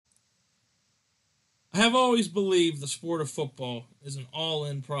I have always believed the sport of football is an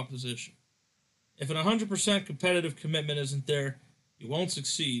all-in proposition. If an 100% competitive commitment isn't there, you won't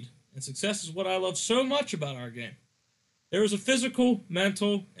succeed, and success is what I love so much about our game. There is a physical,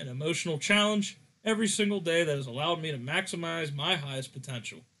 mental, and emotional challenge every single day that has allowed me to maximize my highest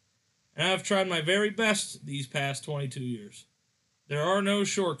potential, and I have tried my very best these past 22 years. There are no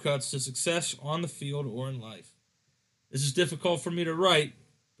shortcuts to success on the field or in life. This is difficult for me to write,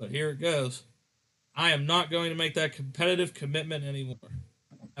 but here it goes. I am not going to make that competitive commitment anymore.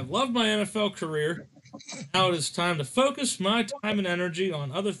 I've loved my NFL career. Now it is time to focus my time and energy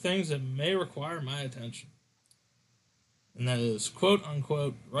on other things that may require my attention. And that is quote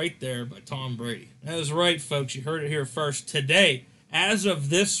unquote right there by Tom Brady. That is right, folks. You heard it here first. Today, as of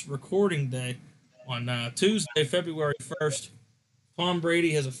this recording day, on Tuesday, February 1st, Tom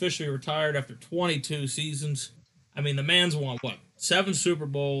Brady has officially retired after 22 seasons. I mean, the man's won, what, 7 Super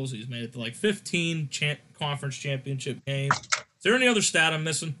Bowls. He's made it to like 15 conference championship games. Is there any other stat I'm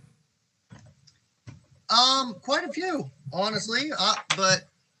missing? Quite a few, honestly. But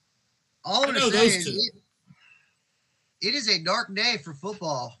all I'm going to say is it is a dark day for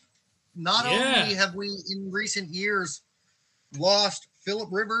football. Not only have we, in recent years, lost Phillip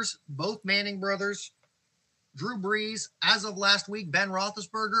Rivers, both Manning brothers, Drew Brees, as of last week, Ben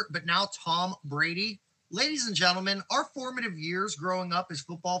Roethlisberger, but now Tom Brady. Ladies and gentlemen, our formative years growing up as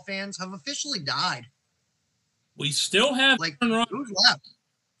football fans have officially died. We still have who's left?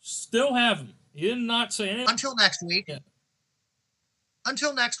 Still have him. He did not say anything. Until next week. Yeah.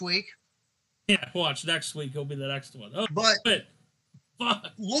 Until next week. Yeah, watch next week. He'll be the next one. Oh, but fuck.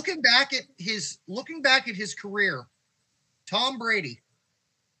 Looking back at his career, Tom Brady,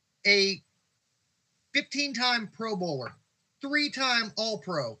 a 15-time Pro Bowler, 3-time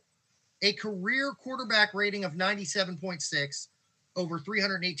All-Pro, a career quarterback rating of 97.6 over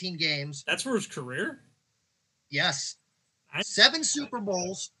 318 games. That's for his career? Yes. 7 Super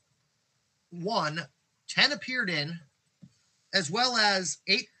Bowls, 10 appeared in, as well as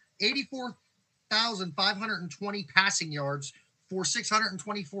 84,520 passing yards for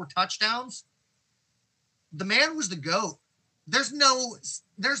 624 touchdowns. The man was the GOAT. There's no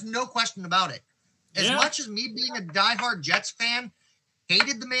question about it. As much as me being a diehard Jets fan,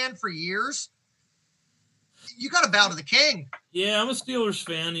 hated the man for years, you got to bow to the king. Yeah, I'm a Steelers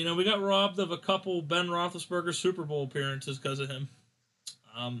fan. You know, we got robbed of a couple Ben Roethlisberger Super Bowl appearances because of him.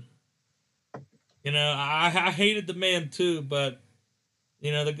 You know, I hated the man too, but,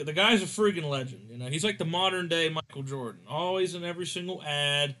 you know, the guy's a freaking legend. You know, he's like the modern day Michael Jordan. Always in every single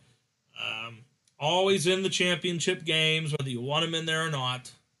ad. Always in the championship games, whether you want him in there or not.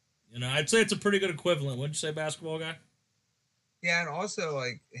 You know, I'd say it's a pretty good equivalent. Wouldn't you say, basketball guy? Yeah, and also,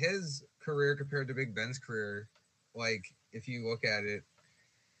 like, his career compared to Big Ben's career, like, if you look at it,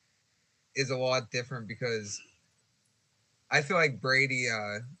 is a lot different because I feel like Brady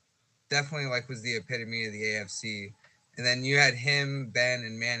definitely, like, was the epitome of the AFC. And then you had him, Ben,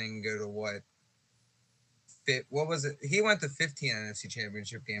 and Manning go to what was it? He went to 15 NFC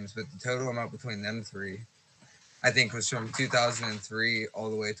championship games, but the total amount between them three, I think, was from 2003 all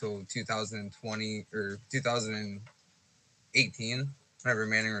the way till 2020 or 2018, whenever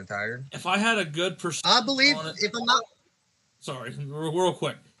Manning retired. If I had a good percentage, I believe if I'm not. Sorry, real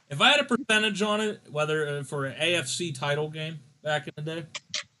quick. If I had a percentage on it, whether for an AFC title game back in the day,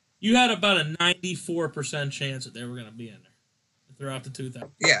 you had about a 94% chance that they were going to be in there throughout the 2000s.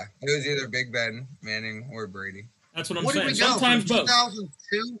 Yeah, it was either Big Ben, Manning, or Brady. That's what I'm saying. Did we go? Sometimes from both.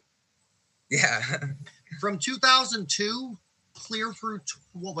 2002? Yeah. From 2002 clear through,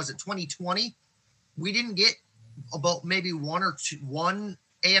 2020, we didn't get about maybe one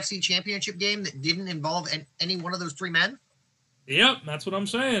AFC championship game that didn't involve any one of those 3 men. Yep, that's what I'm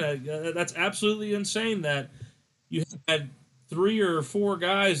saying. That's absolutely insane that you had 3 or 4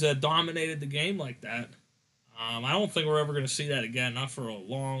 guys that dominated the game like that. I don't think we're ever going to see that again, not for a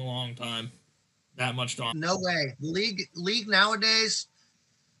long, long time. That much dominance. No way. The league nowadays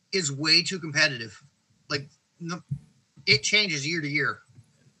is way too competitive. Like, it changes year to year.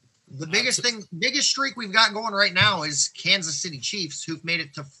 The biggest streak we've got going right now is Kansas City Chiefs, who've made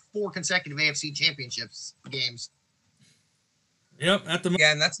it to 4 consecutive AFC championships games. Yep,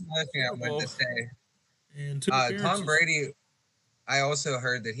 and that's another thing I wanted to say. Tom Brady, I also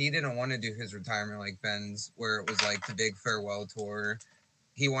heard that he didn't want to do his retirement like Ben's, where it was like the big farewell tour.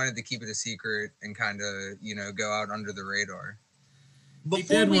 He wanted to keep it a secret and kind of, go out under the radar.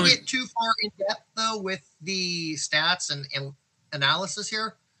 Before we get too far in depth, though, with the stats and analysis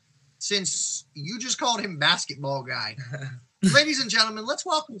here, since you just called him basketball guy, ladies and gentlemen, let's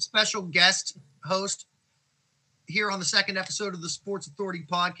welcome special guest host. here on the second episode of the Sports Authority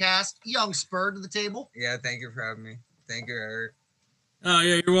podcast. Young Spur to the table. Yeah, thank you for having me. Thank you, Eric. Oh,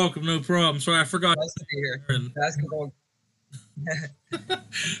 yeah, you're welcome. No problem. Sorry, I forgot. Nice to be here. Basketball.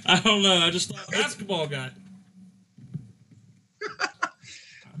 I don't know. I just thought basketball guy.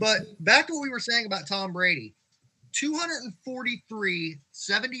 But back to what we were saying about Tom Brady. 243,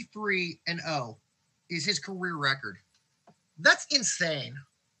 73, and 0 is his career record. That's insane.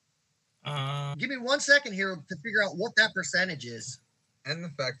 Give me 1 second here to figure out what that percentage is. And the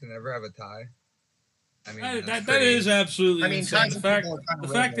fact to never have a tie. I mean, that is absolutely insane. The fact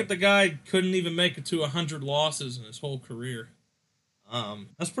that the the guy couldn't even make it to 100 losses in his whole career.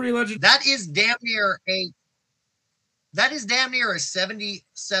 That's pretty legendary. That is damn near a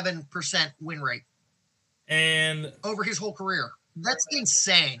 77% win rate. And over his whole career. That's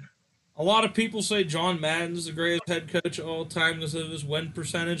insane. A lot of people say John Madden's the greatest head coach of all time because of his win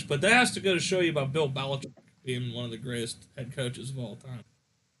percentage, but that has to go to show you about Bill Belichick being one of the greatest head coaches of all time.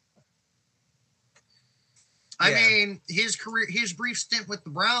 I mean, his brief stint with the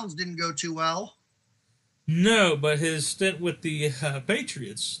Browns didn't go too well. No, but his stint with the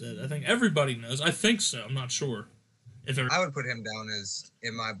Patriots, I think everybody knows. I think so. I'm not sure. I would put him down as,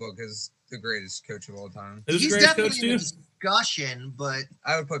 in my book, as the greatest coach of all time. He's definitely in the discussion, but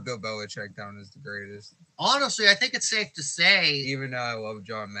I would put Bill Belichick down as the greatest. Honestly, I think it's safe to say, even though I love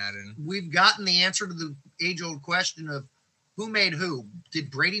John Madden, we've gotten the answer to the age-old question of who made who.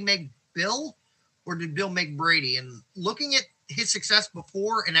 Did Brady make Bill, or did Bill make Brady? And looking at his success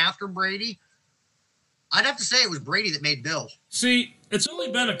before and after Brady, I'd have to say it was Brady that made Bill. See, it's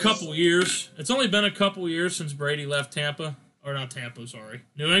only been a couple years. It's only been a couple years since Brady left Tampa. Or not Tampa, sorry.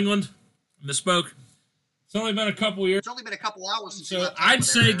 New England. Misspoke. It's only been a couple years. It's only been a couple hours since so I'd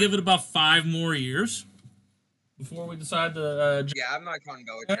say give it about 5 more years before we decide to... yeah, I'm not counting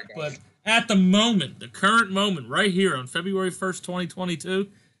Belichick. But at the moment, the current moment, right here on February 1st, 2022,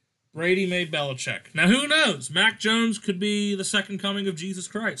 Brady made Belichick. Now, who knows? Mac Jones could be the second coming of Jesus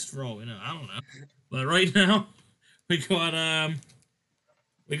Christ, for all we know. I don't know. But right now, we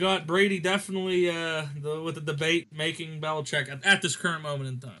got Brady definitely with the debate making Belichick at this current moment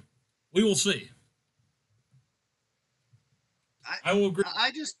in time. We will see. I will agree.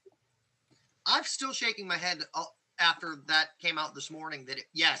 I'm still shaking my head after that came out this morning that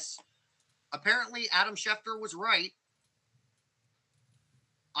yes, apparently Adam Schefter was right.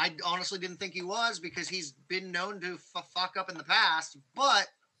 I honestly didn't think he was because he's been known to fuck up in the past, but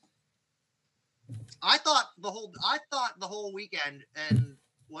I thought the whole weekend and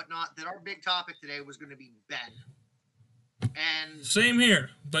whatnot that our big topic today was going to be Ben. And same here,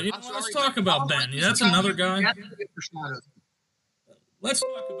 but let's talk about Ben. That's another guy. Let's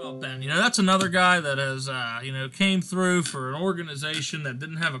talk about Ben. That's another guy that has, came through for an organization that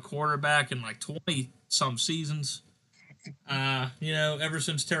didn't have a quarterback in like 20-some seasons. Ever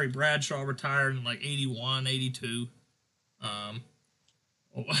since Terry Bradshaw retired in like 81, 82.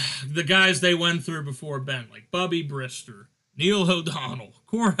 The guys they went through before Ben, like Bubby Brister, Neil O'Donnell,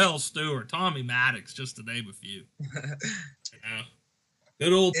 Cordell Stewart, Tommy Maddox, just to name a few.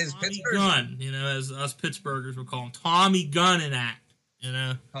 Good old Tommy Gunn, as us Pittsburghers would call him, Tommy Gunn in act,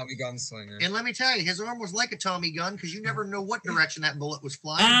 Tommy Gunslinger. And let me tell you, his arm was like a Tommy gun because you never know what direction that bullet was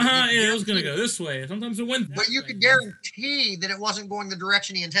flying. It was going to go this way. Sometimes it went that But you way. could guarantee that it wasn't going the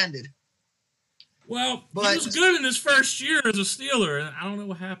direction he intended. Well, he was good in his first year as a Steeler, and I don't know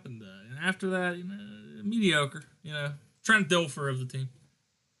what happened. And after that, mediocre. Trent Dilfer of the team.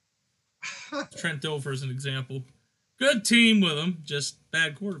 Trent Dilfer is an example. Good team with him, just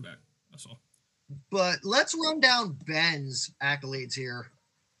bad quarterback. That's all. But let's run down Ben's accolades here.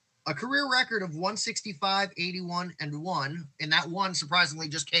 A career record of 165, 81, and 1, and that one surprisingly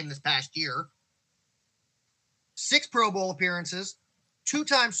just came this past year. 6 Pro Bowl appearances,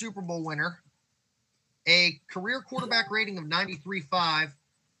 2-time Super Bowl winner, a career quarterback rating of 93.5.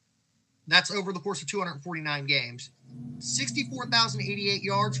 That's over the course of 249 games. 64,088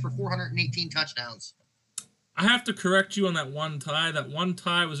 yards for 418 touchdowns. I have to correct you on that one tie. That one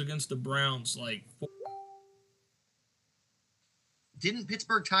tie was against the Browns. Didn't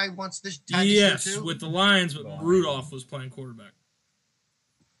Pittsburgh tie once this year too? With the Lions, but Rudolph was playing quarterback.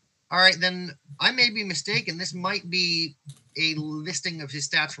 All right, then I may be mistaken. This might be a listing of his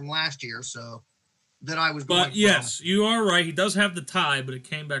stats from last year, so that I was going But yes, you are right. He does have the tie, but it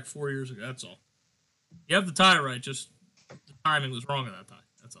came back 4 years ago. That's all. You have the tie right, just the timing was wrong on that tie.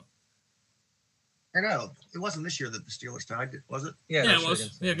 That's all. I know. It wasn't this year that the Steelers tied, was it? Yeah, it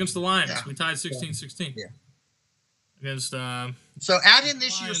was. Against the Lions. Yeah. We tied 16-16. Yeah. Against so add in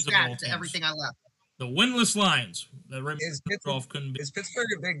this year's stats to everything I left. The winless Lions. That Is Pittsburgh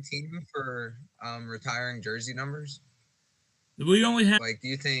a big team for retiring jersey numbers? We only have, like, do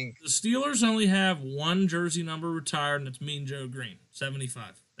you think the Steelers only have one jersey number retired, and it's Mean Joe Green,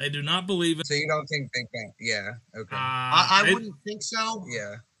 75. They do not believe it. So you don't think Big Ben? Yeah. Okay. I wouldn't think so.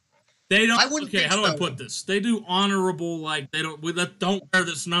 Yeah. They don't. I wouldn't. Okay, how do so. I put this? They do honorable, like they don't wear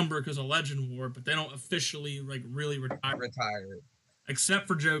this number because a legend wore it, but they don't officially like really retire it. Except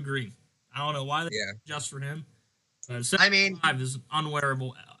for Joe Green. I don't know why they just for him. 75 is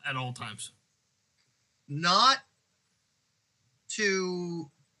unwearable at all times. Not to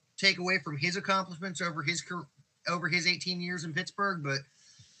take away from his accomplishments over his 18 years in Pittsburgh, but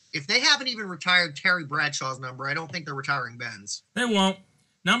if they haven't even retired Terry Bradshaw's number, I don't think they're retiring Ben's. They won't.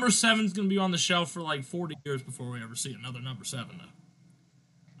 Number 7 is going to be on the shelf for like 40 years before we ever see another number 7,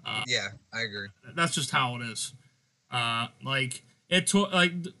 though. Yeah, I agree. That's just how it is. Like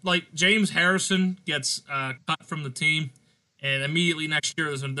James Harrison gets cut from the team, and immediately next year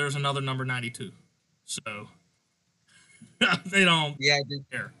there's another number 92. So they don't. Yeah,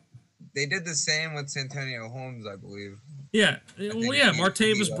 they did the same with Santonio Holmes, I believe. Yeah,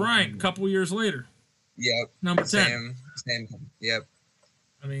 Martavis Bryant a couple years later. Yep. Number 10. Same. Yep.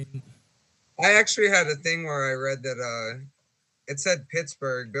 I mean, I actually had a thing where I read that it said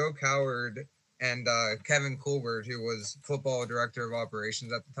Pittsburgh, Bill Coward, and Kevin Colbert, who was football director of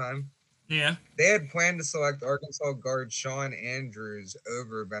operations at the time. Yeah. They had planned to select Arkansas guard Shawn Andrews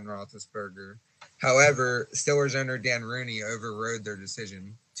over Ben Roethlisberger. However, Steelers owner Dan Rooney overrode their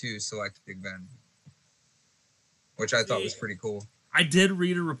decision to select Big Ben, which I thought was pretty cool. I did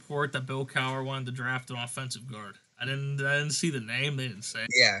read a report that Bill Cowher wanted to draft an offensive guard. I didn't see the name. They didn't say.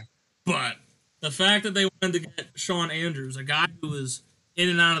 Yeah. But the fact that they wanted to get Shawn Andrews, a guy who was in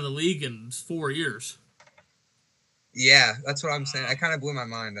and out of the league in 4 years. Yeah, that's what I'm saying. I kind of blew my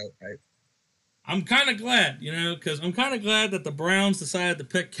mind. I'm kind of glad, because I'm kind of glad that the Browns decided to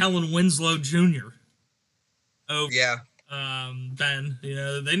pick Kellen Winslow Jr. over Ben.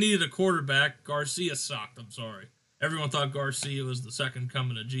 They needed a quarterback. Garcia sucked. I'm sorry. Everyone thought Garcia was the second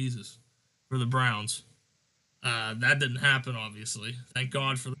coming of Jesus for the Browns. That didn't happen, obviously. Thank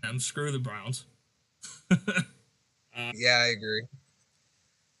God for them. Screw the Browns. Yeah, I agree.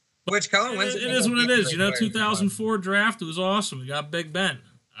 Which Kellen Winslow? It is what it is. 2004 draft, it was awesome. We got Big Ben.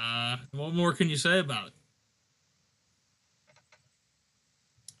 What more can you say about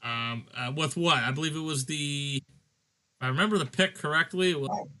it? With what? I believe it was if I remember the pick correctly, it was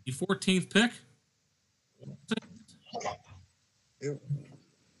the 14th pick.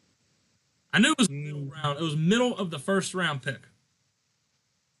 I knew it was middle round. It was middle of the first round pick.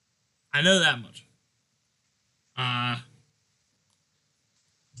 I know that much.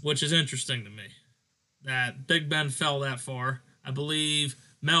 Which is interesting to me. That Big Ben fell that far. I believe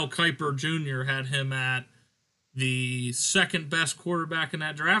Mel Kiper Jr. had him at the second best quarterback in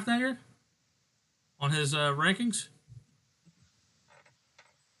that draft that year on his rankings.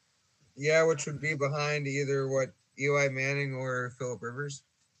 Yeah, which would be behind either Eli Manning or Phillip Rivers.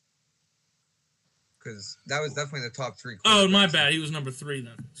 Because that was definitely the top 3 quarterbacks. Oh, my bad. He was number 3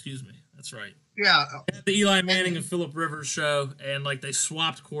 then. Excuse me. That's right. Yeah. At the Eli Manning and Phillip Rivers show, and they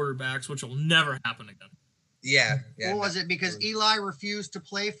swapped quarterbacks, which will never happen again. Yeah. What was it? Because Eli refused to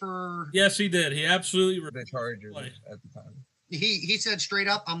play for... Yes, he did. He absolutely the Chargers at the time. He said straight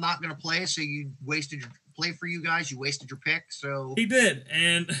up, I'm not going to play, so you wasted your play for you guys. You wasted your pick, so... He did,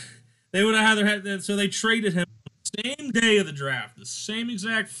 and they would have either had that, so they traded him the same day of the draft, the same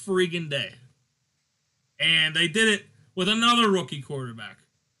exact friggin' day. And they did it with another rookie quarterback,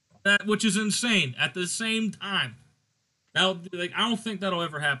 which is insane. At the same time, I don't think that'll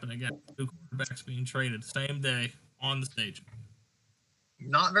ever happen again. 2 quarterbacks being traded same day on the stage.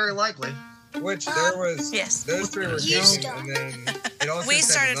 Not very likely. Which there was those 3 were young, and then it also we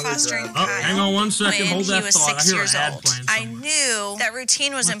started fostering Kyle. Hang on 1 second. Hold that thought. I hear an ad playing. I knew that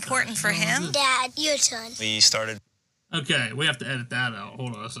routine was important for him. Dad, your turn. We started. Okay, we have to edit that out.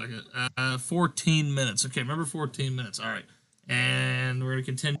 Hold on a second. 14 minutes. Okay, remember 14 minutes. All right. And we're going to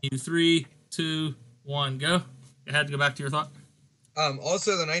continue. 3, 2, 1, go. You had to go back to your thought.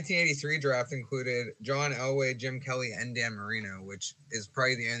 Also, the 1983 draft included John Elway, Jim Kelly, and Dan Marino, which is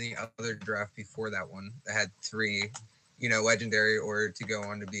probably the only other draft before that one that had 3, legendary or to go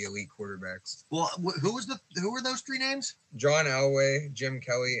on to be elite quarterbacks. Well, who were those 3 names? John Elway, Jim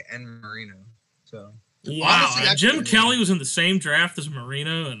Kelly, and Marino. So. Wow, honestly, Jim Kelly was in the same draft as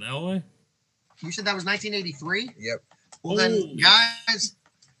Marino and Elway? You said that was 1983? Yep. Well, then, guys,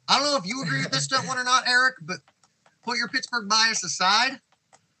 I don't know if you agree with this one or not, Eric, but put your Pittsburgh bias aside.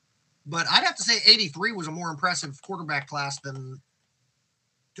 But I'd have to say 83 was a more impressive quarterback class than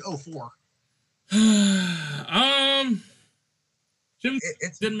 04. Jim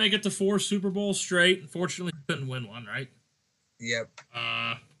didn't make it to 4 Super Bowls straight. Unfortunately, he couldn't win one, right? Yep.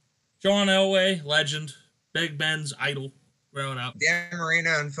 John Elway, legend. Big Ben's idol growing up. Dan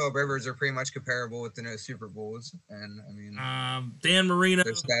Marino and Philip Rivers are pretty much comparable with the no Super Bowls. And, I mean... Dan Marino,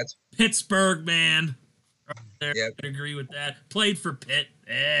 their stats. Pittsburgh man. Right there, yep. I agree with that. Played for Pitt.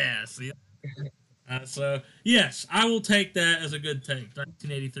 Yeah, see? So, yes, I will take that as a good take.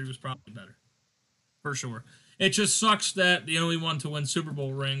 1983 was probably better. For sure. It just sucks that the only one to win Super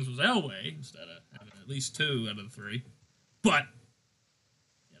Bowl rings was Elway instead of having at least 2 out of the 3. But,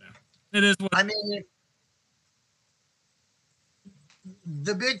 you know, it is what... I mean,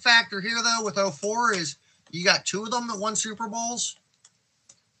 the big factor here, though, with 04 is you got 2 of them that won Super Bowls,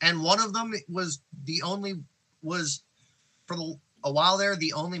 and one of them was for a while there,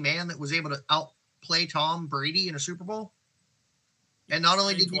 the only man that was able to outplay Tom Brady in a Super Bowl. And not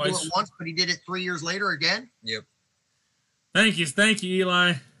only did he do it once, but he did it 3 years later again. Yep. Thank you,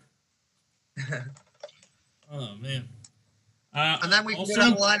 Eli. Oh man. And then we also, can get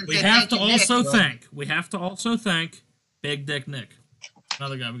on the line and we say have to Nick, also thank. We have to also thank Big Dick Nick,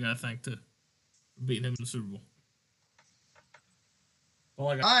 another guy we gotta thank too, for beating him in the Super Bowl.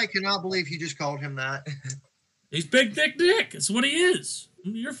 I cannot believe you just called him that. He's Big Dick Nick. It's what he is.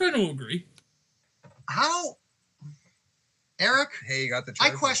 Your friend will agree. How? Eric, hey, you got the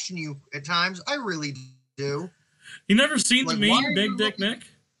trophy. I question you at times. I really do. You never seen the meme, Big Dick Nick?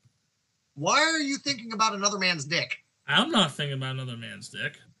 Why are you thinking about another man's dick? I'm not thinking about another man's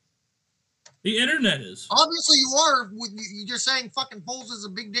dick. The internet is. Obviously you are. You're just saying fucking Foles is a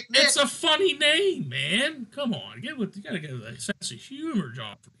Big Dick Nick. It's a funny name, man. Come on. You gotta get a sense of humor,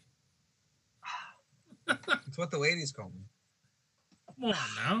 Joffrey. It's what the ladies call me. Come on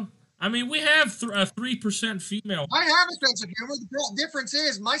now. I mean, we have a 3% female. I have a sense of humor. The difference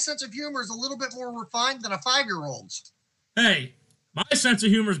is my sense of humor is a little bit more refined than a 5-year-old's. Hey, my sense of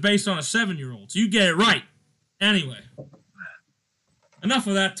humor is based on a 7-year-old, so you get it right. Anyway, enough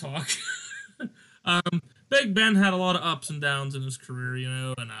of that talk. Big Ben had a lot of ups and downs in his career, you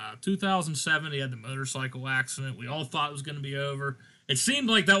know. In 2007, he had the motorcycle accident. We all thought it was going to be over. It seemed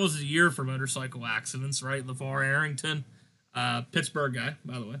like that was a year for motorcycle accidents, right? LeVar Arrington, Pittsburgh guy,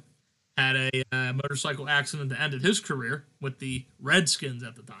 by the way, had a motorcycle accident that ended his career with the Redskins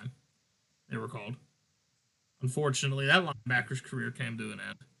at the time, they were called. Unfortunately, that linebacker's career came to an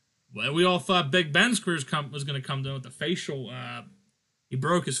end. Well, we all thought Big Ben's career was going to come down with the facial. He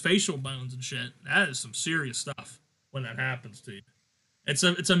broke his facial bones and shit. That is some serious stuff when that happens to you.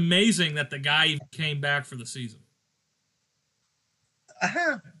 It's amazing that the guy even came back for the season.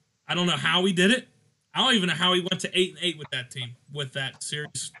 I don't know how he did it. I don't even know how he went to 8-8 with that team with that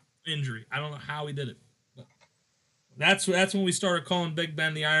serious injury. I don't know how he did it. But that's when we started calling Big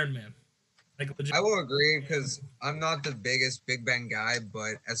Ben the Iron Man. I will agree because I'm not the biggest Big Ben guy,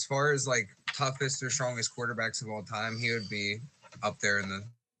 but as far as like toughest or strongest quarterbacks of all time, he would be up there in the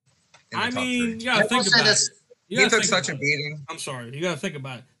top 3. You gotta think about it. He took such a beating. I'm sorry, you gotta think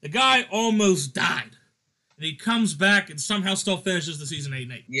about it. The guy almost died, and he comes back and somehow still finishes the season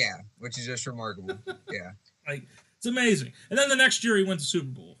 8-8. Yeah, which is just remarkable. Yeah, like it's amazing. And then the next year he went to Super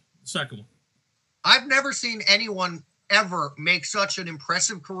Bowl, the second one. I've never seen anyone ever make such an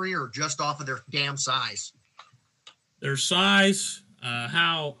impressive career just off of their damn size. Their size,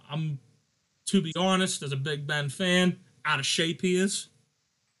 how I'm, to be honest, as a Big Ben fan, out of shape he is.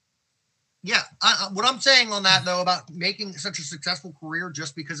 Yeah, what I'm saying on that, though, about making such a successful career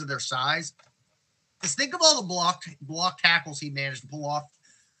just because of their size, is think of all the block tackles he managed to pull off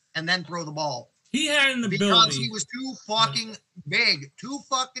and then throw the ball. He had an ability. Because he was too fucking big, too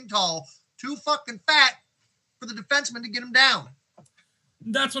fucking tall, too fucking fat for the defenseman to get him down.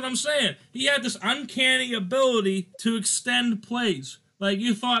 That's what I'm saying. He had this uncanny ability to extend plays. Like,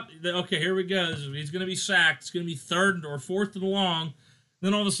 you thought, okay, here we go. He's going to be sacked. It's going to be 3rd or 4th and long.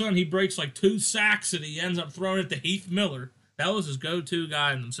 Then all of a sudden, he breaks like 2 sacks and he ends up throwing it to Heath Miller. That was his go-to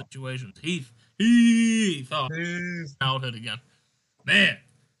guy in them situations. Heath. Oh, childhood again. Man,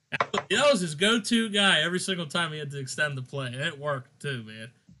 that was his go-to guy every single time he had to extend the play. And it worked, too, man.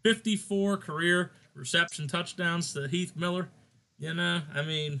 54 career reception touchdowns to Heath Miller. You know, I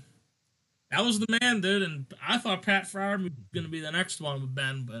mean, that was the man, dude. And I thought Pat Fryer was going to be the next one with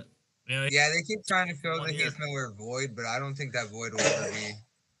Ben, but yeah, they keep trying to fill the Heath Miller void, but I don't think that void will ever be.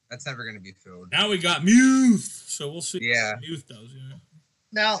 That's never going to be filled. Now we got Muth, so we'll see what Muth does. You know.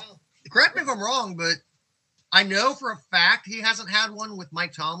 Now, correct me if I'm wrong, but I know for a fact he hasn't had one with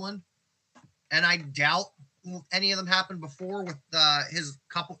Mike Tomlin, and I doubt any of them happened before with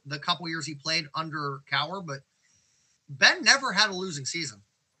the couple years he played under Cowher, but Ben never had a losing season.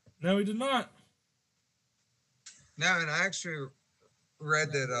 No, he did not. No, and I actually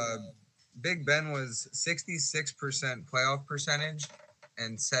read that Big Ben was 66% playoff percentage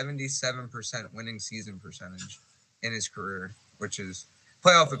and 77% winning season percentage in his career, which is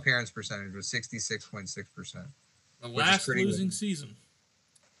playoff appearance percentage was 66.6%. The last losing season.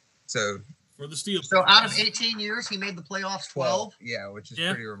 So for the Steelers. So out of 18 years, he made the playoffs 12. Yeah, which is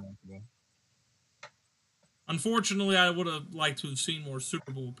pretty remarkable. Unfortunately, I would have liked to have seen more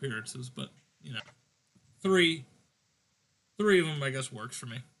Super Bowl appearances, but you know, three of them I guess works for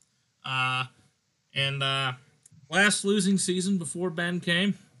me. And last losing season before Ben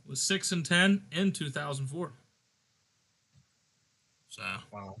came was 6-10 in 2004. So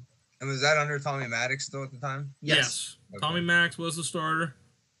wow. And was that under Tommy Maddox still at the time? Yes. Okay. Tommy Maddox was the starter.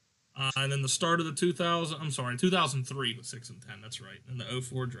 And then the start of the 2003 was 6-10. That's right. And the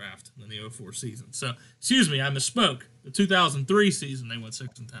 2004 draft, and then the 2004 season. So, excuse me, I misspoke. The 2003 season, they went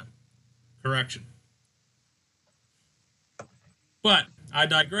 6-10. Correction. But I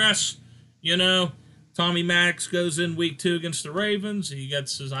digress. You know, Tommy Maddox goes in week 2 against the Ravens. He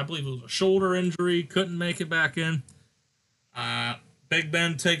gets his, I believe it was a shoulder injury, couldn't make it back in. Big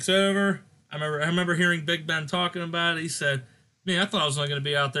Ben takes over. I remember hearing Big Ben talking about it. He said, "Man, I thought I was only going to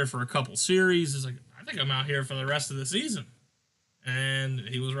be out there for a couple series." He's like, "I think I'm out here for the rest of the season," and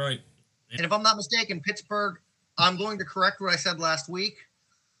he was right. And if I'm not mistaken, Pittsburgh. I'm going to correct what I said last week,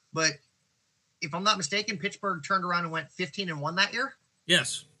 but if I'm not mistaken, Pittsburgh turned around and went 15-1 that year.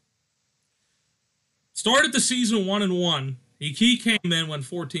 Yes. Started the season 1-1. He came in, went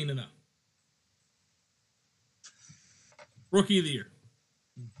 14-0. Rookie of the year.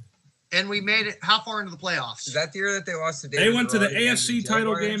 And we made it how far into the playoffs? Is that the year that they lost to David? They went to the AFC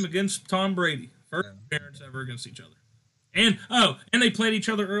title game against Tom Brady. First appearance ever against each other. And they played each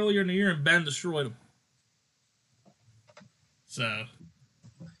other earlier in the year, and Ben destroyed them. So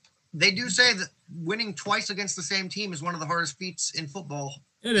they do say that winning twice against the same team is one of the hardest feats in football.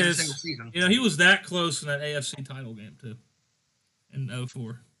 It is. A single season. You know, he was that close in that AFC title game too, in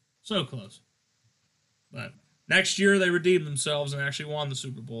 2004. So close. But next year they redeemed themselves and actually won the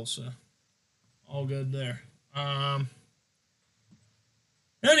Super Bowl. So all good there.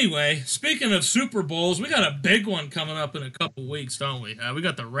 Anyway, speaking of Super Bowls, we got a big one coming up in a couple weeks, don't we? We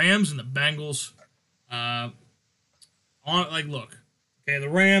got the Rams and the Bengals. Look, okay, the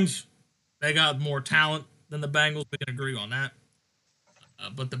Rams, they got more talent than the Bengals. We can agree on that.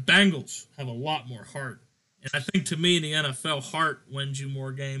 But the Bengals have a lot more heart. And I think, to me, in the NFL, heart wins you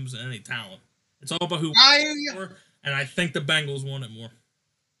more games than any talent. It's all about who wins more, and I think the Bengals won it more.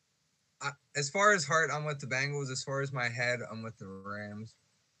 As far as heart, I'm with the Bengals. As far as my head, I'm with the Rams.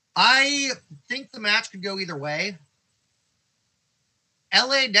 I think the match could go either way.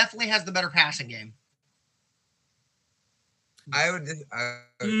 LA definitely has the better passing game. I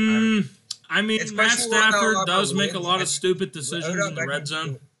mean, Matt Stafford does make a lot of stupid decisions in the red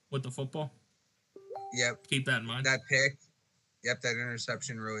zone with the football. Yep. Keep that in mind. That pick. Yep, that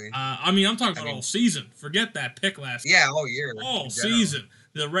interception really. I'm talking about all season. Forget that pick last year. Yeah, all year. All season.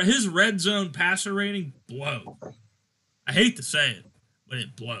 His red zone passer rating blows. I hate to say it, but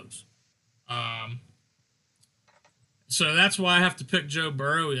it blows. So that's why I have to pick Joe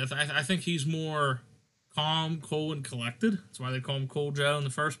Burrow. I think he's more calm, cool, and collected. That's why they call him Cool Joe in the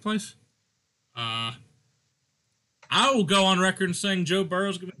first place. I will go on record in saying Joe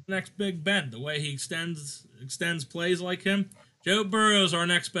Burrow's going to be the next Big Ben. The way he extends plays like him. Joe Burrow's our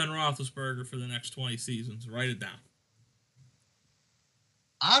next Ben Roethlisberger for the next 20 seasons. Write it down.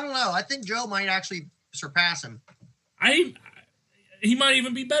 I don't know. I think Joe might actually surpass him. He might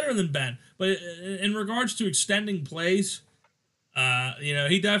even be better than Ben. But in regards to extending plays,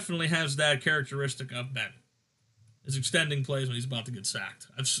 he definitely has that characteristic of Ben. Is extending plays when he's about to get sacked.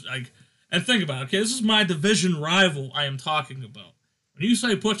 And think about it. Okay, this is my division rival I am talking about. When you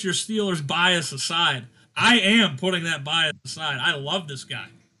say put your Steelers bias aside, I am putting that bias aside. I love this guy.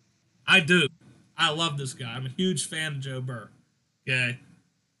 I do. I love this guy. I'm a huge fan of Joe Burrow. Okay?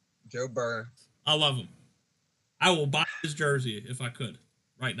 Joe Burrow. I love him. I will buy his jersey if I could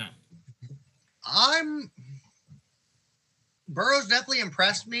right now. Burrow's definitely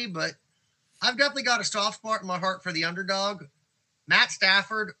impressed me, but I've definitely got a soft spot in my heart for the underdog. Matt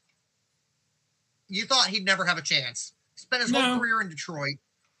Stafford, you thought he'd never have a chance. Spent his whole career in Detroit,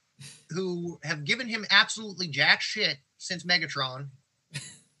 who have given him absolutely jack shit since Megatron.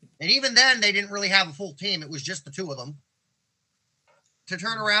 And even then, they didn't really have a full team. It was just the two of them. To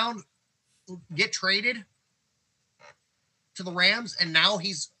turn around, get traded to the Rams, and now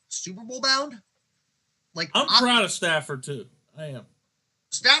he's Super Bowl bound. I'm proud of Stafford, too. I am.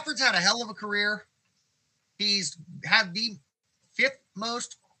 Stafford's had a hell of a career. He's had the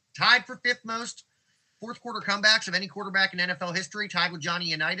tied for fifth most fourth quarter comebacks of any quarterback in NFL history, tied with Johnny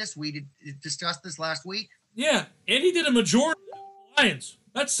Unitas. We discussed this last week. Yeah, and he did a majority of the Lions.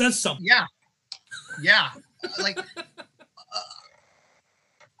 That says something. Yeah. Like,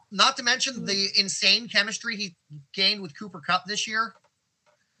 not to mention the insane chemistry he gained with Cooper Kupp this year.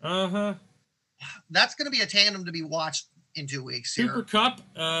 Uh-huh. That's going to be a tandem to be watched in 2 weeks here. Cooper Kupp,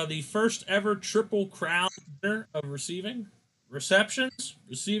 the first ever triple crown winner of receiving, receptions,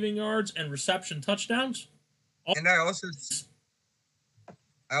 receiving yards, and reception touchdowns. And I also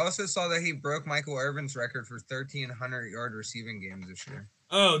saw that he broke Michael Irvin's record for 1,300-yard receiving games this year.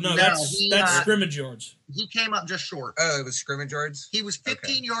 Oh, no, that's scrimmage yards. He came up just short. Oh, it was scrimmage yards? He was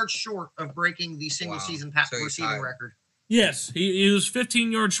 15 yards short of breaking the single-season receiving record. Yes, he was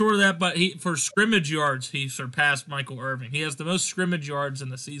 15 yards short of that, but for scrimmage yards, he surpassed Michael Irvin. He has the most scrimmage yards in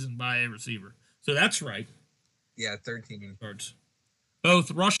the season by a receiver. So that's right. Yeah, 13 yards.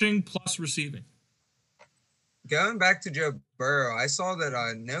 Both rushing plus receiving. Going back to Joe Burrow, I saw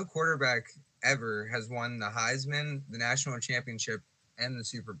that no quarterback ever has won the Heisman, the national championship, and the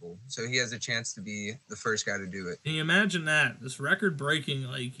Super Bowl. So he has a chance to be the first guy to do it. Can you imagine that? This record-breaking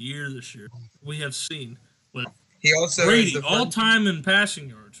year this year we have seen with he also Brady all-time in passing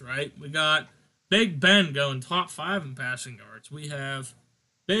yards, right? We got Big Ben going top 5 in passing yards. We have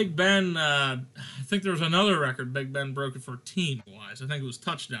Big Ben. I think there was another record Big Ben broke it for team-wise. I think it was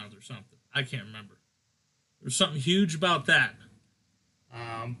touchdowns or something. I can't remember. There's something huge about that.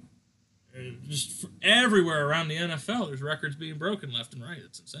 Just everywhere around the NFL, there's records being broken left and right.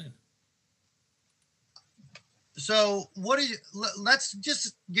 It's insane. So, let's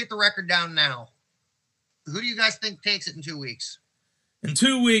just get the record down now. Who do you guys think takes it in 2 weeks? In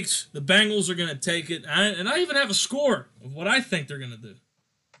 2 weeks, the Bengals are going to take it. And I even have a score of what I think they're going to do.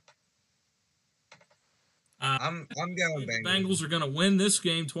 I'm going Bengals. The Bengals are going to win this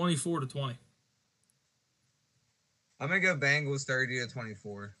game 24-20. I'm going to go Bengals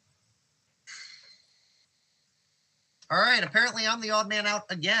 30-24. All right, apparently I'm the odd man out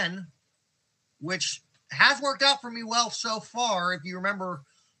again, which has worked out for me well so far. If you remember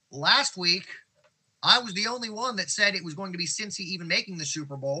last week, I was the only one that said it was going to be Cincy even making the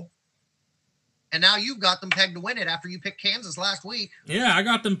Super Bowl. And now you've got them pegged to win it after you picked Kansas last week. Yeah, I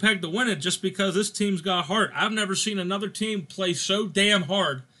got them pegged to win it just because this team's got heart. I've never seen another team play so damn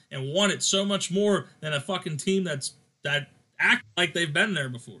hard and won it so much more than a fucking team that act like they've been there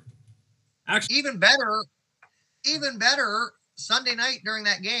before. Actually, even better, Sunday night during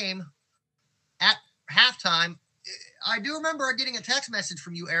that game, at halftime, I do remember getting a text message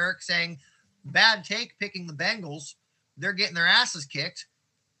from you, Eric, saying, bad take picking the Bengals. They're getting their asses kicked.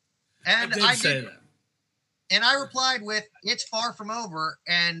 And I did. And I replied with, it's far from over.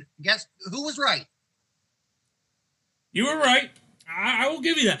 And guess who was right? You were right. I will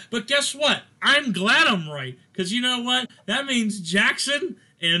give you that. But guess what? I'm glad I'm right. Because you know what? That means Jackson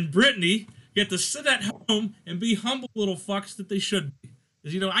and Brittany get to sit at home and be humble little fucks that they should be.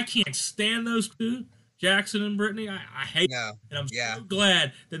 Because, I can't stand those two, Jackson and Brittany. I hate them. And I'm so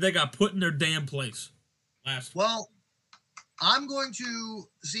glad that they got put in their damn place last week. Well, I'm going to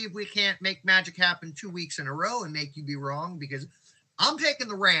see if we can't make magic happen 2 weeks in a row and make you be wrong, because I'm taking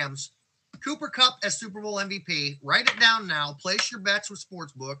the Rams. Cooper Kupp as Super Bowl MVP. Write it down now. Place your bets with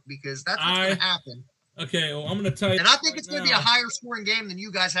Sportsbook, because that's what's going to happen. Okay, well, I'm going to tell you. And I think it's going to be a higher scoring game than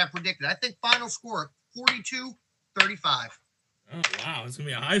you guys have predicted. I think final score 42-35. Oh, wow. It's going to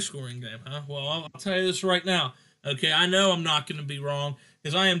be a high scoring game, huh? Well, I'll tell you this right now. Okay, I know I'm not going to be wrong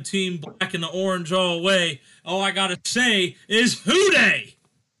because I am team black and the orange all the way. All I got to say is Hooday!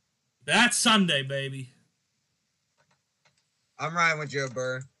 That's Sunday, baby. I'm riding with Joe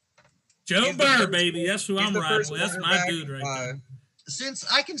Burr. Joe Burr, baby. That's who I'm riding with. That's my dude right there. Since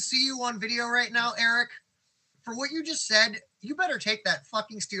I can see you on video right now, Eric, for what you just said, you better take that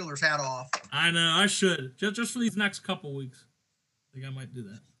fucking Steelers hat off. I know, I should. Just for these next couple weeks. I think I might do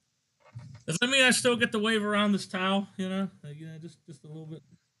that. Does that mean I still get to wave around this towel, just a little bit?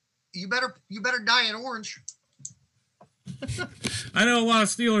 You better dye it orange. I know a lot of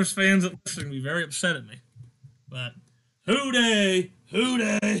Steelers fans that listen to be very upset at me. But Hooday!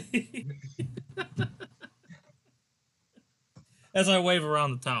 As I wave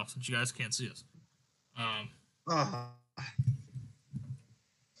around the towel, since you guys can't see us. All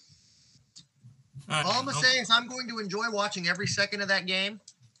I'm going to say is I'm going to enjoy watching every second of that game,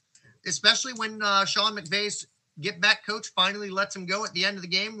 especially when Sean McVay's get-back coach finally lets him go at the end of the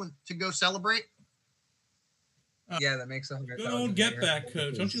game to go celebrate. Yeah, that makes $100,000. Good old get-back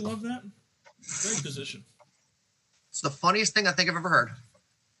coach. Don't you love that? Great position. It's the funniest thing I think I've ever heard.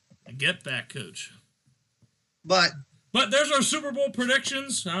 A get-back coach. But But there's our Super Bowl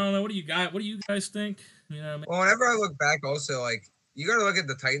predictions. I don't know. What do you guys think? Well, whenever I look back, also like you got to look at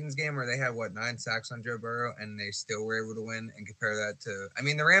the Titans game where they had 9 sacks on Joe Burrow and they still were able to win, and compare that to. I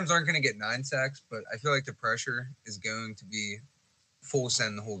mean, the Rams aren't going to get 9 sacks, but I feel like the pressure is going to be full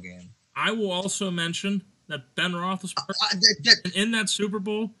send the whole game. I will also mention that Ben Roethlisberger in that Super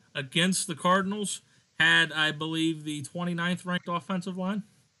Bowl against the Cardinals had, I believe, the 29th ranked offensive line.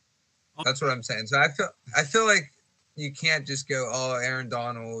 That's what I'm saying. So I feel like you can't just go, oh, Aaron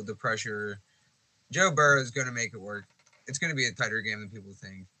Donald, the pressure. Joe Burrow is going to make it work. It's going to be a tighter game than people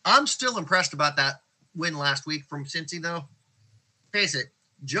think. I'm still impressed about that win last week from Cincy, though. Face it,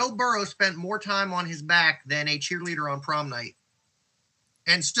 Joe Burrow spent more time on his back than a cheerleader on prom night,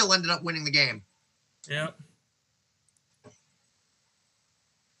 and still ended up winning the game. Yep.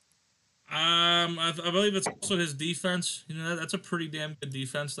 I believe it's also his defense. That's a pretty damn good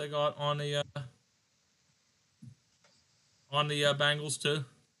defense they got on the Bengals too.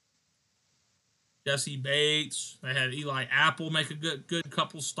 Jesse Bates. They had Eli Apple make a good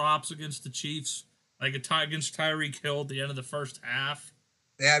couple stops against the Chiefs, like against Tyreek Hill at the end of the first half.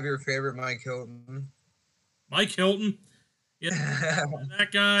 They have your favorite Mike Hilton. Mike Hilton. Yeah,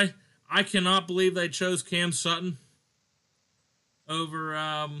 that guy. I cannot believe they chose Cam Sutton over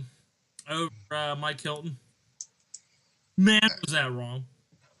Mike Hilton. Man, was that wrong?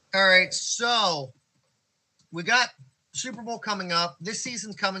 All right, so we got Super Bowl coming up. This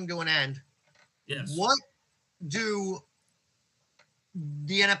season's coming to an end. Yes. What do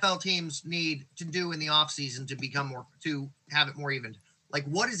the NFL teams need to do in the offseason to have it more even? Like,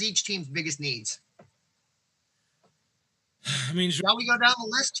 what is each team's biggest needs? I mean, shall we go down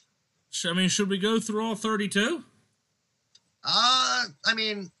the list? Should we go through all 32? I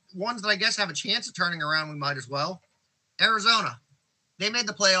mean, ones that I guess have a chance of turning around, we might as well. Arizona, they made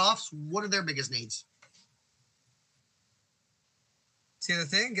the playoffs. What are their biggest needs? See, the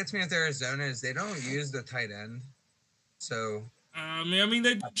thing that gets me with Arizona is they don't use the tight end. So I mean,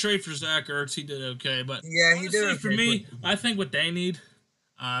 they did trade for Zach Ertz. He did okay, but yeah, he did okay. For me, I think what they need,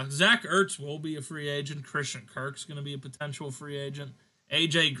 Zach Ertz will be a free agent. Christian Kirk's going to be a potential free agent.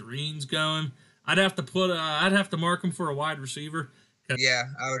 AJ Green's going. I'd have to mark him for a wide receiver. Yeah,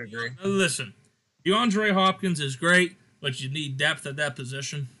 I would agree. Listen, DeAndre Hopkins is great, but you need depth at that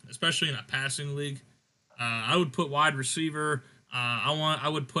position, especially in a passing league. I would put wide receiver. I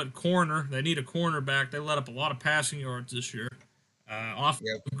would put corner. They need a cornerback. They let up a lot of passing yards this year.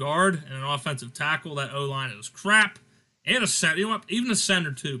 Offensive guard and an offensive tackle. That O-line is crap. And a center. You know what? Even a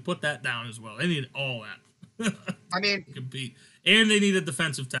center too. Put that down as well. They need all that. I mean, compete. And they need a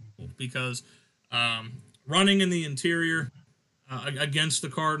defensive tackle because running in the interior against the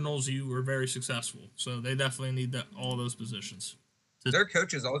Cardinals, you were very successful. So they definitely need all those positions. Their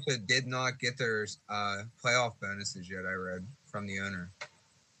coaches also did not get their playoff bonuses yet, I read, from the owner.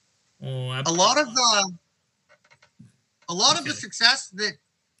 A lot of the success that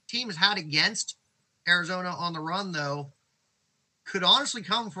teams had against Arizona on the run, though, could honestly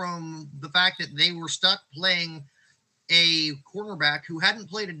come from the fact that they were stuck playing a cornerback who hadn't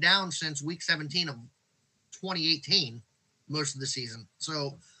played it down since week 17 of 2018, most of the season.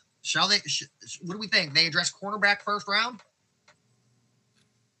 So what do we think? They address cornerback first round?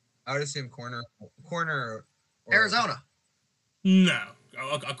 I would assume corner. Arizona. No.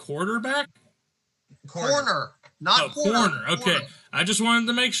 A quarterback? Corner. Not corner. Okay. Corner. I just wanted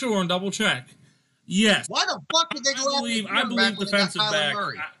to make sure and double check. Yes. Why the fuck did they go I believe defensive back.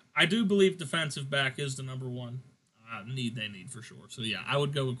 I do believe defensive back is the number one need they need for sure. So, yeah, I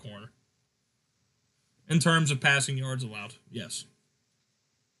would go with corner. In terms of passing yards allowed, yes.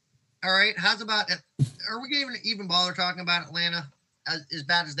 All right. How's about – are we going to even bother talking about Atlanta as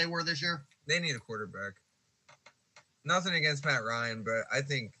bad as they were this year? They need a quarterback. Nothing against Matt Ryan, but I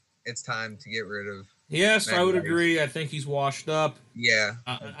think it's time to get rid of – Yes, I would agree. I think he's washed up. Yeah.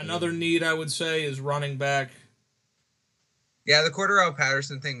 Another need, I would say, is running back. Yeah, the Cordero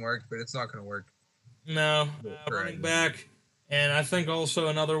Patterson thing worked, but it's not going to work. No, running back. And I think also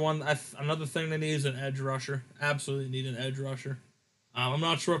another thing they need is an edge rusher. Absolutely need an edge rusher. I'm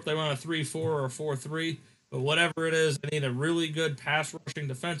not sure if they run a 3-4 or a 4-3, but whatever it is, they need a really good pass rushing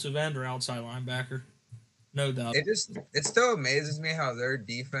defensive end or outside linebacker. No doubt. It still amazes me how their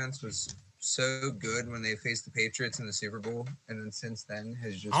defense was so good when they faced the Patriots in the Super Bowl, and then since then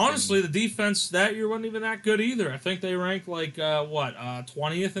has just honestly the defense that year wasn't even that good either. I think they ranked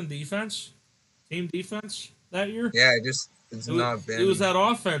 20th in defense, team defense that year. Yeah, it was that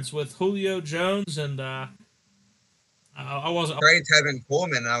offense with Julio Jones and I wasn't great Tevin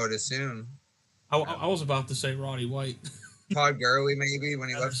Coleman, I would assume. I was about to say Roddy White. Todd Gurley maybe when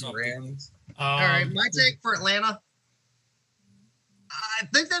he left the Rams. All right, my take for Atlanta. I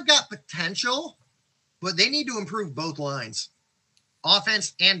think they've got potential, but they need to improve both lines,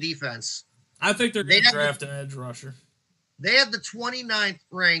 offense and defense. I think they're going to draft an edge rusher. They have the 29th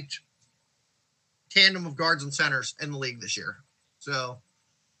ranked tandem of guards and centers in the league this year. So,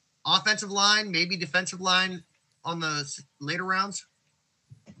 offensive line, maybe defensive line on the later rounds.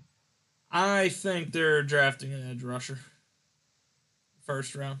 I think they're drafting an edge rusher.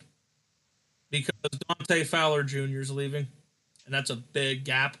 First round. Because Dante Fowler Jr. is leaving. And that's a big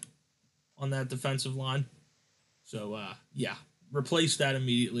gap on that defensive line. So, yeah. Replace that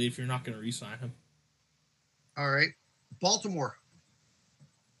immediately if you're not going to re-sign him. All right. Baltimore.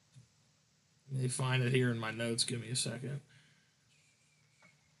 Let me find it here in my notes. Give me a second.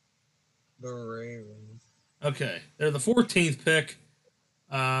 The Ravens. Okay. They're the 14th pick.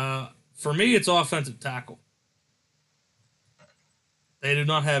 For me, it's offensive tackle. They do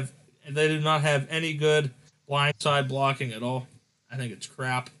not have any good blindside blocking at all. I think it's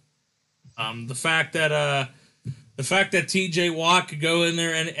crap. The fact that T.J. Watt could go in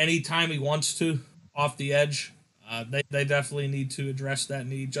there any time he wants to off the edge, they definitely need to address that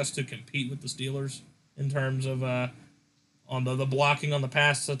need just to compete with the Steelers in terms of on the blocking on the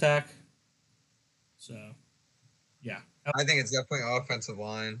pass attack. So, yeah. I think it's definitely offensive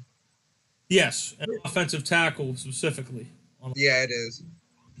line. Yes, an offensive tackle specifically. Yeah, it is.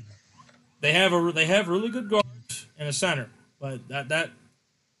 They have really good guards and a center, but that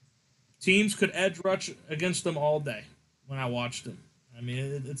teams could edge rush against them all day when I watched them. I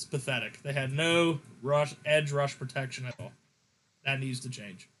mean, it's pathetic. They had no edge rush protection at all. That needs to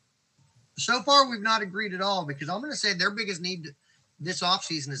change. So far, we've not agreed at all because I'm going to say their biggest need this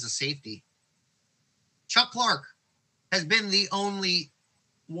offseason is a safety. Chuck Clark has been the only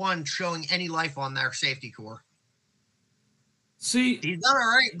one showing any life on their safety core. See, he's done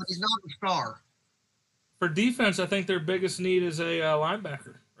all right, but he's not a star. For defense, I think their biggest need is a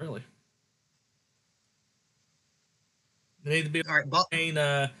linebacker, really. They need to be able to contain,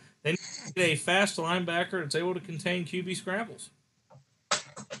 they need a fast linebacker that's able to contain QB scrambles.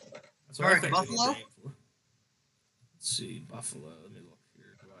 That's what I think Buffalo? Let's see, Buffalo. Let me look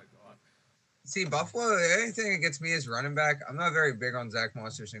here. What I got. See, Buffalo, the only thing that gets me is running back. I'm not very big on Zach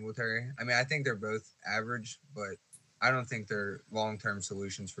Moss or Singletary. I mean, I think they're both average, but I don't think they're long-term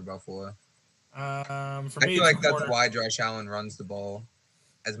solutions for Buffalo. I feel like that's why Josh Allen runs the ball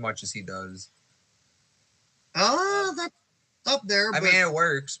as much as he does. That's up there. I mean, it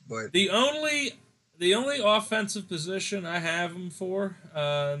works, but the only offensive position I have him for,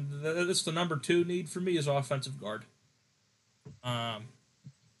 that's the number 2 need for me, is offensive guard. Other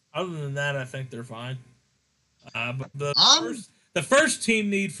than that, I think they're fine. But the first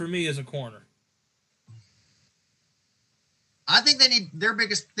team need for me is a corner. I think they need their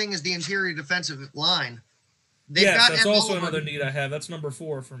biggest thing is the interior defensive line. Yes, that's also another need I have. That's number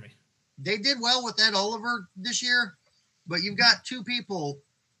 4 for me. They did well with Ed Oliver this year, but you've got 2 people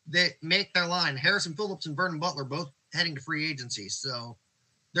that make their line. Harrison Phillips and Vernon Butler both heading to free agency. So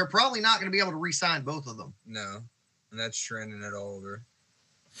they're probably not going to be able to re-sign both of them. No, and that's trending it all over.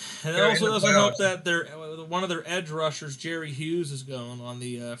 And it also doesn't help that one of their edge rushers, Jerry Hughes, is going on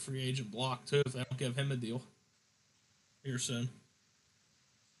the free agent block, too, if they don't give him a deal here soon.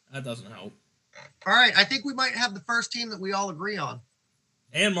 That doesn't help. All right, I think we might have the first team that we all agree on.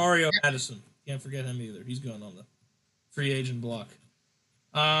 And Mario Addison. Can't forget him either. He's going on the free agent block.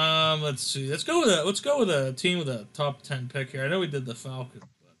 Let's see. Let's go with a team with a top 10 pick here. I know we did the Falcons.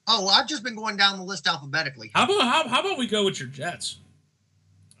 Oh, well, I've just been going down the list alphabetically. How about we go with your Jets?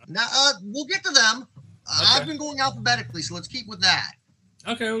 Now, we'll get to them. Okay. I've been going alphabetically, so let's keep with that.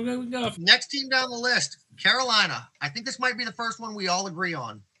 Okay, we go. Next team down the list, Carolina. I think this might be the first one we all agree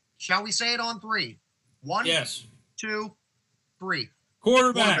on. Shall we say it on 3? 1, yes. 2, 3.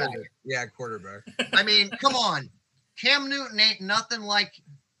 Quarterback. Yeah, quarterback. I mean, come on. Cam Newton ain't nothing like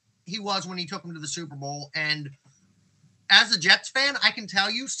he was when he took him to the Super Bowl. And as a Jets fan, I can tell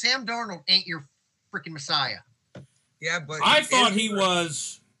you, Sam Darnold ain't your freaking Messiah. Yeah, but I thought he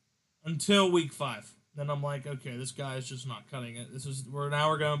was until week 5. Then I'm like, okay, this guy is just not cutting it. We're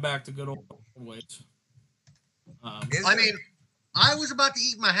going back to good old ways. I mean, I was about to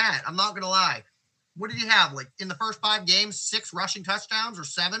eat my hat. I'm not gonna lie. What did he have? Like in the first 5 games, 6 rushing touchdowns or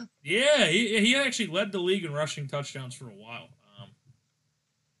 7? Yeah, he actually led the league in rushing touchdowns for a while.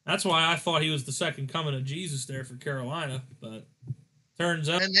 That's why I thought he was the second coming of Jesus there for Carolina, but turns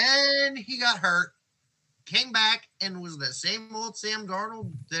out. And then he got hurt, came back, and was the same old Sam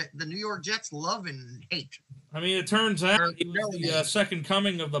Darnold that the New York Jets love and hate. I mean, it turns out he was the second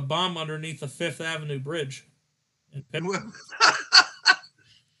coming of the bum underneath the 5th Avenue Bridge.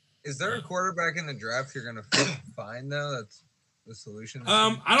 Is there a quarterback in the draft you're going to find, though? the solution?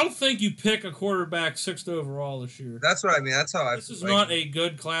 I don't think you pick a quarterback 6th overall this year. That's what I mean. That's how I. This is not a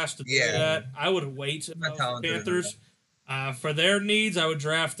good class to do that. I would wait if I was the Panthers. For their needs, I would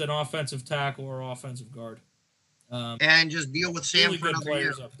draft an offensive tackle or offensive guard. And just deal with Sam really for another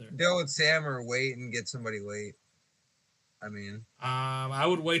year. Up there. Deal with Sam or wait and get somebody late. I mean, I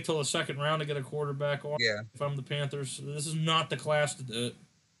would wait till the 2nd round to get a quarterback. If I'm the Panthers, this is not the class to do it.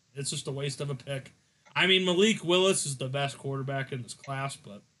 It's just a waste of a pick. I mean, Malik Willis is the best quarterback in this class,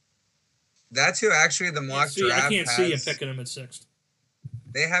 but that's who actually the mock draft. I can't see you picking him at 6th.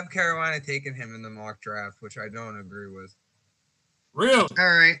 They have Carolina taking him in the mock draft, which I don't agree with. Really?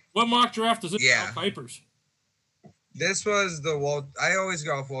 All right. What mock draft is it? Yeah. Pipers. This was the I always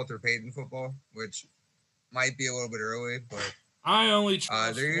go off Walter Payton football, which might be a little bit early, but I only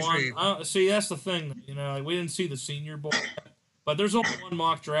trust one. See, that's the thing. You know, like, we didn't see the Senior Bowl, but there's only one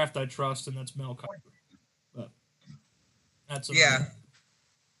mock draft I trust, and that's Mel Kiper. But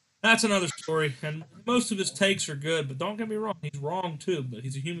that's another story. And most of his takes are good, but don't get me wrong, he's wrong too. But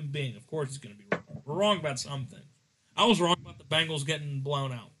he's a human being. Of course, he's going to be wrong. We're wrong about some things. I was wrong about the Bengals getting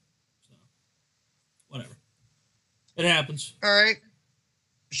blown out. So, whatever. It happens. All right.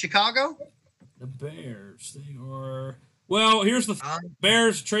 Chicago? The Bears. They are... Well, here's the thing.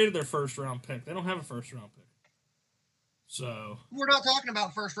 Bears traded their 1st-round pick. They don't have a 1st-round pick. So... We're not talking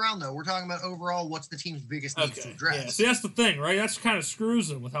about 1st round, though. We're talking about overall what's the team's biggest needs to address. Yeah. See, that's the thing, right? That's kind of screws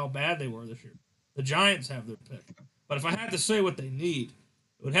them with how bad they were this year. The Giants have their pick. But if I had to say what they need,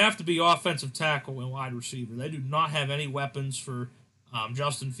 it would have to be offensive tackle and wide receiver. They do not have any weapons for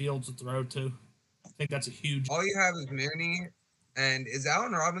Justin Fields to throw to. I think that's a huge... All you have is Mooney, and is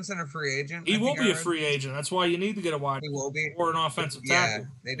Allen Robinson a free agent? He will be a free agent. That's why you need to get a wide receiver or an offensive tackle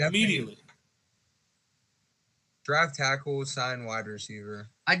immediately. Draft tackle, sign wide receiver.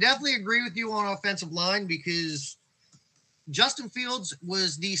 I definitely agree with you on offensive line because Justin Fields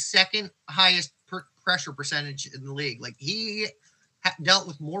was the 2nd highest pressure percentage in the league. Like, he dealt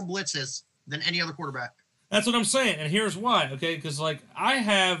with more blitzes than any other quarterback. That's what I'm saying, and here's why, okay? Because, like, I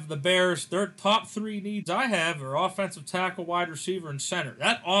have the Bears, their top 3 needs I have are offensive tackle, wide receiver, and center.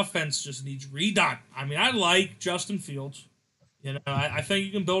 That offense just needs redone. I mean, I like Justin Fields. You know, I think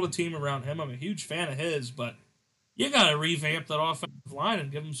you can build a team around him. I'm a huge fan of his, but you got to revamp that offensive line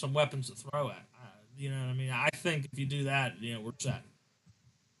and give him some weapons to throw at. You know what I mean? I think if you do that, you know, we're set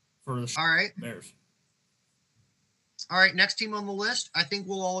for the Bears. All right, next team on the list. I think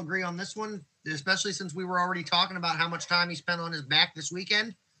we'll all agree on this one, especially since we were already talking about how much time he spent on his back this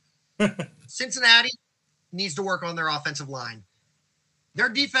weekend. Cincinnati needs to work on their offensive line. Their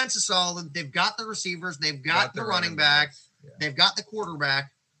defense is solid. They've got the receivers. They've got the running back. Yeah. They've got the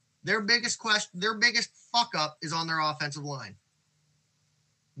quarterback. Their biggest fuck up is on their offensive line.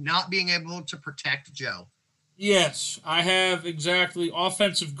 Not being able to protect Joe. Yes, I have exactly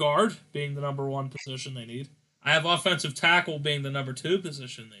offensive guard being the number 1 position they need. I have offensive tackle being the number 2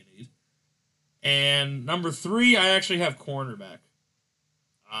 position they need. And number 3, I actually have cornerback.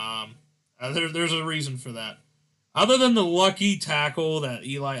 There's a reason for that. Other than the lucky tackle that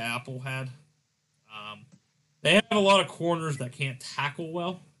Eli Apple had, they have a lot of corners that can't tackle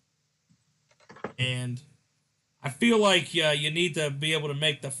well. And I feel like you need to be able to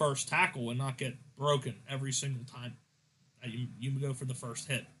make the first tackle and not get broken every single time you go for the first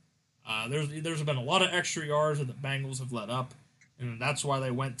hit. There's been a lot of extra yards that the Bengals have let up, and that's why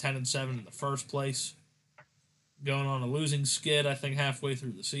they went 10-7 in the first place, going on a losing skid, I think, halfway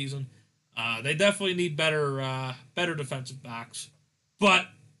through the season. They definitely need better defensive backs, but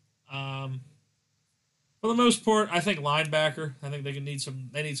for the most part, I think linebacker. I think they need some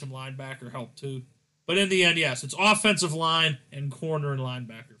linebacker help too. But in the end, yes, it's offensive line and corner and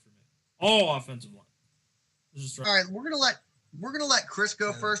linebacker for me. All offensive line. All right, we're gonna let Chris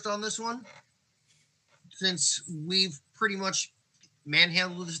go first on this one, since we've pretty much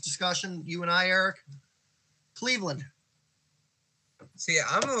manhandled this discussion. You and I, Eric. Cleveland. See,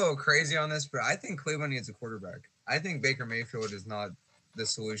 I'm a little crazy on this, but I think Cleveland needs a quarterback. I think Baker Mayfield is not the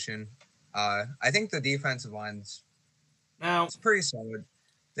solution. I think the defensive line's it's pretty solid.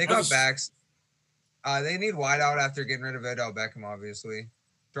 They got backs. They need wideout after getting rid of Odell Beckham, obviously.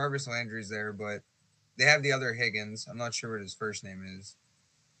 Jarvis Landry's there, but they have the other Higgins. I'm not sure what his first name is.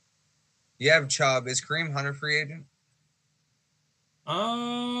 You have Chubb. Is Kareem Hunt a free agent?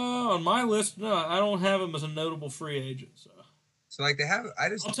 On my list, no. I don't have him as a notable free agent. So like they have,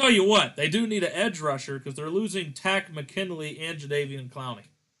 I'll tell you what. They do need an edge rusher because they're losing Tack McKinley and Jadeveon Clowney.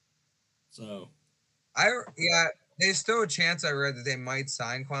 So, there's still a chance I read that they might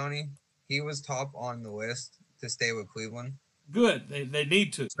sign Clowney. He was top on the list to stay with Cleveland. Good. They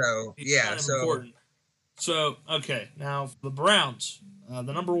need to. So He's important. So, okay, now for the Browns,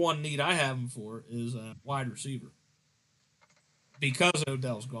 the number one need I have them for is wide receiver. Because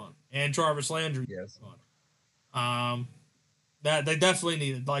Odell's gone. And Jarvis Landry is gone. That they definitely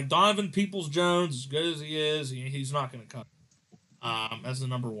need it. Like Donovan Peoples-Jones, as good as he is, he's not going to cut as the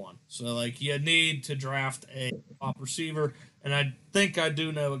number one. So, like, you need to draft a top receiver, and I think I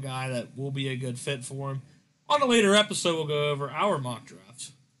do know a guy that will be a good fit for him. On a later episode, we'll go over our mock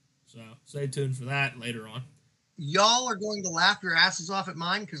drafts. So, stay tuned for that later on. Y'all are going to laugh your asses off at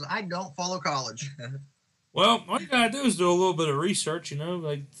mine because I don't follow college. Well, all you gotta do is do a little bit of research,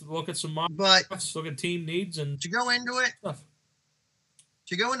 like look at some mock drafts, look at team needs, and to go into it. Stuff.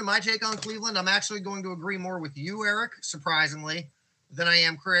 To go into my take on Cleveland, I'm actually going to agree more with you, Eric, surprisingly, than I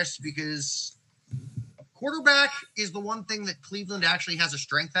am Chris, because quarterback is the one thing that Cleveland actually has a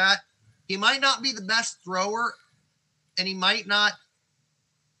strength at. He might not be the best thrower, and he might not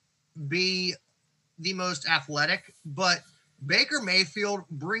be the most athletic, but Baker Mayfield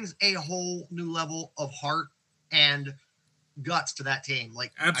brings a whole new level of heart and guts to that team.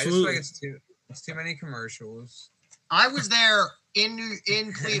 Like, absolutely, I just like it's too many commercials. I was there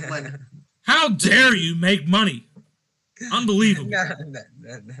in Cleveland. How dare you make money? Unbelievable. No.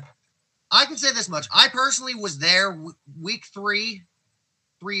 I can say this much. I personally was there week 3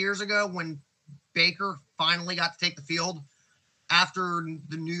 years ago when Baker finally got to take the field after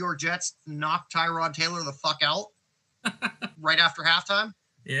the New York Jets knocked Tyrod Taylor the fuck out right after halftime.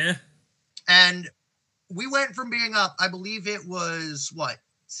 Yeah. And we went from being up, I believe it was,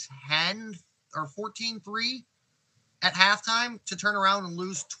 10 or 14-3 at halftime to turn around and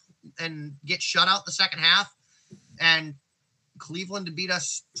lose and get shut out the second half. And Cleveland to beat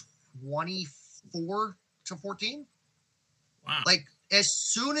us 24-14. Wow. Like, as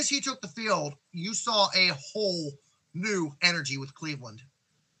soon as he took the field, you saw a whole new energy with Cleveland.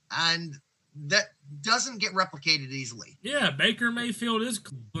 And that doesn't get replicated easily. Yeah, Baker Mayfield is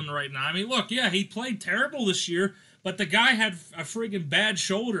Cleveland right now. I mean, look, yeah, he played terrible this year, but the guy had a friggin' bad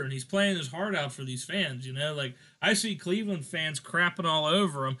shoulder, and he's playing his heart out for these fans, Like, I see Cleveland fans crapping all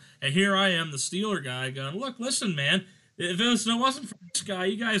over him, and here I am, the Steeler guy, going, look, listen, man, if it wasn't for this guy,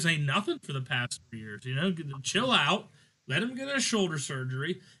 you guys ain't nothing for the past 3 years, Chill out, let him get a shoulder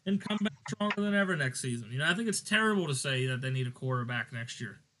surgery, and come back stronger than ever next season. I think it's terrible to say that they need a quarterback next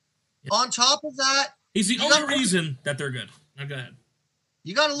year. Yeah. On top of that, he's the only reason that they're good. Now, go ahead.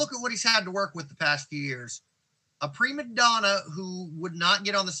 You got to look at what he's had to work with the past few years. A prima donna who would not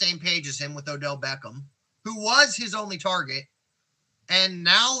get on the same page as him with Odell Beckham, who was his only target. And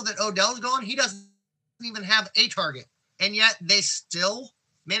now that Odell's gone, he doesn't even have a target. And yet they still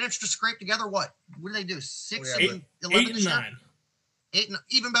managed to scrape together what? What did they do? 6, 7, 11 8 and 9. 8,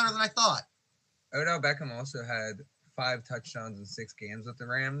 even better than I thought. Odell Beckham also had 5 touchdowns in 6 games with the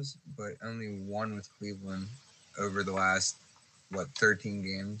Rams, but only 1 with Cleveland over the last 13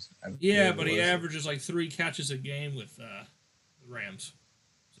 games. Yeah, but he averages like 3 catches a game with the Rams.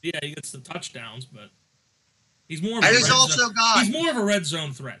 So yeah, he gets the touchdowns, but he's more of a red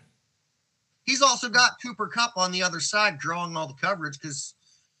zone threat. He's also got Cooper Kupp on the other side drawing all the coverage because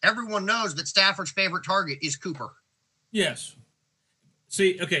everyone knows that Stafford's favorite target is Cooper. Yes.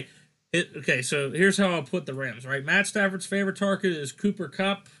 See, okay. So here's how I'll put the Rams, right? Matt Stafford's favorite target is Cooper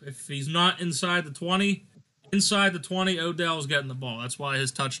Kupp. If he's not inside the 20, Odell's getting the ball. That's why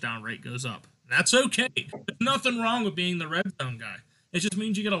his touchdown rate goes up. That's okay. There's nothing wrong with being the red zone guy. It just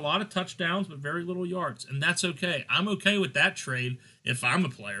means you get a lot of touchdowns but very little yards, and that's okay. I'm okay with that trade if I'm a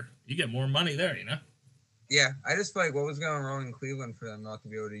player. You get more money there, Yeah, I just feel like what was going wrong in Cleveland for them not to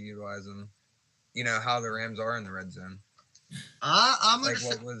be able to utilize them, how the Rams are in the red zone. I'm going to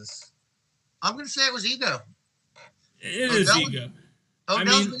say it was ego. It is ego.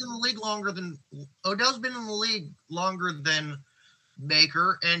 Odell's been in the league longer than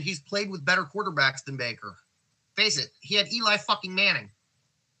Baker, and he's played with better quarterbacks than Baker. Face it, he had Eli fucking Manning,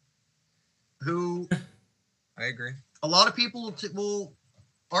 who I agree. A lot of people will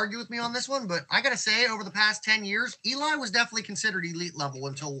argue with me on this one, but I gotta say, over the past 10 years, Eli was definitely considered elite level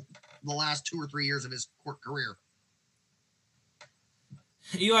until the last 2 or 3 years of his career.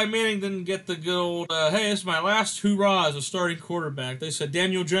 Eli Manning didn't get the good old, hey, it's my last hoorah as a starting quarterback. They said,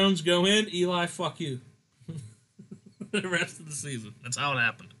 Daniel Jones, go in. Eli, fuck you. The rest of the season. That's how it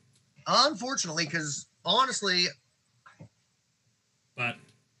happened. Unfortunately, because honestly, but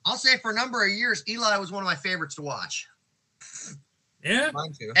I'll say for a number of years, Eli was one of my favorites to watch. Yeah?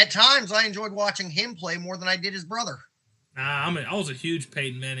 Mine too. At times, I enjoyed watching him play more than I did his brother. I was a huge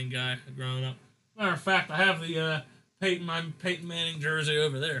Peyton Manning guy growing up. Matter of fact, I have the Peyton Manning jersey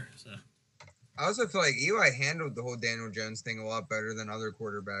over there. So I also feel like Eli handled the whole Daniel Jones thing a lot better than other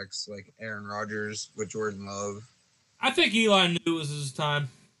quarterbacks like Aaron Rodgers with Jordan Love. I think Eli knew it was his time.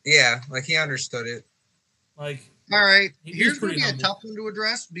 Yeah, like he understood it. Like, all right, here's going to be humble. a tough one to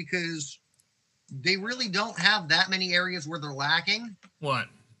address because they really don't have that many areas where they're lacking. What?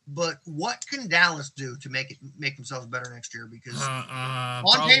 But what can Dallas do to make themselves better next year? Because on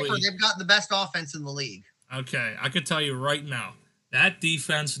probably, paper, they've got the best offense in the league. Okay, I could tell you right now, that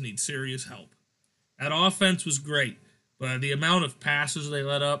defense needs serious help. That offense was great, but the amount of passes they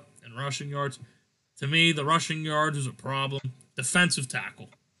let up and rushing yards, to me, the rushing yards is a problem. Defensive tackle.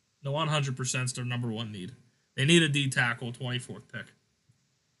 The 100% is their number one need. They need a D tackle, 24th pick.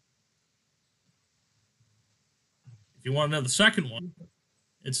 If you want to know the second one,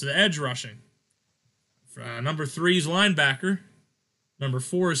 it's the edge rushing. Number 3 is linebacker. Number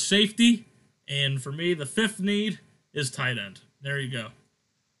 4 is safety. And for me, the 5th need is tight end. There you go.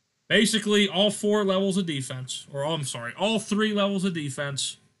 Basically, all 4 levels of defense, all 3 levels of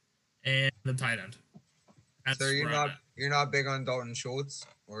defense, and the tight end. That's so you're not big on Dalton Schultz,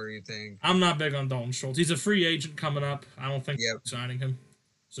 or you think? I'm not big on Dalton Schultz. He's a free agent coming up. I don't think they're signing him.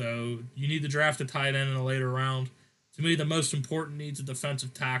 So you need to draft a tight end in a later round. To me, the most important need's a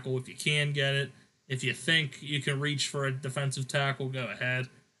defensive tackle. If you can get it, if you think you can reach for a defensive tackle, go ahead.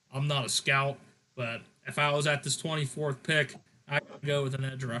 I'm not a scout, but if I was at this 24th pick, I'd go with an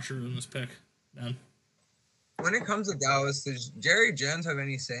edge rusher in this pick. Then. When it comes to Dallas, does Jerry Jones have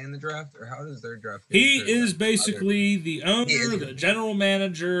any say in the draft, or how does their draft go? He is basically the owner, the general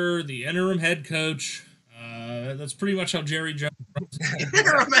manager, the interim head coach. That's pretty much how Jerry Jones runs.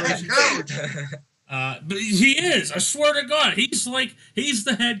 Interim head coach. But he is. I swear to God, he's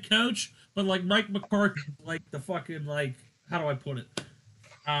the head coach, but like Mike McCarthy, like the fucking how do I put it?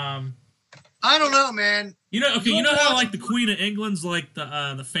 I don't know, man. You know how like the Queen of England's like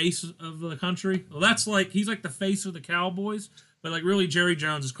the face of the country? Well, that's like he's like the face of the Cowboys, but like really Jerry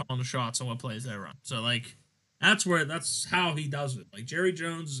Jones is calling the shots on what plays they run. So like that's how he does it. Like Jerry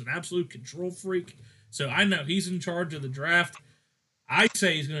Jones is an absolute control freak. So I know he's in charge of the draft. I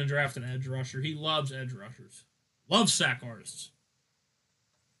say he's going to draft an edge rusher. He loves edge rushers. Loves sack artists.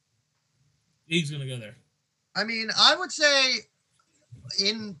 He's going to go there. I mean, I would say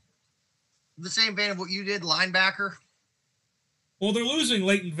in the same vein of what you did, linebacker. Well, they're losing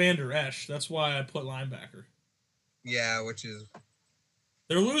Leighton Vander Esch. That's why I put linebacker. Yeah, which is...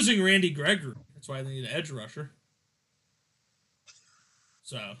 They're losing Randy Gregory. That's why they need an edge rusher.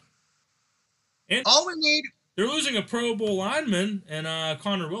 So... And all we need... They're losing a Pro Bowl lineman and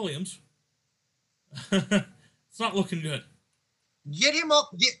Connor Williams. It's not looking good. Get him up.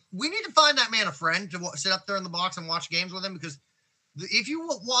 We need to find that man a friend to sit up there in the box and watch games with him, because if you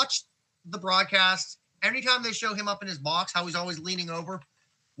watch the broadcast, anytime they show him up in his box, how he's always leaning over,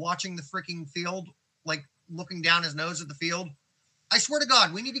 watching the freaking field, like looking down his nose at the field. I swear to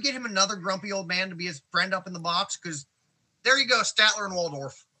God, we need to get him another grumpy old man to be his friend up in the box, because there you go, Statler and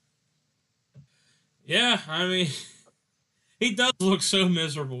Waldorf. Yeah, I mean, he does look so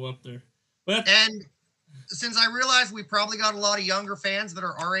miserable up there. But and since I realize we probably got a lot of younger fans that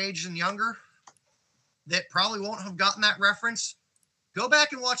are our age and younger that probably won't have gotten that reference, go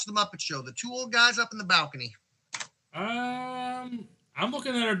back and watch the Muppet Show. The 2 old guys up in the balcony. I'm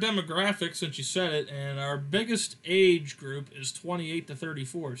looking at our demographics since you said it, and our biggest age group is 28 to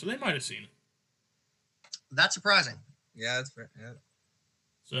 34, so they might have seen it. That's surprising. Yeah, that's fair. Yeah.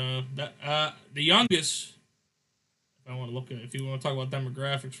 So the youngest, if you want to talk about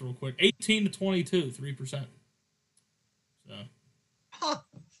demographics real quick, 18 to 22, 3%. So,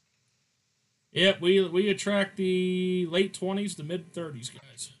 yeah, we attract the late 20s to mid 30s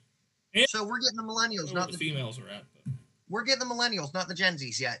guys. And so we're getting the millennials, not the females are at. But. We're getting the millennials, not the Gen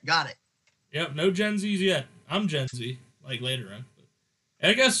Zs yet. Got it. Yep, no Gen Zs yet. I'm Gen Z, like later end. But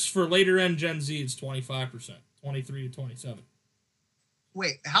I guess for later end Gen Z, it's 25%, 23 to 27.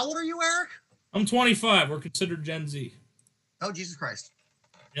 Wait, how old are you, Eric? I'm 25. We're considered Gen Z. Oh, Jesus Christ.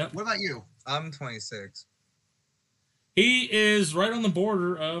 Yep. What about you? I'm 26. He is right on the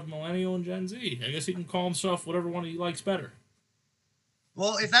border of millennial and Gen Z. I guess he can call himself whatever one he likes better.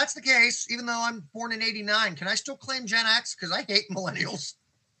 Well, if that's the case, even though I'm born in 89, can I still claim Gen X? Because I hate millennials.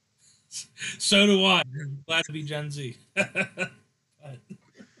 So do I. Glad to be Gen Z.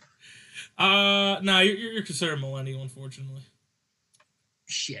 No, you're considered millennial, unfortunately.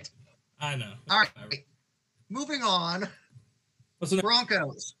 Shit. I know. All right. Moving on. What's the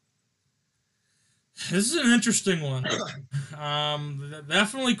Broncos. This is an interesting one.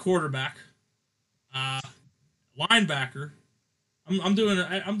 Definitely quarterback. Linebacker. I'm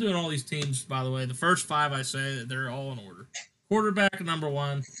doing all these teams, by the way. The first 5 I say that they're all in order. quarterback number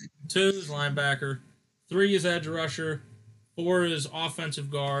 1, 2 is linebacker, 3 is edge rusher, 4 is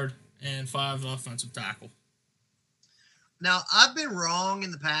offensive guard, and 5 is offensive tackle. Now, I've been wrong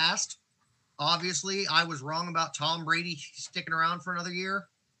in the past. Obviously, I was wrong about Tom Brady sticking around for another year.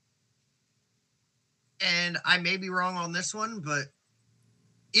 And I may be wrong on this one, but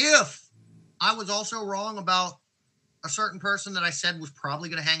if I was also wrong about a certain person that I said was probably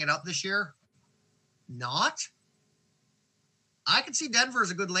going to hang it up this year, I could see Denver as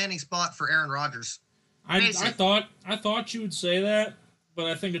a good landing spot for Aaron Rodgers. I thought you would say that, but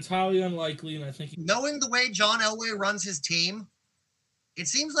I think it's highly unlikely, and I think knowing the way John Elway runs his team, it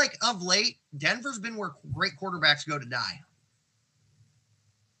seems like of late Denver's been where great quarterbacks go to die.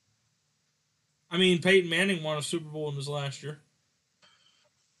 I mean, Peyton Manning won a Super Bowl in his last year.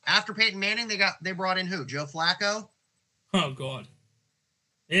 After Peyton Manning, they brought in who? Joe Flacco? Oh God.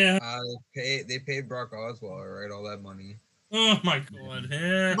 Yeah. They paid Brock Osweiler, right? All that money. Oh my God.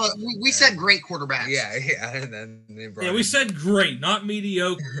 Yeah. But we said great quarterbacks. Yeah. And then they brought we said great, not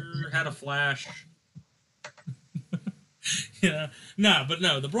mediocre. Had a flash. Yeah. No.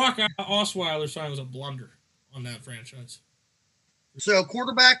 The Brock Osweiler sign was a blunder on that franchise. So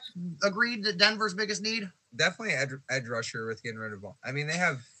quarterback agreed that Denver's biggest need? Definitely edge rusher with getting rid of all. I mean, they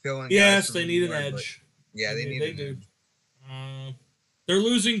have filling. Yes, they need an edge. Yeah, they need. They do. They're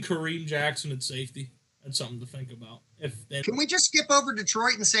losing Kareem Jackson at safety. That's something to think about. Can we just skip over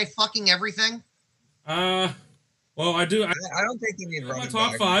Detroit and say fucking everything? Well, I do. I don't think they need running my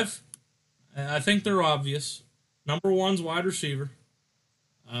top back. 5. I think they're obvious. Number 1's wide receiver.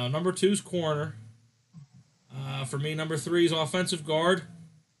 Number 2's corner. For me, number 3 is offensive guard,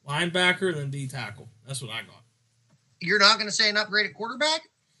 linebacker, and then D tackle. That's what I got. You're not going to say an upgraded quarterback?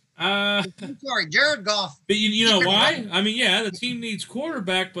 I'm sorry, Jared Goff. But you know why? I mean, yeah, the team needs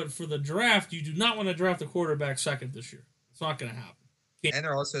quarterback, but for the draft, you do not want to draft a quarterback second this year. It's not going to happen. And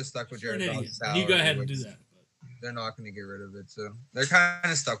they're also stuck with Jared Goff's salary. You go ahead and do that. They're not going to get rid of it, so they're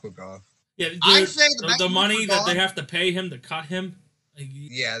kind of stuck with Goff. Yeah, I'd say the money that they have to pay him to cut him.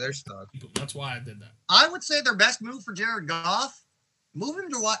 Yeah, they're stuck. That's why I did that. I would say their best move for Jared Goff, move him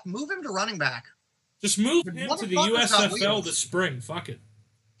to running back. Just move him to the USFL this spring. Fuck it.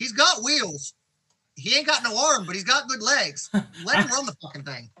 He's got wheels. He ain't got no arm, but he's got good legs. Let him run the fucking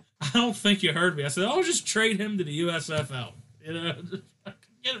thing. I don't think you heard me. I said, just trade him to the USFL.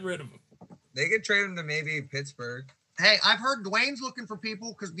 Get rid of him. They could trade him to maybe Pittsburgh. Hey, I've heard Dwayne's looking for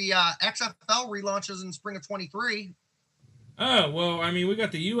people because the XFL relaunches in spring of 23. Oh, well, I mean, we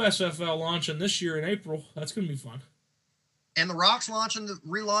got the USFL launching this year in April. That's going to be fun. And the Rock's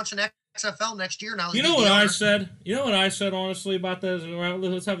relaunching XFL next year now. You know what I said? You know what I said, honestly, about this?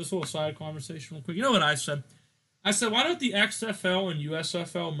 Let's have this little side conversation real quick. You know what I said? I said, why don't the XFL and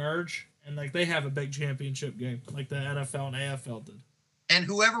USFL merge and, they have a big championship game like the NFL and AFL did? And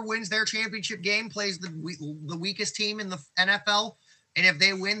whoever wins their championship game plays the weakest team in the NFL. And if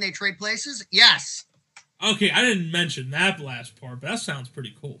they win, they trade places? Yes. Okay, I didn't mention that last part, but that sounds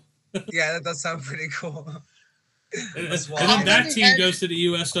pretty cool. Yeah, that does sound pretty cool. And then that team goes to the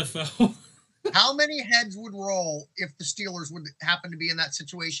USFL. How many heads would roll if the Steelers would happen to be in that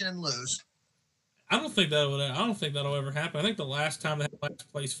situation and lose? I don't think that'll ever happen. I think the last time they had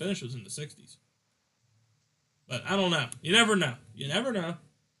last place finish was in the 60s. But I don't know. You never know.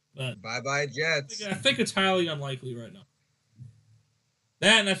 But bye Jets. I think it's highly unlikely right now.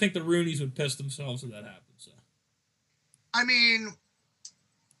 That, and I think the Roonies would piss themselves if that happened. So, I mean,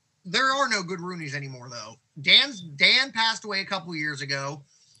 there are no good Roonies anymore, though. Dan passed away a couple years ago.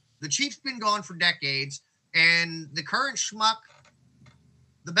 The Chief's been gone for decades, and the current schmuck.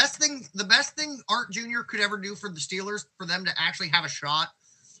 The best thing Art Jr. could ever do for the Steelers, for them to actually have a shot,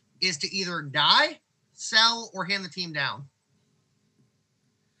 is to either die, sell, or hand the team down.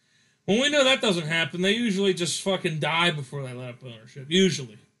 Well, we know that doesn't happen. They usually just fucking die before they let up ownership.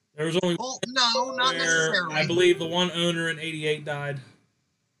 Usually. There was only no, not necessarily. I believe the one owner in 88 died.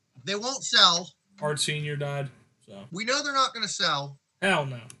 They won't sell. Art Sr. died. So we know they're not going to sell. Hell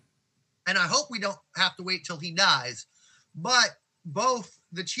no. And I hope we don't have to wait till he dies. But both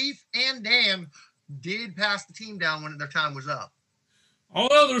the Chief and Dan did pass the team down when their time was up.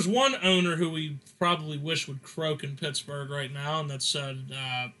 Although there's one owner who we probably wish would croak in Pittsburgh right now, and that's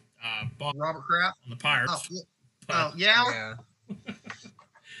Robert Kraft on the Pirates. Yeah.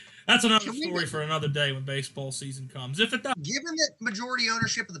 That's another story for another day when baseball season comes. If it does. Given that majority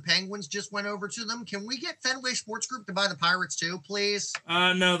ownership of the Penguins just went over to them, can we get Fenway Sports Group to buy the Pirates too, please?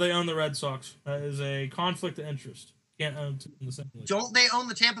 No, they own the Red Sox. That is a conflict of interest. Can't own two in the same league. Don't they own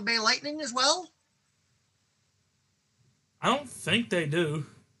the Tampa Bay Lightning as well? I don't think they do.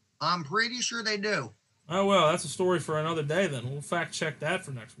 I'm pretty sure they do. Oh, well, that's a story for another day then. We'll fact check that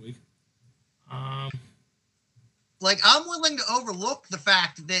for next week. Like, I'm willing to overlook the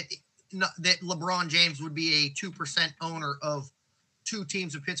fact that LeBron James would be a 2% owner of 2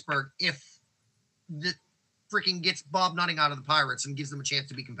 teams of Pittsburgh if the freaking gets Bob Nutting out of the Pirates and gives them a chance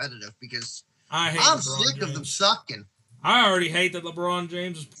to be competitive, because I'm sick of them sucking. I already hate that LeBron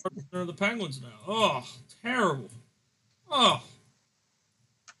James is partner of the Penguins now. Oh, terrible. Oh.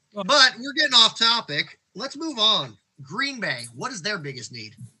 But we're getting off topic. Let's move on. Green Bay, what is their biggest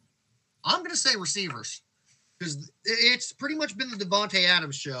need? I'm going to say receivers, because it's pretty much been the Devontae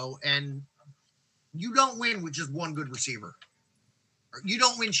Adams show, and you don't win with just one good receiver. You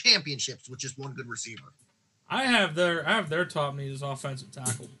don't win championships with just one good receiver. I have their top need as offensive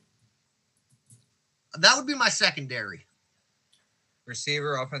tackle. That would be my secondary.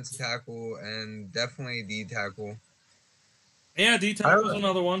 Receiver, offensive tackle, and definitely D tackle. Yeah, D tackle is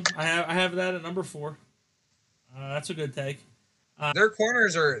another one. I have that at number 4. That's a good take. Their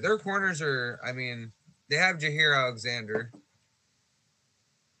corners are. I mean, they have Jaheir Alexander,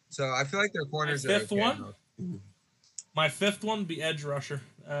 so I feel like their corners my are. Fifth one. My 5th one would be edge rusher.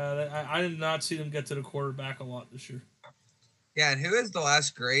 I did not see them get to the quarterback a lot this year. Yeah, and who is the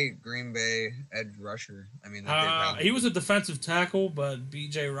last great Green Bay edge rusher? I mean, he was a defensive tackle, but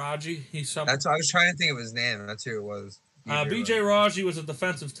B.J. Raji. That's I was trying to think of his name. That's who it was. B.J. Raji was a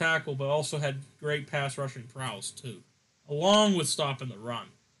defensive tackle, but also had great pass rushing prowess too, along with stopping the run.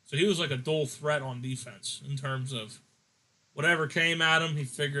 So he was like a dual threat on defense in terms of whatever came at him, he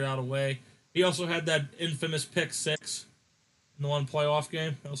figured out a way. He also had that infamous pick 6 in the one playoff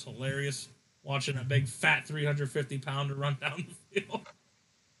game. That was hilarious. Watching a big fat 350-pounder run down the field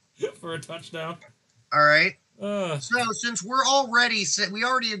for a touchdown. All right. So since we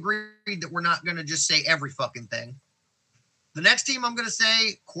already agreed that we're not going to just say every fucking thing. The next team I'm going to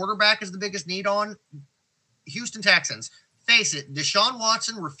say quarterback is the biggest need on. Houston Texans. Face it, Deshaun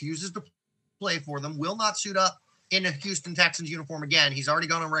Watson refuses to play for them, will not suit up in a Houston Texans uniform again. He's already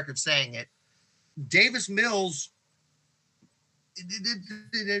gone on record saying it. Davis Mills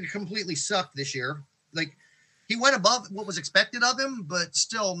it completely sucked this year. Like, he went above what was expected of him, but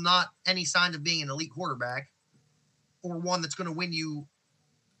still not any sign of being an elite quarterback or one that's going to win you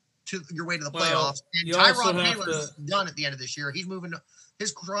to your way to the playoffs. And Tyrod Taylor's done at the end of this year. He's moving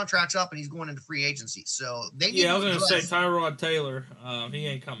his contract's up and he's going into free agency. So they need I was going to say Tyrod Taylor. He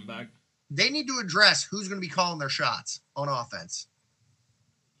ain't coming back. They need to address who's going to be calling their shots on offense.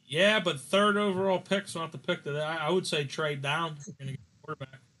 Yeah, but 3rd overall pick's not the pick that I would say trade down and get a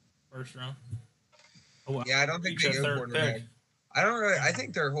quarterback first round. Yeah, I don't think they go quarterback. Pick. I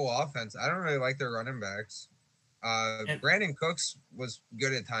think their whole offense. I don't really like their running backs. Brandon Cooks was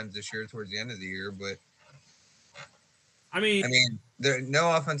good at times this year towards the end of the year, but I mean, there are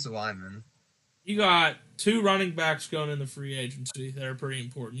no offensive linemen. You got 2 running backs going in the free agency that are pretty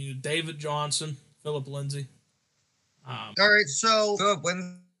important. You have David Johnson, Philip Lindsay. All right, so Philip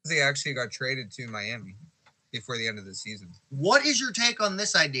Lindsay actually got traded to Miami before the end of the season. What is your take on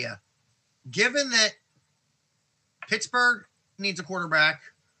this idea? Given that Pittsburgh needs a quarterback,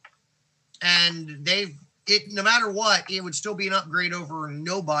 and no matter what, it would still be an upgrade over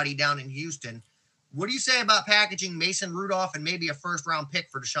nobody down in Houston. What do you say about packaging Mason Rudolph and maybe a 1st-round pick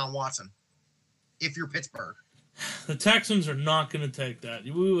for Deshaun Watson if you're Pittsburgh? The Texans are not going to take that.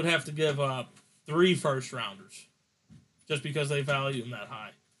 We would have to give up 3 first-rounders just because they value him that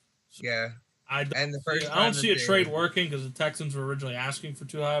high. So yeah. I don't see a trade working because the Texans were originally asking for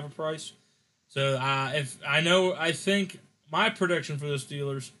too high of a price. So I think my prediction for the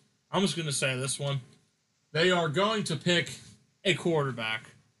Steelers, I'm just going to say this one. They are going to pick a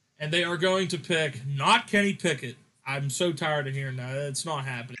quarterback, and they are going to pick not Kenny Pickett. I'm so tired of hearing that. It's not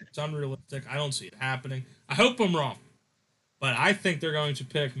happening. It's unrealistic. I don't see it happening. I hope I'm wrong, but I think they're going to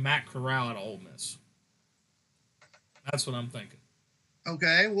pick Matt Corral out of Ole Miss. That's what I'm thinking.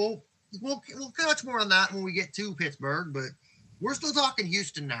 Okay, well, we'll touch more on that when we get to Pittsburgh, but we're still talking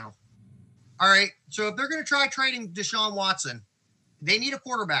Houston now. All right, so if they're going to try trading Deshaun Watson, they need a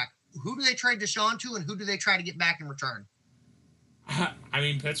quarterback. Who do they trade Deshaun to, and who do they try to get back in return? I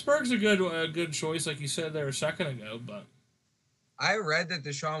mean, Pittsburgh's a good choice, like you said there a second ago, but I read that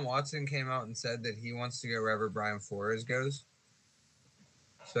Deshaun Watson came out and said that he wants to go wherever Brian Flores goes.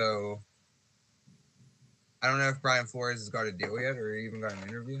 So I don't know if Brian Flores has got a deal yet or even got an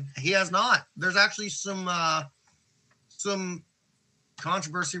interview. He has not. There's actually some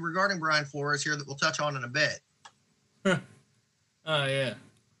controversy regarding Brian Flores here that we'll touch on in a bit. Oh, yeah.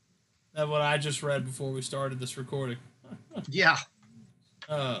 That's what I just read before we started this recording. Yeah.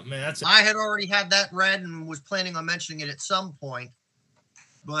 Oh, man, that's it. I had already had that read and was planning on mentioning it at some point.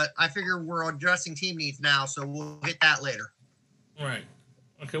 But I figure we're addressing team needs now, so we'll hit that later. Right.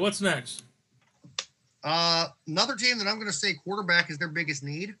 Okay, what's next? Another team that I'm going to say quarterback is their biggest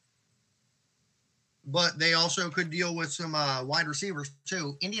need, but they also could deal with some wide receivers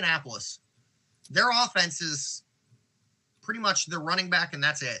too. Indianapolis. Their offense is pretty much their running back, and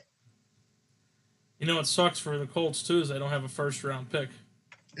that's it. You know what sucks for the Colts too is they don't have a first-round pick.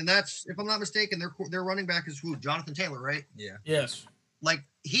 And that's, if I'm not mistaken, their running back is who? Jonathan Taylor, right? Yeah. Yes. Like,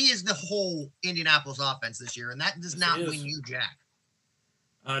 he is the whole Indianapolis offense this year, and that does not win you jack.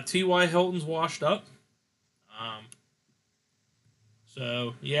 T.Y. Hilton's washed up.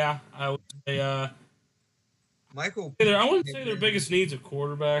 So, yeah, I would say... Michael... I wouldn't say their biggest need's a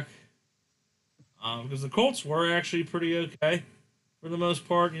quarterback. Because the Colts were actually pretty okay for the most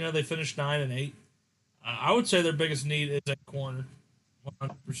part. You know, they finished 9-8. I would say their biggest need is a corner.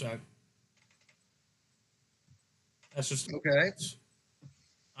 100%. That's just okay.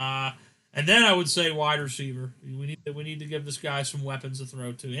 And then I would say wide receiver. We need to give this guy some weapons to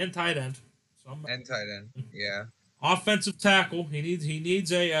throw to, and tight end. And tight end, yeah. Offensive tackle. He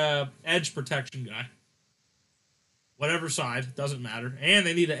needs a edge protection guy. Whatever side, doesn't matter. And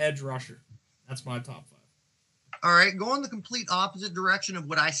they need an edge rusher. That's my top 5. All right, going the complete opposite direction of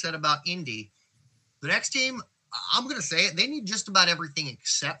what I said about Indy. The next team, I'm going to say it, they need just about everything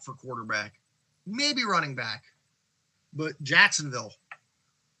except for quarterback. Maybe running back. But Jacksonville.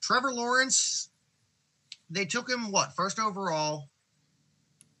 Trevor Lawrence, they took him, first overall.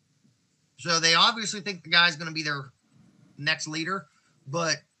 So they obviously think the guy's going to be their next leader.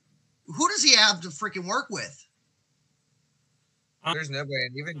 But who does he have to freaking work with? There's nobody.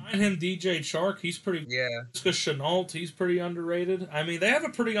 And even behind him, DJ Chark, he's pretty. Yeah. Because Chenault, he's pretty underrated. I mean, they have a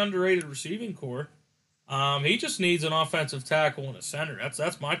pretty underrated receiving core. He just needs an offensive tackle and a center.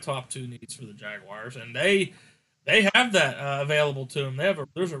 That's my top 2 needs for the Jaguars, and they have that available to them.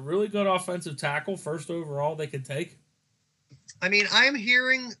 There's a really good offensive tackle, first overall, they could take. I mean, I'm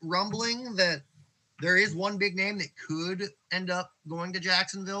hearing rumbling that there is one big name that could end up going to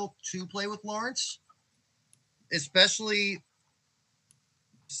Jacksonville to play with Lawrence, especially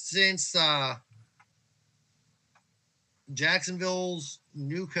since Jacksonville's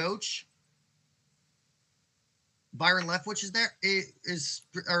new coach, Byron Leftwich, is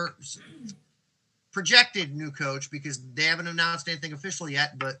projected new coach, because they haven't announced anything official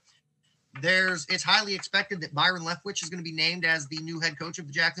yet, but it's highly expected that Byron Leftwich is going to be named as the new head coach of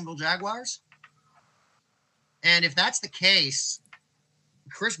the Jacksonville Jaguars. And if that's the case,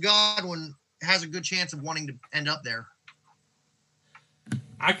 Chris Godwin has a good chance of wanting to end up there.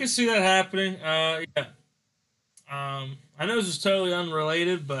 I can see that happening. Yeah. I know this is totally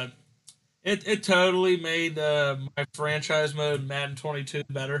unrelated, but it totally made my franchise mode Madden 22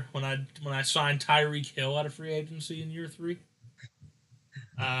 better when I signed Tyreek Hill out of free agency in year 3.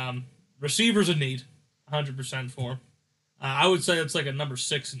 Receivers a need, 100% for him. I would say it's like a number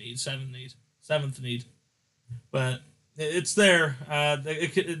 6 need, 7th need, but it's there.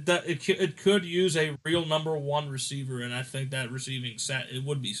 It could use a real number 1 receiver, and I think that receiving set, it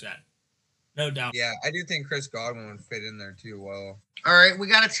would be set. No doubt. Yeah, I do think Chris Godwin would fit in there too well. All right, we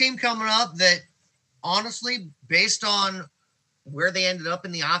got a team coming up that, honestly, based on where they ended up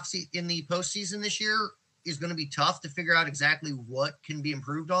in the postseason this year, is going to be tough to figure out exactly what can be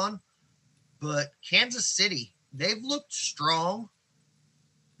improved on. But Kansas City, they've looked strong.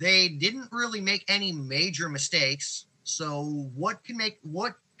 They didn't really make any major mistakes. So what can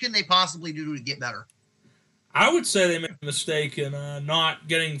they possibly do to get better? I would say they made a mistake in not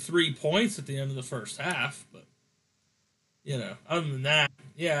getting 3 points at the end of the first half, but other than that,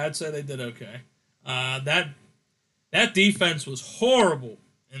 yeah, I'd say they did okay. That defense was horrible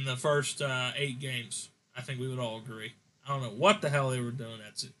in the first 8 games. I think we would all agree. I don't know what the hell they were doing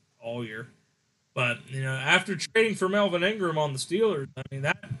all year, but after trading for Melvin Ingram on the Steelers, I mean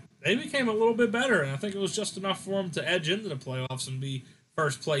they became a little bit better, and I think it was just enough for them to edge into the playoffs and be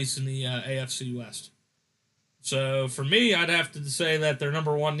first place in the AFC West. So for me, I'd have to say that their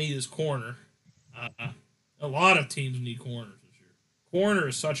number 1 need is corner. A lot of teams need corners this year. Corner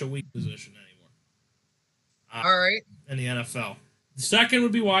is such a weak position anymore. All right. In the NFL. The second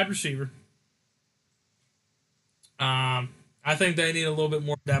would be wide receiver. I think they need a little bit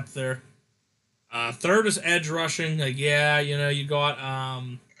more depth there. Third is edge rushing. You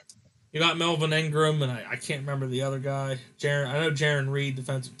got Melvin Ingram, and I can't remember the other guy. I know Jaron Reed,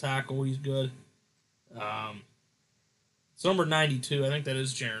 defensive tackle. He's good. It's number 92. I think that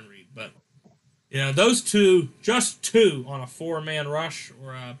is Jaron Reed. But those just two on a 4-man rush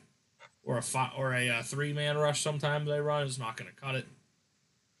or a 3-man rush. Sometimes they run is not going to cut it.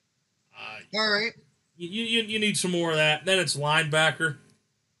 All right. You need some more of that. Then it's linebacker.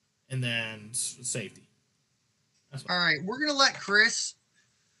 and then safety. All right, we're going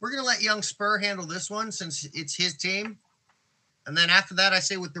to let young Spur handle this one since it's his team. And then after that, I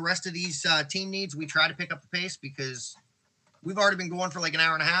say with the rest of these team needs, we try to pick up the pace because we've already been going for like an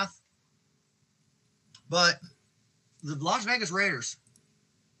hour and a half. But the Las Vegas Raiders.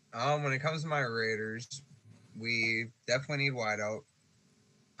 When it comes to my Raiders, we definitely need wideout.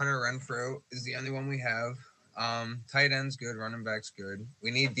 Hunter Renfrow is the only one we have. Tight end's good, running back's good.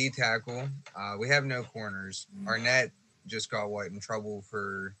 We need D tackle. We have no corners. Arnett just got in trouble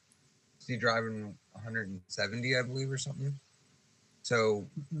for driving 170, I believe, or something. So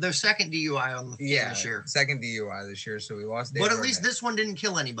their second DUI on the team this year. Second DUI this year, so we lost. But at least this one didn't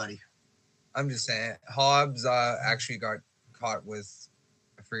kill anybody. I'm just saying, Hobbs actually got caught with,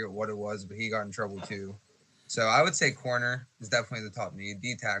 I forget what it was, but he got in trouble too. So I would say corner is definitely the top need,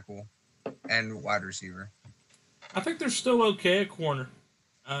 D tackle, and wide receiver. I think they're still okay at corner,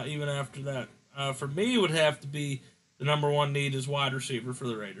 even after that. For me, it would have to be the number one need is wide receiver for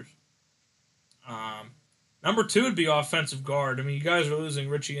the Raiders. Number two would be offensive guard. I mean, you guys are losing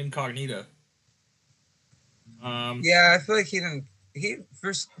Richie Incognito. Yeah, I feel like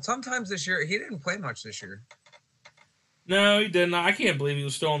sometimes this year he didn't play much this year. No, he didn't. I can't believe he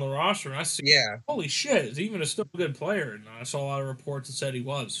was still on the roster. And yeah. Holy shit, is he even still a good player? And I saw a lot of reports that said he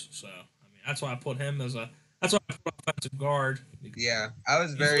was. So I mean, that's why I put him that's why I put offensive guard. Yeah, I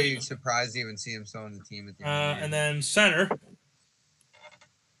was very surprised to even see him still on the team at the end. And then center.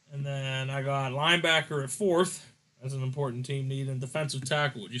 And then I got linebacker at fourth. That's an important team need. And defensive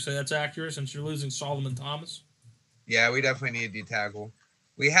tackle. Would you say that's accurate since you're losing Solomon Thomas? Yeah, we definitely need a D tackle.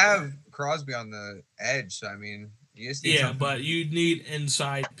 We have Crosby on the edge, so I mean, you just need something. But you need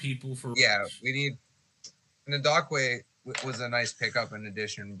inside people for. Yeah, we need. And the Dockway was a nice pickup in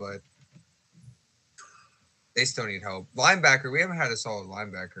addition, but they still need help. Linebacker, we haven't had a solid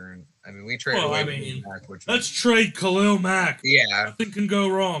linebacker, and I mean, we traded away. Let's trade Khalil Mack. Yeah, nothing can go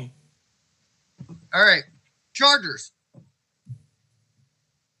wrong. All right, Chargers.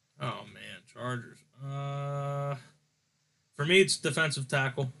 Oh man, Chargers. For me, it's defensive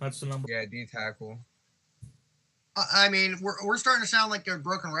tackle. That's the number. Yeah, D tackle. I mean, we're starting to sound like a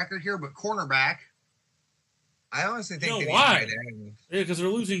broken record here, but cornerback. I honestly think they why? Yeah, because they're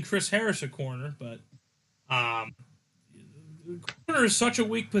losing Chris Harris at corner, but corner is such a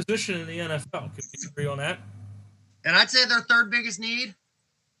weak position in the NFL. Can you agree on that? And I'd say their third biggest need,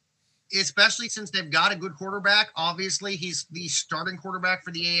 especially since they've got a good quarterback. Obviously, he's the starting quarterback for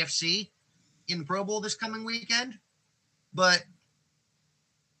the AFC in the Pro Bowl this coming weekend. But,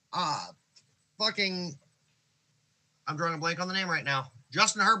 I'm drawing a blank on the name right now.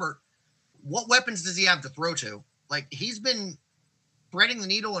 Justin Herbert. What weapons does he have to throw to? Like, he's been threading the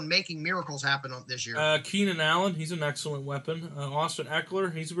needle and making miracles happen this year. Keenan Allen, he's an excellent weapon. Austin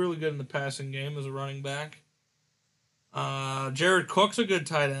Eckler, he's really good in the passing game as a running back. Jared Cook's a good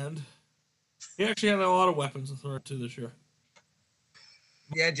tight end. He actually had a lot of weapons to throw to this year.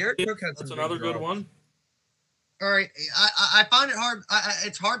 Yeah, Jared Cook has That's another good one. All right, I find it hard.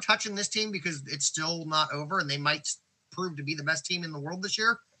 It's hard touching this team because it's still not over, and they might prove to be the best team in the world this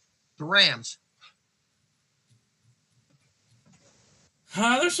year. The Rams.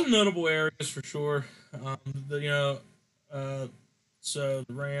 There's some notable areas for sure. So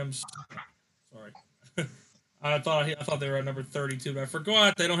the Rams. Sorry, I thought they were at number 32, but I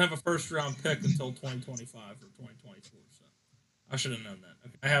forgot they don't have a first round pick until 2025 or 2024. So I should have known that.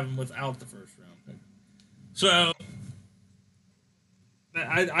 Okay, I have them without the first round pick. So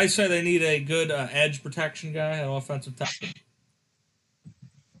I say they need a good edge protection guy, an offensive tackle.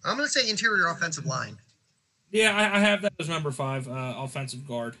 I'm going to say interior offensive line. Yeah, I have that as number 5, offensive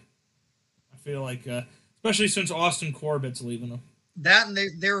guard. I feel like, especially since Austin Corbett's leaving them. That and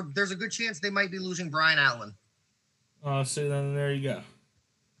there's a good chance they might be losing Brian Allen. So then there you go.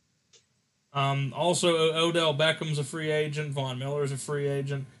 Also, Odell Beckham's a free agent. Von Miller's a free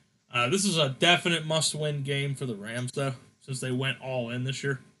agent. This is a definite must-win game for the Rams, though, since they went all in this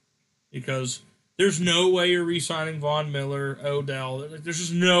year. Because there's no way you're re-signing Von Miller, Odell. There's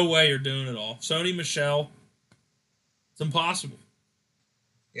just no way you're doing it all. Sony Michel, it's impossible.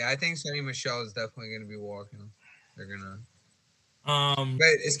 Yeah, I think Sony Michel is definitely going to be walking. They're going to...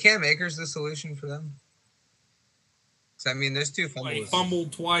 But is Cam Akers the solution for them? I mean, there's 2 fumbles. He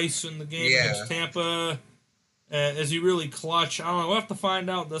fumbled twice in the game against Tampa. Is he really clutch? I don't know. We'll have to find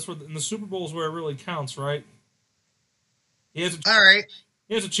out. That's where in the Super Bowl is where it really counts, right? He has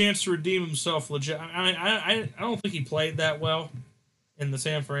a chance to redeem himself. Legit. I don't think he played that well in the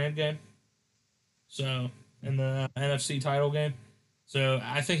San Fran game. So in the NFC title game. So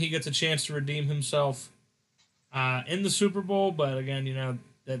I think he gets a chance to redeem himself in the Super Bowl. But again,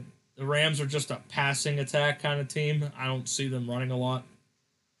 that The Rams are just a passing attack kind of team. I don't see them running a lot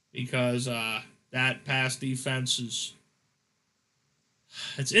because that pass defense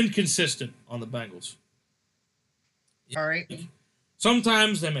it's inconsistent on the Bengals. All right.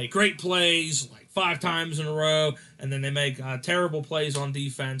 Sometimes they make great plays, like 5 times in a row, and then they make terrible plays on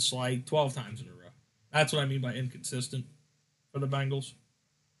defense, like 12 times in a row. That's what I mean by inconsistent for the Bengals.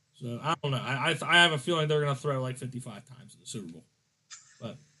 So, I don't know. I have a feeling they're going to throw like 55 times in the Super Bowl.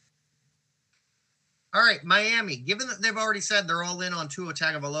 But all right, Miami, given that they've already said they're all in on Tua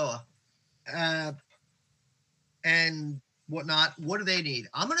Tagovailoa and whatnot, what do they need?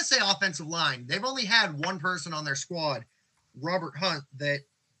 I'm going to say offensive line. They've only had one person on their squad, Robert Hunt, that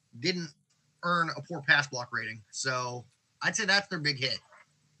didn't earn a poor pass block rating. So I'd say that's their big hit.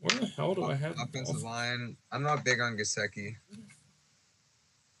 Where the hell do I have offensive line? I'm not big on Gesicki.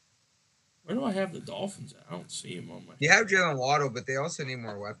 Where do I have the Dolphins at? I don't see him on my... You have Jalen Waddle, but they also need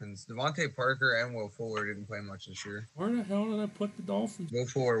more weapons. Devontae Parker and Will Fuller didn't play much this year. Where the hell did I put the Dolphins? Will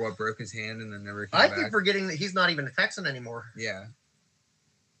Fuller, broke his hand and then never came back. I keep forgetting that he's not even a Texan anymore. Yeah.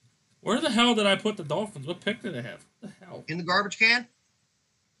 Where the hell did I put the Dolphins? What pick did I have? What the hell? In the garbage can?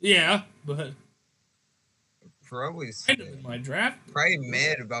 Yeah, but... Probably in my draft. Probably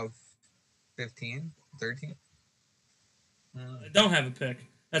mid, about 15, 13. I don't have a pick.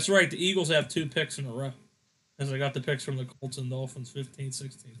 That's right. The Eagles have 2 picks in a row. As I got the picks from the Colts and Dolphins, 15,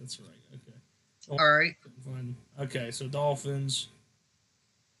 16. That's right. Okay. All right. Okay, so Dolphins.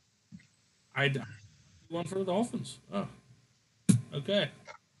 I one for the Dolphins. Oh. Okay.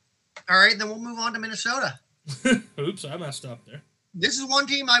 All right, then we'll move on to Minnesota. Oops, I messed up there. This is one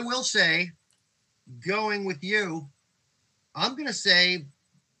team I will say, going with you, I'm going to say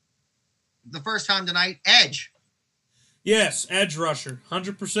the first time tonight, edge. Yes, edge rusher,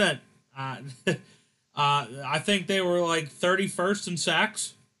 100%. I think they were like 31st in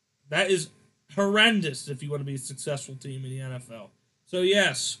sacks. That is horrendous if you want to be a successful team in the NFL. So,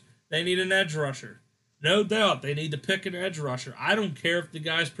 yes, they need an edge rusher. No doubt they need to pick an edge rusher. I don't care if the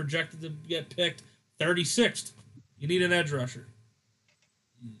guy's projected to get picked 36th. You need an edge rusher.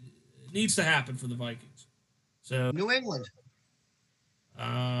 It needs to happen for the Vikings. So New England.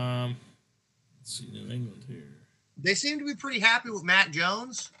 Let's see, New England here. They seem to be pretty happy with Matt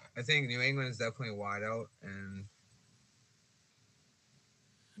Jones. I think New England is definitely wide out, and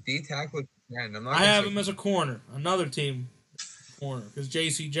D-tackle. I have him as a corner. Another team corner because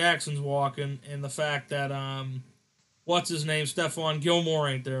J.C. Jackson's walking, and the fact that what's his name, Stephon Gilmore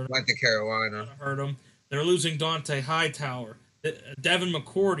ain't there. Went to Carolina. Hurt him. They're losing Dante Hightower, Devin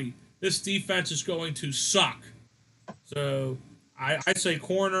McCourty. This defense is going to suck. So I say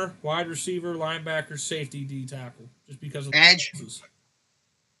corner, wide receiver, linebacker, safety, D tackle, just because of edge.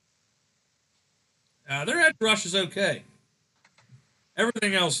 Their edge rush is okay.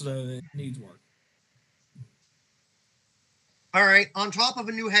 Everything else, though, it needs work. All right. On top of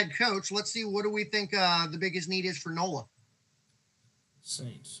a new head coach, let's see, what do we think the biggest need is for Nola?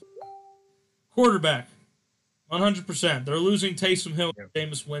 Saints. Quarterback. 100%. They're losing Taysom Hill and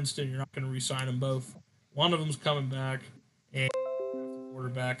Jameis Winston. You're not going to re-sign them both. One of them's coming back. And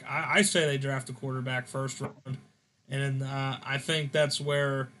quarterback. I say they draft a quarterback first round. And I think that's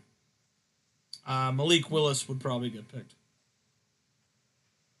where Malik Willis would probably get picked.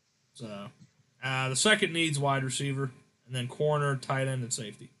 So, the second needs wide receiver, and then corner, tight end, and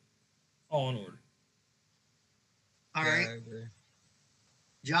safety. All in order. All right. I agree.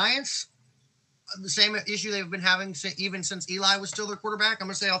 Giants, the same issue they've been having even since Eli was still their quarterback. I'm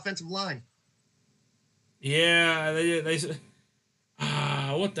going to say offensive line. Yeah, they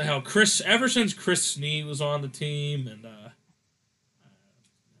what the hell? Ever since Chris Snead was on the team, and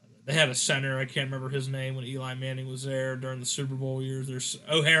they had a center, I can't remember his name, when Eli Manning was there during the Super Bowl years. There's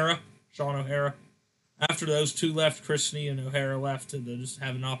Sean O'Hara. After those two left, Chris Snead and O'Hara left, and they just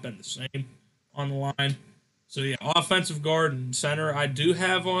have not been the same on the line. So, yeah, offensive guard and center I do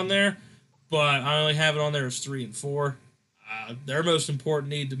have on there, but I only have it on there as 3 and 4. Their most important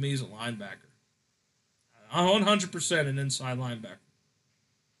need to me is a linebacker. 100% an inside linebacker.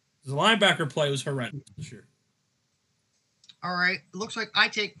 The linebacker play was horrendous this year. All right. It looks like I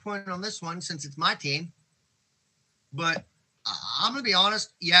take point on this one since it's my team. But I'm going to be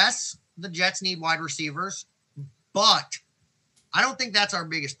honest. Yes, the Jets need wide receivers, but I don't think that's our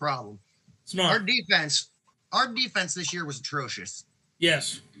biggest problem. It's not. Our defense this year was atrocious.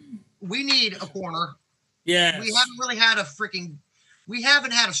 Yes. We need a corner. Yes. We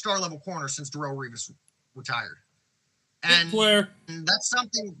haven't had a star level corner since Darrelle Revis retired. And that's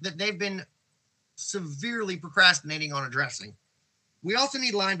something that they've been severely procrastinating on addressing. We also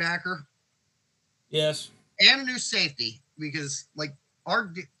need linebacker. Yes. And a new safety because, like,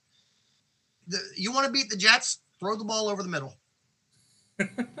 you want to beat the Jets, throw the ball over the middle.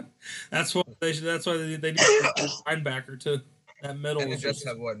 That's why they need a linebacker too. That middle. And the Jets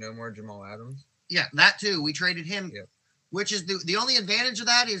have what? No more Jamal Adams. Yeah, that too. We traded him, which is the only advantage of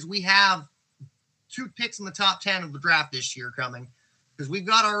that is we have 2 picks in the top 10 of the draft this year coming, because we've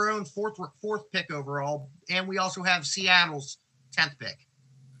got our own fourth pick overall, and we also have Seattle's 10th pick.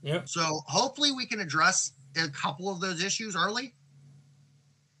 Yep. So hopefully we can address a couple of those issues early,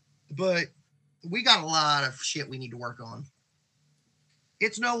 but we got a lot of shit we need to work on.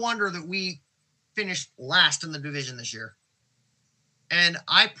 It's no wonder that we finished last in the division this year. And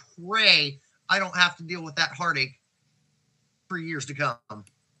I pray I don't have to deal with that heartache for years to come.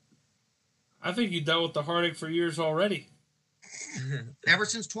 I think you dealt with the heartache for years already. Ever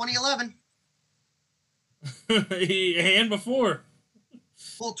since 2011. And before.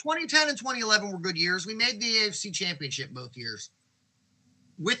 Well, 2010 and 2011 were good years. We made the AFC Championship both years.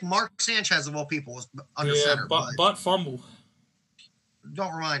 With Mark Sanchez, of all people, was under center. Butt fumble.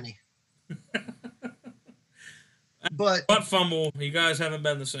 Don't remind me. But butt fumble, you guys haven't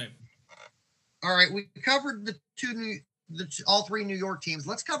been the same. All right, we covered all 3 New York teams.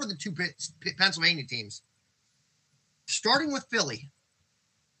 Let's cover the 2 Pennsylvania teams. Starting with Philly.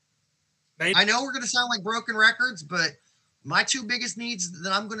 I know we're going to sound like broken records, but my 2 biggest needs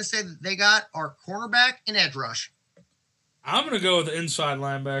that I'm going to say that they got are cornerback and edge rush. I'm going to go with the inside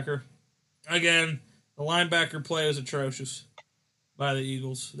linebacker. Again, the linebacker play is atrocious by the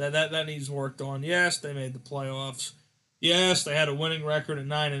Eagles. That needs worked on. Yes, they made the playoffs. Yes, they had a winning record at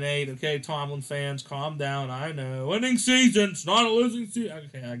 9-8. Okay, Tomlin fans, calm down. I know. Winning season. It's not a losing season.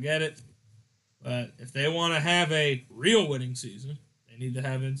 Okay, I get it. But if they want to have a real winning season, they need to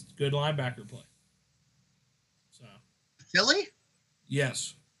have good linebacker play. So Philly?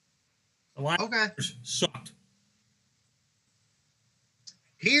 Yes. The linebackers sucked.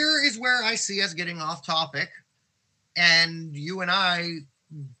 Here is where I see us getting off topic, and you and I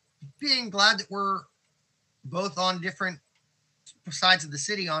being glad that we're both on different sides of the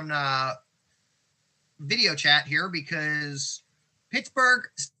city on video chat here, because Pittsburgh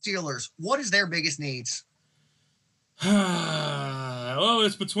Steelers, what is their biggest needs? Well,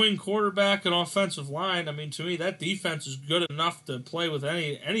 it's between quarterback and offensive line. I mean, to me, that defense is good enough to play with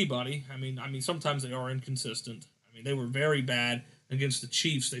anybody. I mean, sometimes they are inconsistent. I mean, they were very bad against the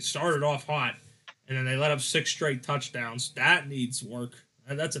Chiefs. They started off hot, and then they let up 6 straight touchdowns. That needs work.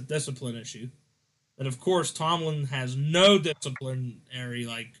 That's a discipline issue. And, of course, Tomlin has no disciplinary,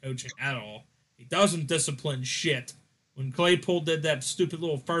 coaching at all. He doesn't discipline shit. When Claypool did that stupid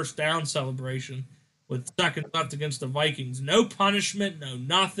little first down celebration with seconds left against the Vikings, no punishment, no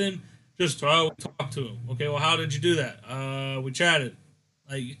nothing. Just, talk to him. Okay, well, how did you do that? We chatted.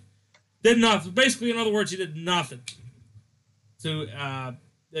 Did nothing. Basically, in other words, he did nothing.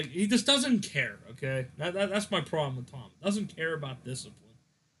 He just doesn't care, okay? That's my problem with Tom. Doesn't care about discipline.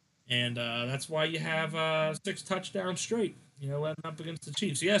 And that's why you have 6 touchdowns straight, letting up against the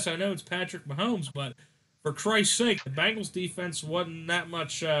Chiefs. Yes, I know it's Patrick Mahomes, but for Christ's sake, the Bengals defense wasn't that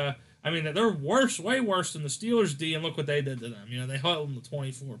much. They're worse, way worse than the Steelers D, and look what they did to them. They held them to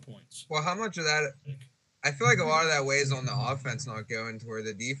 24 points. Well, how much of that? I feel like a lot of that weighs on the offense not going to where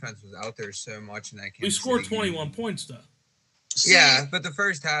the defense was out there so much in that game. We scored 21 points, though. Yeah, but the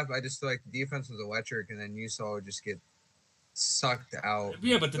first half, I just feel like the defense was electric, and then you saw it just get sucked out.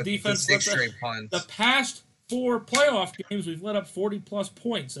 Yeah, but the defense, 6 straight punts. The past 4 playoff games, we've let up 40-plus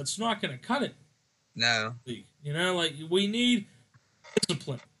points. That's not going to cut it. No. We need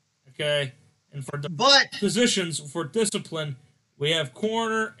discipline, okay? And for positions for discipline, we have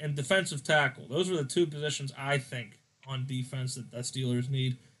corner and defensive tackle. Those are the 2 positions, I think, on defense that the Steelers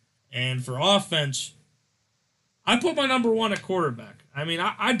need. And for offense, I put my number 1 at quarterback. I mean,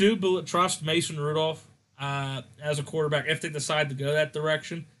 I do trust Mason Rudolph as a quarterback if they decide to go that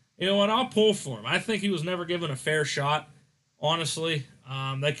direction. You know what? I'll pull for him. I think he was never given a fair shot, honestly.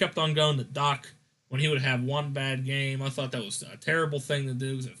 They kept on going to Doc when he would have one bad game. I thought that was a terrible thing to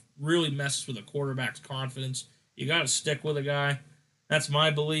do because it really messes with a quarterback's confidence. You got to stick with a guy. That's my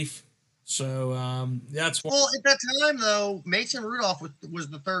belief. So that's well, at that time though, Mason Rudolph was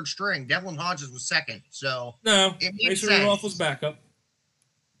the 3rd string. Devlin Hodges was 2nd. So no, Mason Rudolph was backup.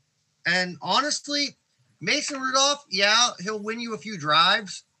 And honestly, Mason Rudolph, yeah, he'll win you a few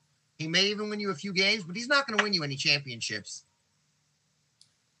drives. He may even win you a few games, but he's not going to win you any championships.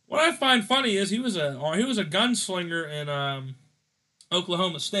 What I find funny is he was a gunslinger in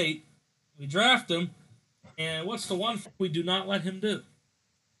Oklahoma State. We draft him, and what's the one thing we do not let him do?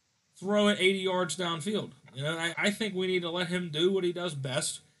 Throw it 80 yards downfield. I think we need to let him do what he does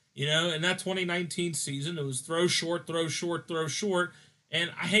best. In that 2019 season, it was throw short, throw short, throw short,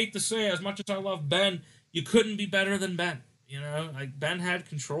 And I hate to say, as much as I love Ben, you couldn't be better than Ben. Like Ben had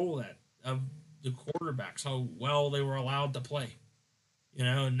control of the quarterbacks, how well they were allowed to play.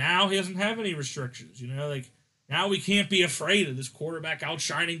 And now he doesn't have any restrictions. Like now we can't be afraid of this quarterback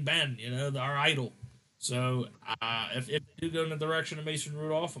outshining Ben. Our idol. So if they do go in the direction of Mason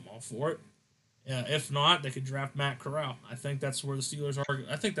Rudolph, I'm all for it. If not, they could draft Matt Corral. I think that's where the Steelers are.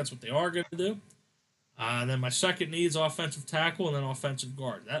 I think that's what they are going to do. Then my second need is offensive tackle and then offensive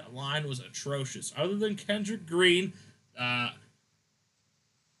guard. That line was atrocious. Other than Kendrick Green, I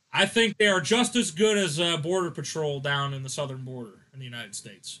think they are just as good as Border Patrol down in the southern border in the United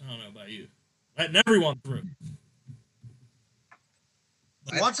States. I don't know about you. Letting everyone through.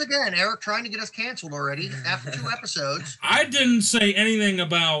 Once again, Eric trying to get us canceled already after 2 episodes. I didn't say anything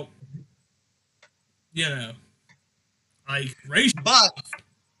about, like racial. But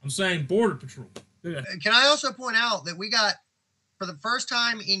I'm saying Border Patrol. Yeah. Can I also point out that we got, for the first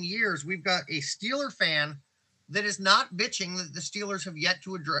time in years, we've got a Steeler fan that is not bitching that the Steelers have yet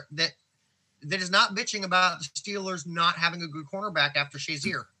to address, that is not bitching about the Steelers not having a good cornerback after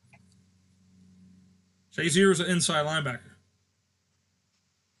Shazier. Shazier is an inside linebacker.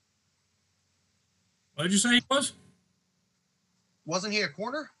 What did you say he was? Wasn't he a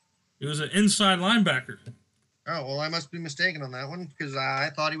corner? He was an inside linebacker. Oh, well, I must be mistaken on that one because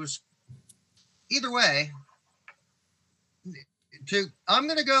I thought he was. Either way, I'm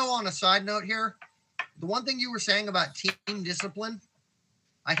going to go on a side note here. The one thing you were saying about team discipline,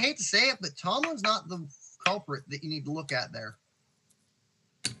 I hate to say it, but Tomlin's not the culprit that you need to look at there.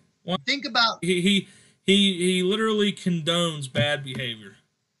 Well, think about he literally condones bad behavior.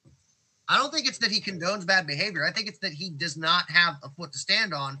 I don't think it's that he condones bad behavior. I think it's that he does not have a foot to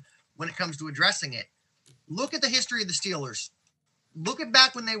stand on when it comes to addressing it. Look at the history of the Steelers. Look at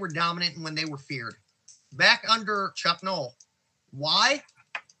back when they were dominant and when they were feared. Back under Chuck Noll. Why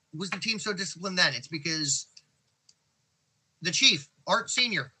was the team so disciplined then? It's because the chief, Art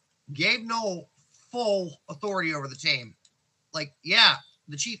Sr., gave Noll full authority over the team. Like, yeah,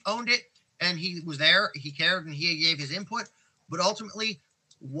 the chief owned it, and he was there, he cared, and he gave his input, but ultimately,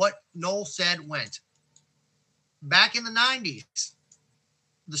 what Noll said went. Back in the 90s,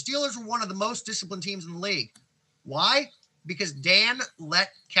 the Steelers were one of the most disciplined teams in the league. Why? Because Dan let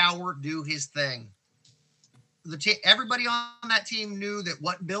Cowher do his thing. Everybody on that team knew that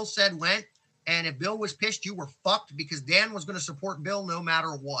what Bill said went, and if Bill was pissed, you were fucked because Dan was going to support Bill no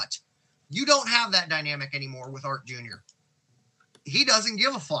matter what. You don't have that dynamic anymore with Art Jr. He doesn't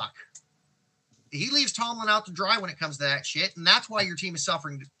give a fuck. He leaves Tomlin out to dry when it comes to that shit, and that's why your team is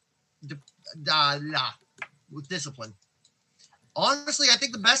suffering with discipline. Honestly, I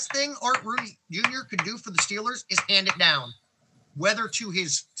think the best thing Art Rooney Jr. could do for the Steelers is hand it down, whether to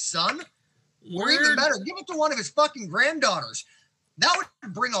his son or even better, give it to one of his fucking granddaughters. That would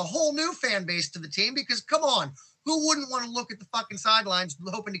bring a whole new fan base to the team because, come on, who wouldn't want to look at the fucking sidelines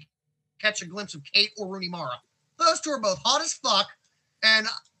hoping to catch a glimpse of Kate or Rooney Mara? Those two are both hot as fuck, and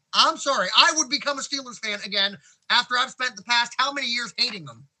I'm sorry, I would become a Steelers fan again after I've spent the past how many years hating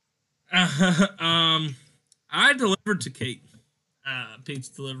them? I delivered to Kate.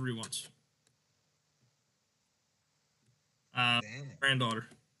 Pizza delivery once. Granddaughter.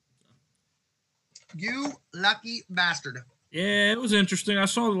 You lucky bastard. Yeah, it was interesting. I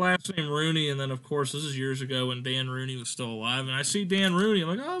saw the last name Rooney, and then, of course, this is years ago when Dan Rooney was still alive, and I see Dan Rooney, I'm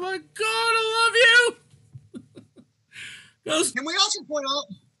like, oh my God, I love you! Can we also point out,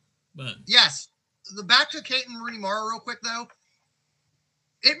 yes, back to Kate and Rooney Mara real quick, though.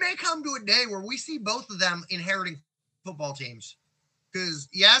 It may come to a day where we see both of them inheriting football teams. Because,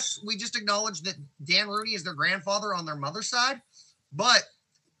 yes, we just acknowledged that Dan Rooney is their grandfather on their mother's side. But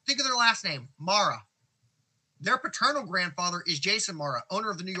think of their last name, Mara. Their paternal grandfather is Jason Mara,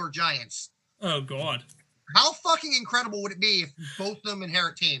 owner of the New York Giants. Oh, God. How fucking incredible would it be if both of them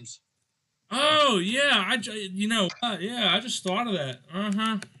inherit teams? Oh, yeah. I just thought of that.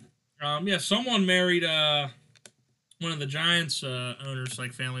 Yeah, someone married one of the Giants owners,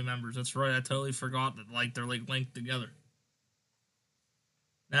 like family members. That's right. I totally forgot that they're linked together.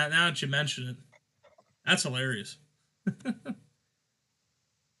 Now that you mention it, that's hilarious.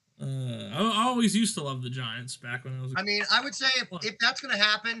 I always used to love the Giants back when I was. I mean, I would say if that's going to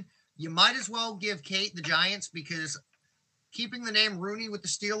happen, you might as well give Kate the Giants because keeping the name Rooney with the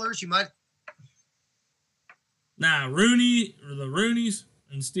Steelers, you might. Nah, the Rooneys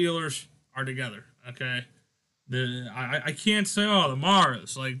and Steelers are together. Okay, I can't say the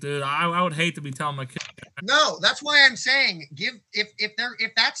Maras. Like, dude, I would hate to be telling my kid. No, that's why I'm saying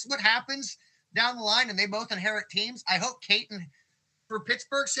if that's what happens down the line and they both inherit teams, I hope for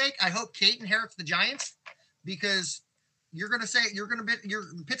Pittsburgh's sake, I hope Kate inherits the Giants because you're gonna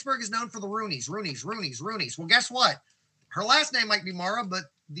Pittsburgh is known for the Rooneys. Well, guess what? Her last name might be Mara, but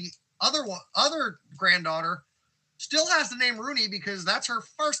the other granddaughter still has the name Rooney because that's her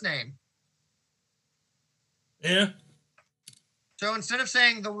first name. Yeah. So instead of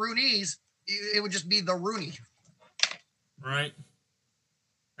saying the Rooneys, it would just be the Rooney. Right.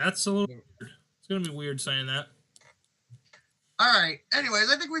 That's a little weird. It's going to be weird saying that. All right.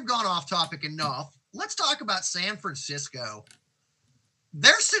 Anyways, I think we've gone off topic enough. Let's talk about San Francisco.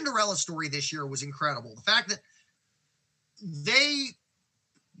 Their Cinderella story this year was incredible. The fact that they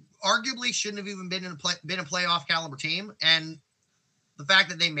arguably shouldn't have even been a playoff caliber team, and the fact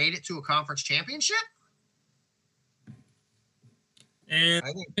that they made it to a conference championship. And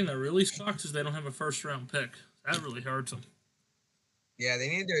I think that really sucks is they don't have a first-round pick. That really hurts them. Yeah, they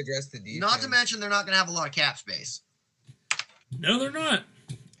need to address the defense. Not to mention they're not going to have a lot of cap space. No, they're not.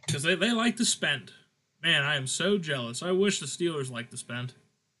 Because they like to spend. Man, I am so jealous. I wish the Steelers liked to spend.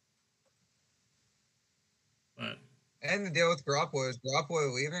 But and the deal with Garoppolo, is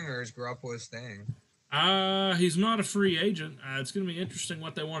Garoppolo leaving or is Garoppolo staying? He's not a free agent. It's going to be interesting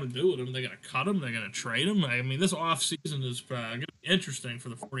what they want to do with him. They're going to cut him. They're going to trade him. I mean, this offseason is going to be interesting for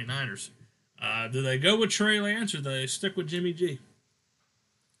the 49ers. Do they go with Trey Lance or do they stick with Jimmy G?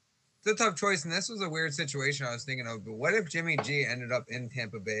 It's a tough choice, and this was a weird situation I was thinking of. But what if Jimmy G ended up in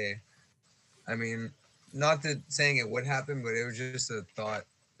Tampa Bay? I mean, not that saying it would happen, but it was just a thought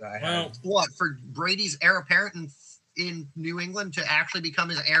that I had. What, for Brady's heir apparent in New England to actually become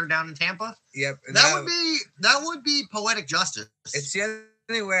his heir down in Tampa? Yep. That would be poetic justice. It's the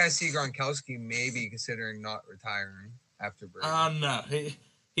only way I see Gronkowski maybe considering not retiring after Brady. No.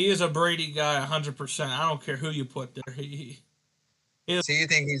 He is a Brady guy 100%. I don't care who you put there. So you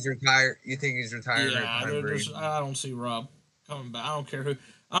think he's retired? You think he's retired? Yeah, I don't see Rob coming back. I don't care who.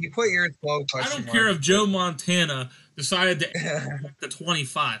 You put your 12 question I don't care if Joe Montana decided to back to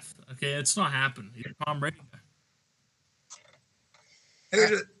 25. Okay, it's not happening. He's a Tom Brady guy.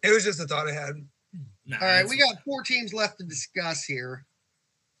 It was just a thought I had. All right, we got 4 teams left to discuss here.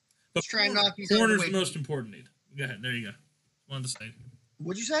 Let's try and knock these out of the way. Corner's the most important need. Go ahead. There you go. Wanted to say.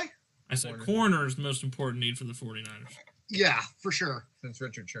 What'd you say? I said corner is the most important need for the 49ers. Yeah, for sure. Since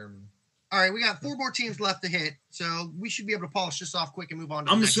Richard Sherman. All right, we got 4 more teams left to hit, so we should be able to polish this off quick and move on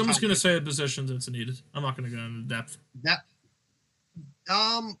to I'm just going to say the positions that's needed. I'm not going to go into depth.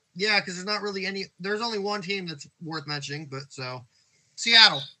 Yeah, because there's not really any. There's only one team that's worth mentioning, but so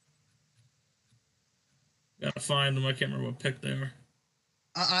Seattle. Got to find them. I can't remember what pick they are.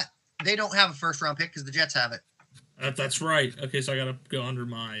 They don't have a first round pick because the Jets have it. That's right. Okay, so I got to go under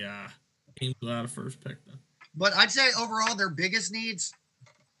my team without a first pick then. But I'd say overall their biggest needs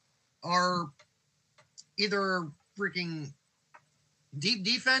are either freaking deep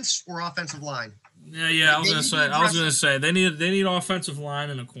defense or offensive line. Yeah. I was gonna say they need offensive line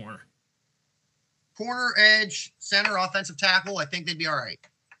and a corner. Corner, edge, center, offensive tackle. I think they'd be all right.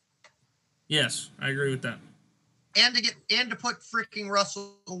 Yes, I agree with that. And to put freaking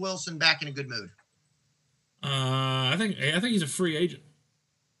Russell Wilson back in a good mood. I think he's a free agent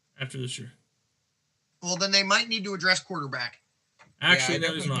after this year. Well, then they might need to address quarterback. Actually,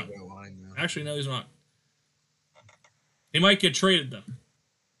 no, he's not. Actually, no, he's not. He might get traded, though.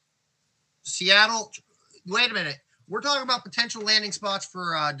 Seattle, wait a minute. We're talking about potential landing spots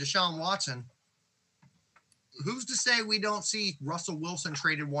for Deshaun Watson. Who's to say we don't see Russell Wilson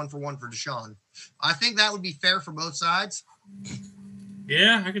traded 1-for-1 for Deshaun? I think that would be fair for both sides.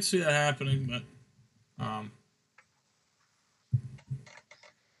 Yeah, I could see that happening, but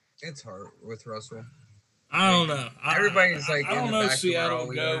it's hard with Russell. I don't know. Everybody's like, I don't know if Seattle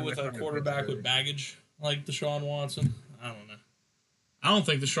would go with a quarterback with baggage like Deshaun Watson. I don't know. I don't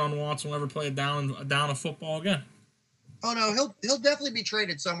think Deshaun Watson will ever play down a football again. Oh no, he'll definitely be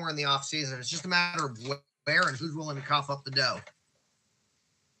traded somewhere in the offseason. It's just a matter of where and who's willing to cough up the dough.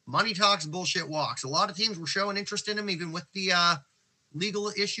 Money talks, bullshit walks. A lot of teams were showing interest in him, even with the legal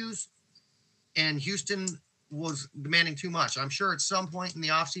issues, and Houston was demanding too much. I'm sure at some point in the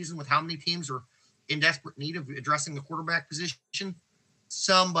offseason, with how many teams are in desperate need of addressing the quarterback position,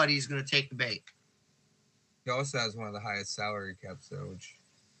 somebody's going to take the bait. He also has one of the highest salary caps, though.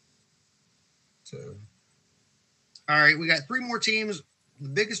 All right, we got 3 more teams. The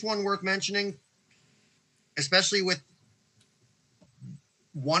biggest one worth mentioning, especially with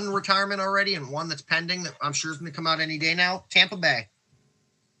one retirement already and one that's pending that I'm sure is going to come out any day now, Tampa Bay.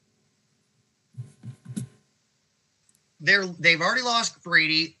 They've already lost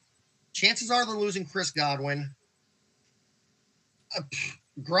Brady. Chances are they're losing Chris Godwin.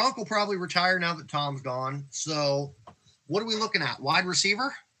 Gronk will probably retire now that Tom's gone. So what are we looking at? Wide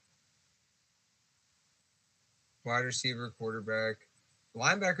receiver? Wide receiver, quarterback.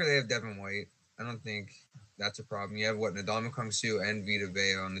 Linebacker, they have Devin White. I don't think that's a problem. You have, Ndamukong Suh and Vita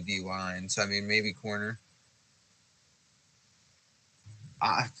Vea on the D-line. So, I mean, maybe corner.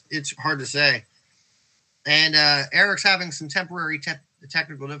 It's hard to say. And Eric's having some temporary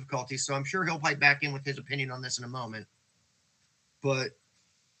technical difficulties, so I'm sure he'll pipe back in with his opinion on this in a moment. But,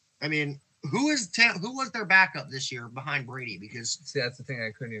 I mean, who was their backup this year behind Brady? Because see, that's the thing,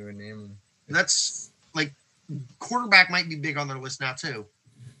 I couldn't even name them. That's like quarterback might be big on their list now too.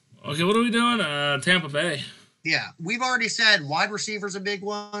 Okay, what are we doing? Tampa Bay. Yeah, we've already said wide receiver's a big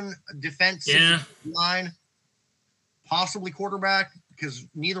one, defensive line, possibly quarterback, because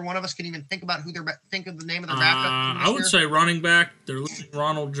neither one of us can even think about think of the name of their backup. I would say running back. They're losing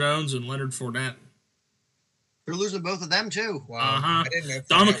Ronald Jones and Leonard Fournette. They're losing both of them too. Wow.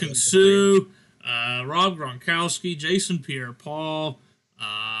 Ndamukong Suh, Rob Gronkowski, Jason Pierre-Paul,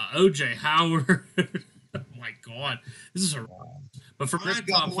 O.J. Howard. Oh my God, this is But for my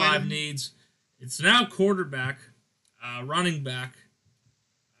top 5 needs, it's now quarterback, running back,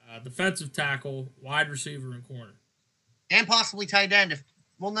 defensive tackle, wide receiver, and corner, and possibly tight end.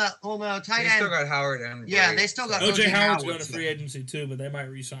 No, tight end. They still got Howard and they still got O.J. Howard's going to free agency too, but they might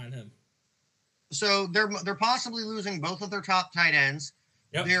re-sign him. So they're possibly losing both of their top tight ends.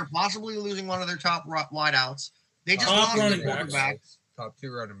 Yep. They're possibly losing one of their top wideouts. They just lost their quarterback. Top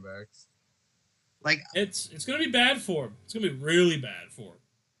 2 running backs. Like it's going to be bad for them. It's going to be really bad for them.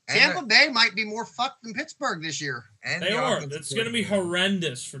 Tampa Bay might be more fucked than Pittsburgh this year. And they are. It's going to be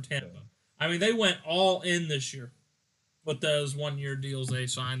horrendous for Tampa. I mean, they went all in this year with those 1-year deals they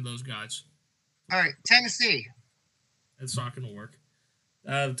signed those guys. All right, Tennessee. It's not going to work.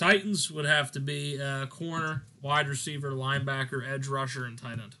 The Titans would have to be corner, wide receiver, linebacker, edge rusher, and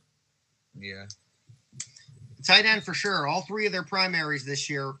tight end. Yeah. Tight end for sure. All 3 of their primaries this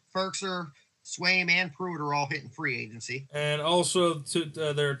year, Ferkser, Swaim, and Pruitt are all hitting free agency. And also,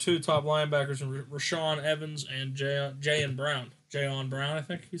 there are 2 top linebackers, Rashawn Evans and Jayon Brown. Jayon Brown, I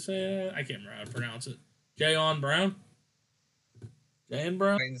think you say. I can't remember how to pronounce it. Jayon Brown? Jayon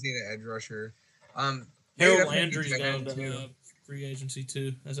Brown? Titans need an edge rusher. Harold Landry's going to free agency,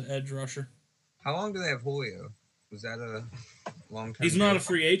 too, as an edge rusher. How long do they have Julio? Was that a long time He's not a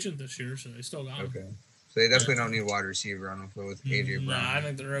free agent this year, so they still got him. Okay. So they definitely don't need wide receiver. I don't know with A.J. Brown. Nah, I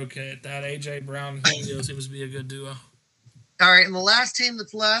think they're okay at that. A.J. Brown and Julio seems to be a good duo. All right, and the last team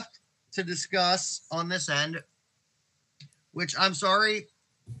that's left to discuss on this end, which I'm sorry,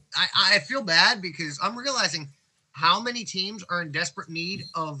 I feel bad because I'm realizing how many teams are in desperate need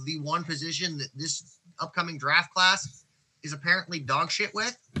of the one position that this upcoming draft class is apparently dog shit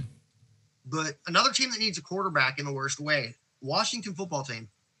with. But another team that needs a quarterback in the worst way, Washington football team.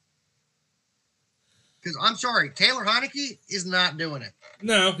 Because I'm sorry, Taylor Heineke is not doing it.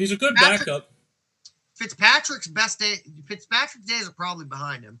 No, he's a good backup. Fitzpatrick's days are probably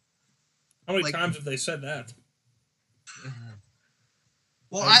behind him. How many times have they said that?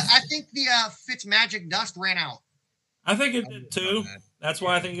 Well, I think the Fitzmagic dust ran out. I think it did too. That's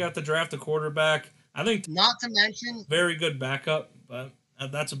why I think you have to draft a quarterback. I think not to mention very good backup, but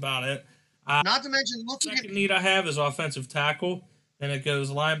that's about it. Not to mention, the second need I have is offensive tackle, and it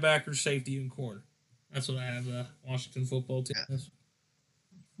goes linebacker, safety, and corner. That's what I have. Washington football team. Yeah.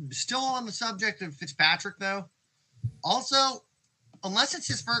 Still on the subject of Fitzpatrick, though. Also, unless it's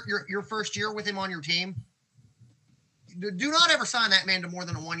your first year with him on your team, do not ever sign that man to more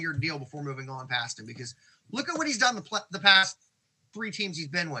than a 1-year deal before moving on past him. Because look at what he's done the past 3 teams he's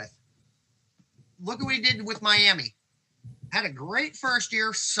been with. Look at what he did with Miami. Had a great first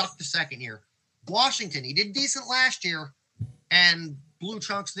year, sucked the second year. Washington, he did decent last year and blew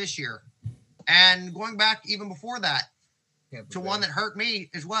chunks this year. And going back even before that to one that hurt me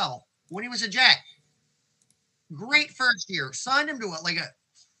as well, when he was a Jet. Great first year. Signed him to a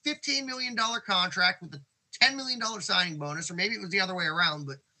 $15 million contract with a $10 million signing bonus, or maybe it was the other way around,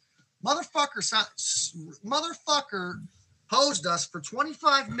 but motherfucker posed us for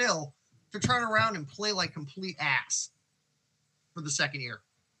 $25 million to turn around and play like complete ass for the second year.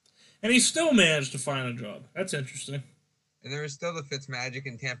 And he still managed to find a job. That's interesting. And there was still the Fitzmagic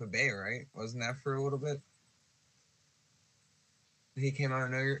in Tampa Bay, right? Wasn't that for a little bit? He came out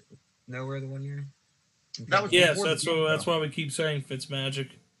of nowhere the 1 year? That's why we keep saying Fitzmagic.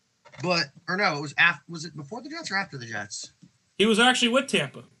 But, or no, it was was it before the Jets or after the Jets? He was actually with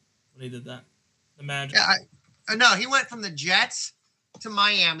Tampa when he did that. The Magic. Yeah, no, he went from the Jets to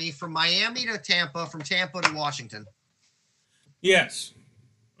Miami, from Miami to Tampa, from Tampa to Washington. Yes.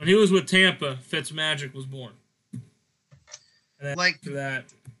 When he was with Tampa, Fitzmagic was born. And then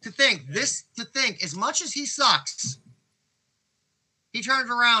to think, as much as he sucks, he turns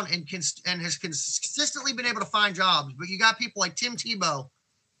around and has consistently been able to find jobs. But you got people like Tim Tebow,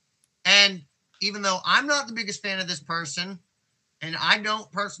 and even though I'm not the biggest fan of this person, and I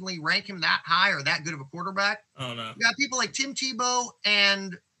don't personally rank him that high or that good of a quarterback. Oh no. You got people like Tim Tebow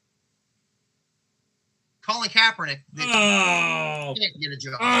and Colin Kaepernick that can't get a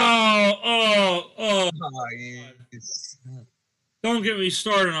job. Yes. Don't get me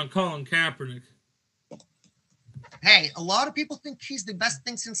started on Colin Kaepernick. Hey, a lot of people think he's the best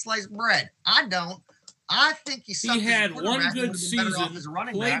thing since sliced bread. I don't. I think he had one good season,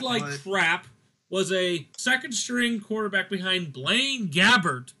 played like crap, was a second-string quarterback behind Blaine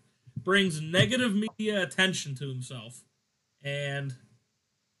Gabbert, brings negative media attention to himself, and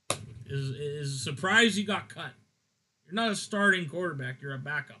is surprised he got cut. You're not a starting quarterback, you're a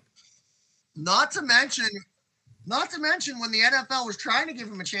backup. Not to mention when the NFL was trying to give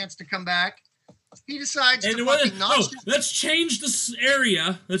him a chance to come back, he decides to fucking not. Oh, let's change this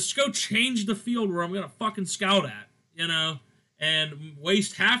area. Let's go change the field where I'm gonna fucking scout at, and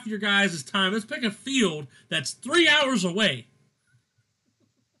waste half your guys' time. Let's pick a field that's 3 hours away.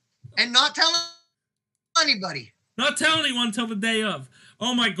 And not tell anybody. Not tell anyone until the day of.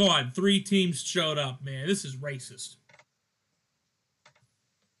 Oh my God, 3 teams showed up, man. This is racist.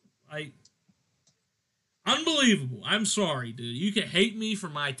 Unbelievable. I'm sorry, dude. You can hate me for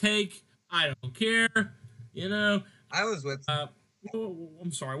my take. I don't care. I was with.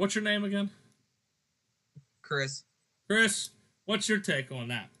 I'm sorry. What's your name again? Chris. Chris, what's your take on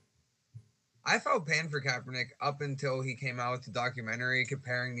that? I felt pain for Kaepernick up until he came out with the documentary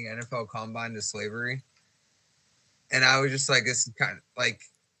comparing the NFL Combine to slavery. And I was just like, this is kind of like,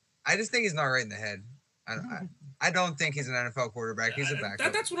 I just think he's not right in the head. I don't think he's an NFL quarterback. He's a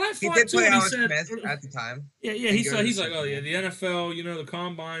backup. That's what I thought. He did play Alex Smith at the time. Yeah. He's like, oh yeah, the NFL, the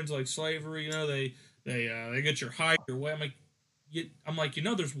Combine's like slavery. They get your height, your weight. I'm like,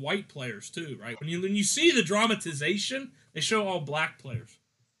 there's white players too, right? When you see the dramatization, they show all black players.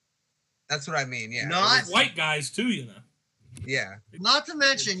 That's what I mean. Yeah, not white guys too, Yeah. Not to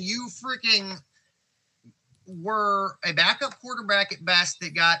mention, you freaking were a backup quarterback at best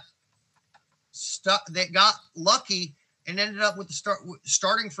that got lucky and ended up with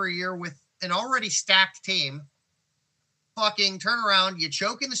starting for a year with an already stacked team. Fucking turn around, you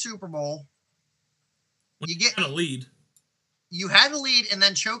choke in the Super Bowl. You had a lead. You had a lead and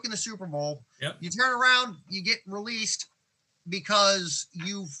then choke in the Super Bowl. Yep. You turn around, you get released because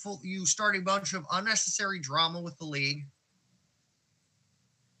you start a bunch of unnecessary drama with the league.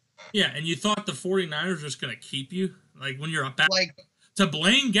 Yeah, and you thought the 49ers were just going to keep you? Like when you're a back to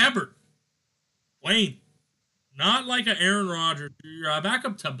Blaine Gabbert. Blaine. Not like an Aaron Rodgers. You're a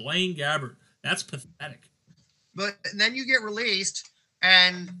backup to Blaine Gabbert. That's pathetic. But then you get released,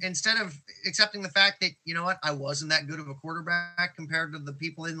 and instead of accepting the fact that, I wasn't that good of a quarterback compared to the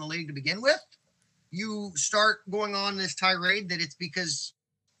people in the league to begin with, you start going on this tirade that it's because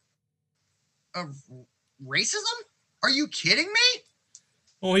of racism? Are you kidding me?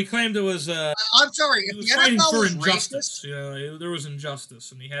 Well, he claimed it was. I'm sorry. He was fighting for injustice. There was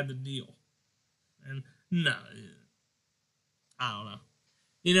injustice, and he had to deal. And no, I don't know.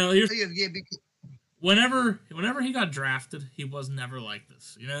 Whenever he got drafted, he was never like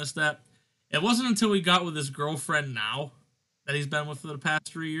this. You notice that? It wasn't until he got with his girlfriend now that he's been with for the past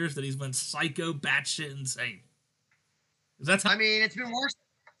 3 years that he's been psycho, batshit insane. It's been worse.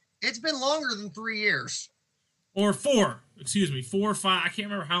 It's been longer than 3 years. Or 4. Excuse me, 4 or 5. I can't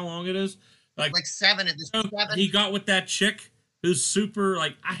remember how long it is. Like 7 at this point. He got with that chick who's super,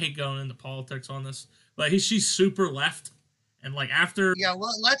 I hate going into politics on this, but she's super left. And after... Yeah,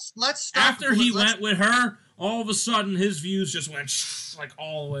 well, let's stop. After he went with her, all of a sudden his views just went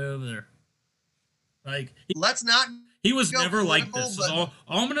all the way over there. Let's not... He was never like this. All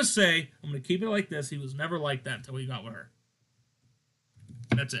I'm going to say, I'm going to keep it like this. He was never like that until he got with her.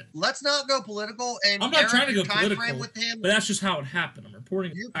 That's it. Let's not go political. And I'm not trying to go political, with him, but that's just how it happened. I'm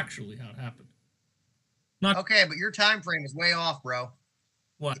reporting actually how it happened. Okay, but your time frame is way off, bro.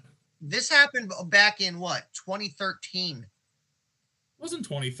 What? This happened back in 2013. It wasn't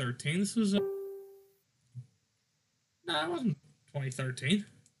 2013. This was... No, it wasn't 2013.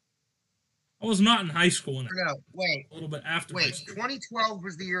 I was not in high school. No, wait. A little bit after high school. 2012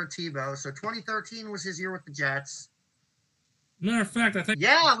 was the year of Tebow, so 2013 was his year with the Jets. Matter of fact, I think...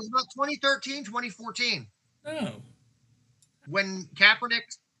 Yeah, it was about 2013, 2014. Oh. When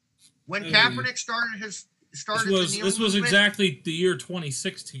Kaepernick started his... This was exactly the year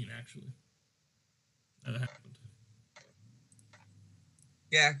 2016, actually. That happened.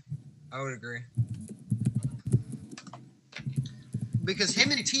 Yeah, I would agree. because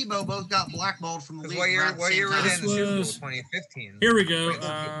him and Tebow both got blackballed from the league. What year were they in the Super Bowl? 2015. Here we go.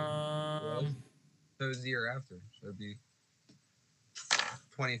 So it was the year after. So it'd be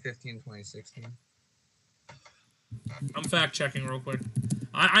 2015, 2016. I'm fact checking real quick.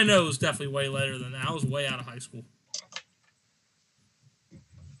 I know it was definitely way later than that. I was way out of high school.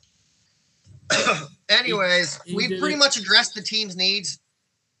 Anyways, we pretty much addressed the team's needs,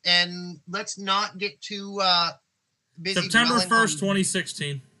 and let's not get too busy. September 1st,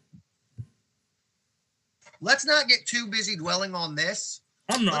 2016. Let's not get too busy dwelling on this.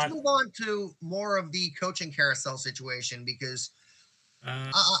 I'm not. Let's move on to more of the coaching carousel situation, because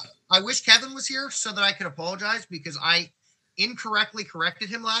I wish Kevin was here so that I could apologize, because I incorrectly corrected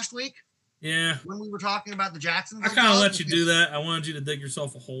him last week. Yeah. When we were talking about the Jacksonville. I kind of let you do that. I wanted you to dig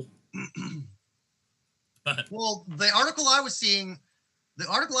yourself a hole. Well, the article I was seeing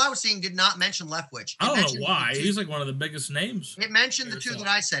did not mention Leftwich. I don't know why. He's like one of the biggest names. It mentioned the two that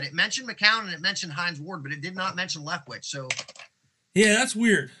I said. It mentioned McCown and it mentioned Hines Ward, but it did not mention Leftwich. So, yeah, that's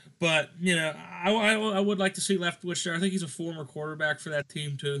weird. But you know, I would like to see Leftwich there. I think he's a former quarterback for that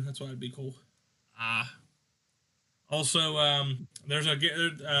team too. That's why it'd be cool. Also,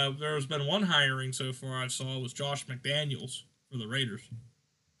 there's been one hiring so far I saw was Josh McDaniels for the Raiders,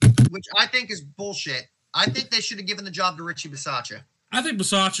 which I think is bullshit. I think they should have given the job to Richie Bisaccia. I think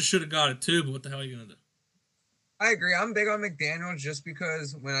Bisaccia should have got it too, but what the hell are you going to do? I agree. I'm big on McDaniels just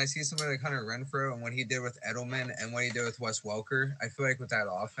because when I see somebody like Hunter Renfrow and what he did with Edelman and what he did with Wes Welker, I feel like with that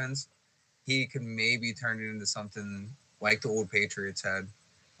offense, he could maybe turn it into something like the old Patriots had.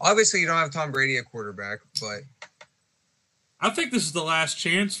 Obviously, you don't have Tom Brady at quarterback, but I think this is the last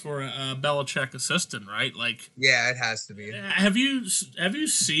chance for a Belichick assistant, right? Like, yeah, it has to be. Have you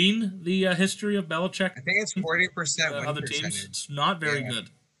seen the history of Belichick? I think it's 40% other teams. It's not very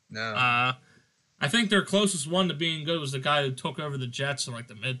good. No. I think their closest one to being good was the guy who took over the Jets in like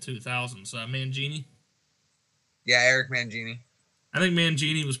the mid 2000s, Mangini. Yeah, Eric Mangini. I think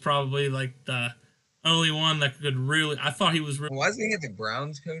Mangini was probably like the only one that could really. I thought he was. Wasn't he the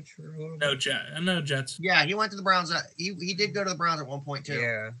Browns coach for a little bit? No Jets. Yeah, he went to the Browns. He did go to the Browns at one point too.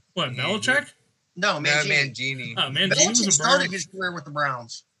 Yeah. What, Belichick? No, Mangini. Oh, Mangini Belichick started his career with the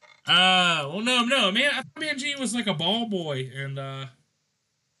Browns. Well, no, man. I thought Mangini was like a ball boy, and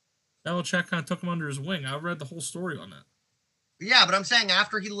Belichick kind of took him under his wing. I read the whole story on that. Yeah, but I'm saying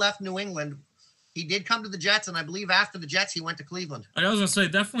after he left New England, he did come to the Jets, and I believe after the Jets, he went to Cleveland. I was going to say,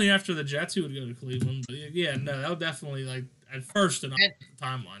 definitely after the Jets, he would go to Cleveland. But yeah, no, that would definitely, like, at first in the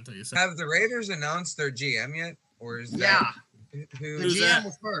timeline, until you said. Have the Raiders announced their GM yet? Or is that... Yeah. Who's the GM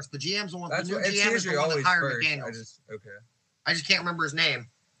was first. The GM's the one. That's the new what, GM is the one that hired McDaniels. I just can't remember his name.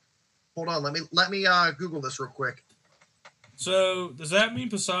 Hold on, let me Google this real quick. So, does that mean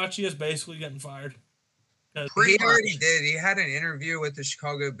Bisaccia is basically getting fired? He already did. He had an interview with the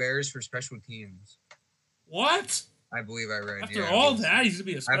Chicago Bears for special teams. What? I believe I read. After all that, he's going to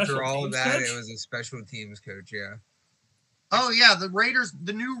be a special teams coach? After all that, it was a special teams coach, yeah. Oh, yeah,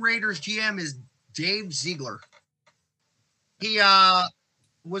 the new Raiders GM is Dave Ziegler. He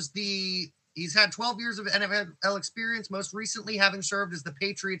he's had 12 years of NFL experience, most recently having served as the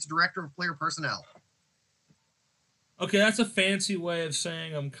Patriots Director of Player Personnel. Okay, that's a fancy way of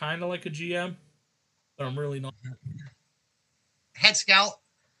saying I'm kind of like a GM, but I'm really not. Head scout,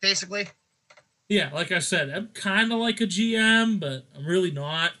 basically. Yeah, like I said, I'm kind of like a GM, but I'm really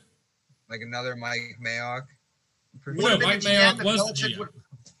not. Like another Mike Mayock. No, Mike Mayock was the GM.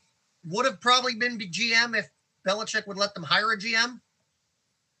 Would have probably been the GM if Belichick would let them hire a GM.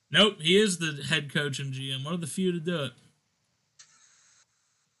 Nope, he is the head coach and GM. One of the few to do it.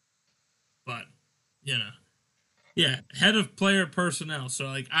 But, you know. Yeah, head of player personnel. So,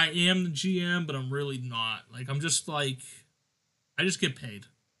 like, I am the GM, but I'm really not. Like, I'm just, like, I just get paid.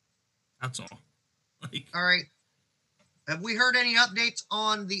 That's all. Like, all right. Have we heard any updates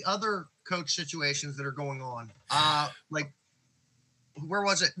on the other coach situations that are going on? Like, where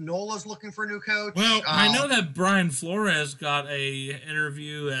was it? Nola's looking for a new coach. Well, I know that Brian Flores got a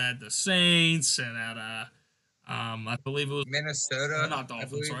interview at the Saints and at I believe it was Minnesota. Not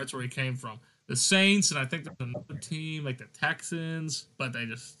Dolphins. Sorry, that's where he came from. The Saints, and I think there's another team like the Texans, but they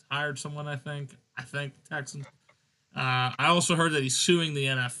just hired someone. I think the Texans. I also heard that he's suing the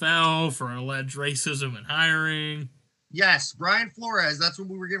NFL for alleged racism in hiring. Yes, Brian Flores. That's what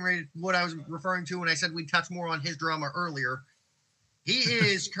we were getting ready. What I was referring to when I said we'd touch more on his drama earlier. He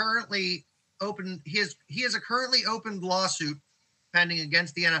is currently open. He has a currently open lawsuit pending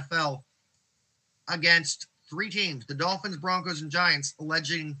against the NFL against 3 teams: the Dolphins, Broncos, and Giants,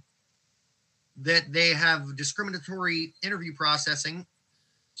 alleging that they have discriminatory interview processing,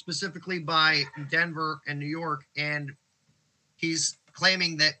 specifically by Denver and New York. And he's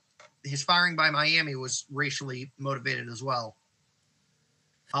claiming that his firing by Miami was racially motivated as well.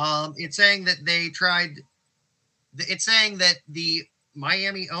 It's saying that it's saying that the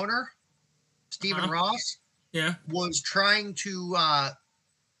Miami owner, Stephen Ross, was trying to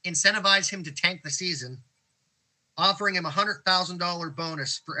incentivize him to tank the season, offering him $100,000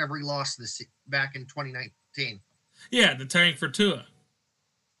 bonus for every loss back in 2019. Yeah, the tank for Tua.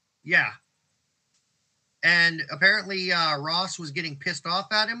 Yeah. And apparently Ross was getting pissed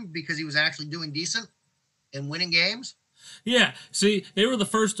off at him because he was actually doing decent and winning games. Yeah, see, they were the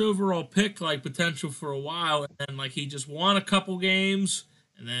first overall pick, like, potential for a while, and then, like, he just won a couple games,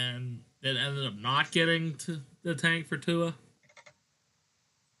 and then it ended up not getting to the tank for Tua.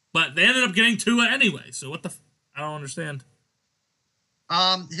 But they ended up getting Tua anyway, so what the I don't understand.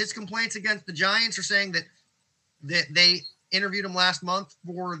 His complaints against the Giants are saying that they interviewed him last month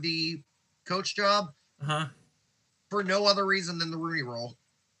for the coach job for no other reason than the Rooney Rule,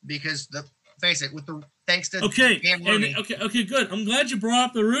 because face it, with the thanks to Cam Rooney. Okay, good. I'm glad you brought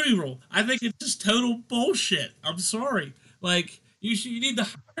up the Rooney Rule. I think it's just total bullshit. I'm sorry. Like, you need to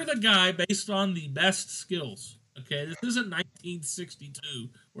hire the guy based on the best skills. Okay, this isn't 1962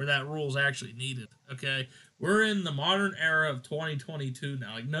 where that rule is actually needed. Okay, we're in the modern era of 2022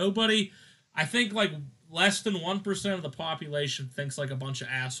 now. Like, nobody, I think, like, less than 1% of the population thinks like a bunch of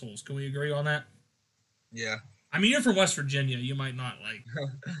assholes. Can we agree on that? Yeah. I mean, you're from West Virginia. You might not, like,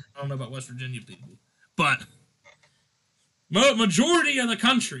 I don't know about West Virginia people. But majority of the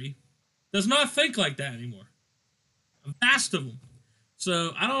country does not think like that anymore. A vast of them.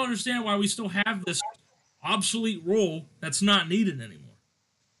 So I don't understand why we still have this obsolete rule that's not needed anymore.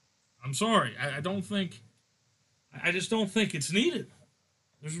 I'm sorry. I just don't think it's needed.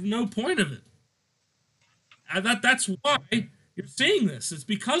 There's no point of it. That's why you're seeing this. It's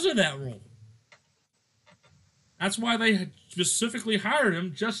because of that rule. That's why they specifically hired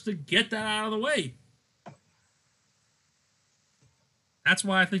him, just to get that out of the way. That's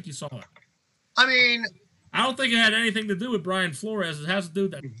why I think you saw it. I mean, I don't think it had anything to do with Brian Flores. It has to do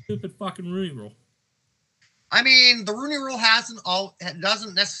with that stupid fucking Rooney Rule. I mean, the Rooney Rule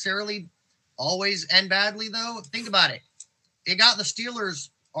doesn't necessarily always end badly, though. Think about it. It got the Steelers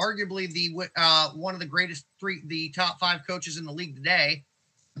arguably one of the top 5 coaches in the league today,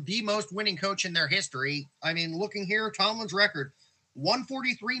 the most winning coach in their history. I mean, looking here, Tomlin's record,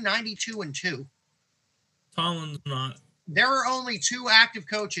 143, 92-2. Tomlin's not. There are only 2 active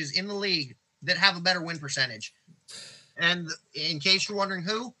coaches in the league that have a better win percentage. And in case you're wondering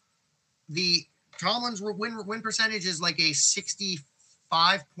who, the Tomlin's win percentage is like a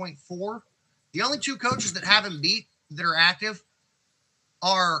 65.4. The only 2 coaches that have him beat that are active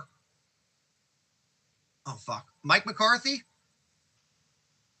are Mike McCarthy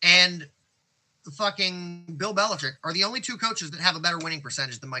and the fucking Bill Belichick are the only 2 coaches that have a better winning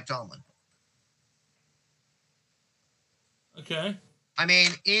percentage than Mike Tomlin. Okay. I mean,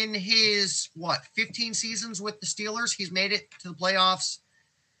 in his 15 seasons with the Steelers, he's made it to the playoffs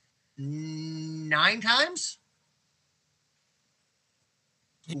 9 times.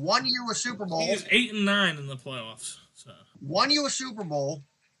 Won you a Super Bowl. He's 8 and 9 in the playoffs. So won you a Super Bowl.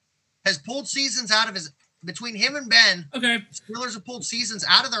 Has pulled seasons out of his between him and Ben. Okay. Steelers have pulled seasons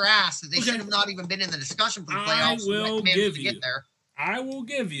out of their ass that they should have not even been in the discussion for the playoffs. I will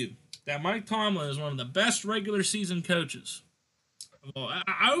give you that Mike Tomlin is one of the best regular season coaches. Well,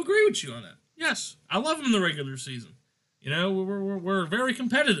 I agree with you on that. Yes, I love him in the regular season. You know, we're very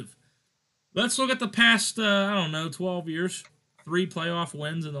competitive. Let's look at the past, 12 years. 3 playoff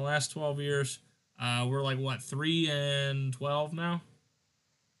wins in the last 12 years. We're like, 3-12 now?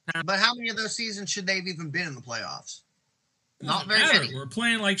 But how many of those seasons should they have even been in the playoffs? Not very many. We're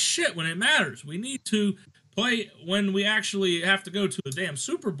playing like shit when it matters. We need to play when we actually have to go to a damn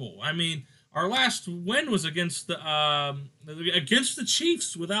Super Bowl. I mean, our last win was against the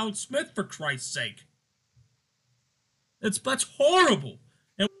Chiefs with Alex Smith, for Christ's sake. That's horrible.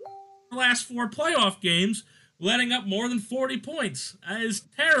 And the last 4 playoff games, letting up more than 40 points. That is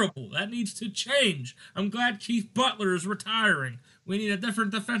terrible. That needs to change. I'm glad Keith Butler is retiring. We need a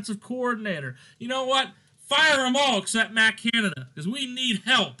different defensive coordinator. You know what? Fire them all except Matt Canada, because we need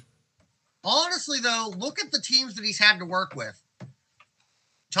help. Honestly, though, look at the teams that he's had to work with.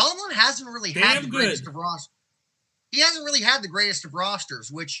 Tomlin hasn't really had the greatest of rosters. He hasn't really had the greatest of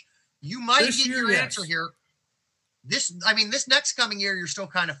rosters, which you might get your answer here. This next coming year, you're still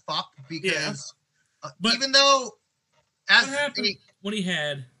kind of fucked because even though what happened when he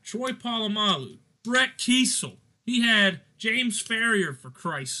had Troy Polamalu, Brett Kiesel, he had James Ferrier, for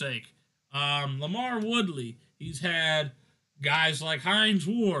Christ's sake, Lamar Woodley. He's had guys like Hines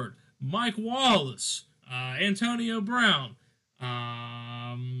Ward, Mike Wallace, Antonio Brown.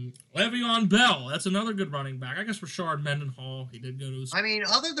 Le'Veon Bell. That's another good running back. I guess Rashard Mendenhall. He did go to his... I mean,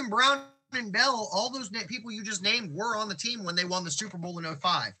 other than Brown and Bell, all those people you just named were on the team when they won the Super Bowl in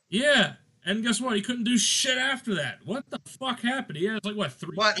 2005. Yeah. And guess what? He couldn't do shit after that. What the fuck happened? He has like, what, 8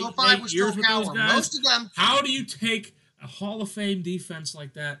 years with those guys? Most of them. How do you take a Hall of Fame defense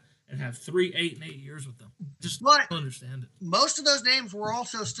like that and have 8 and 8 years with them? Just don't understand it. Most of those names were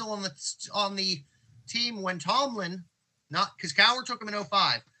also still on the team when Tomlin, not because Cowher took them in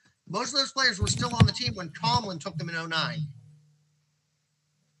 2005. Most of those players were still on the team when Tomlin took them in 2009.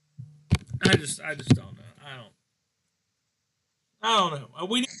 I just don't know. I don't know.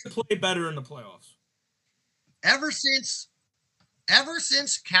 We need to play better in the playoffs. Ever since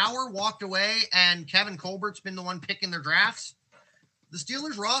Cowher walked away and Kevin Colbert's been the one picking their drafts, the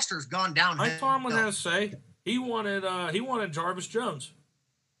Steelers roster has gone downhill. Mike Tomlin has to say he wanted Jarvis Jones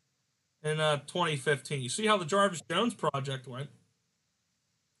in 2015. You see how the Jarvis Jones project went?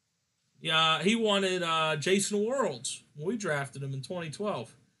 Yeah, he wanted Jason Worlds when we drafted him in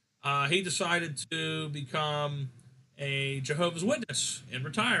 2012. He decided to become a Jehovah's Witness and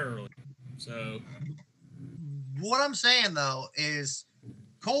retire early. So, what I'm saying though is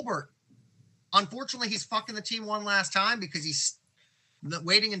Colbert, unfortunately, he's fucking the team one last time because he's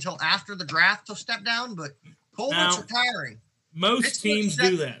waiting until after the draft to step down. But Colbert's retiring. Most teams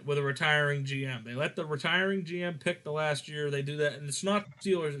do that with a retiring GM. They let the retiring GM pick the last year. They do that, and it's not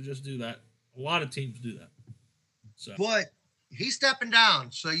Steelers that just do that. A lot of teams do that. So, but he's stepping down.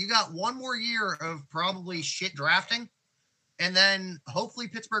 So you got one more year of probably shit drafting. And then hopefully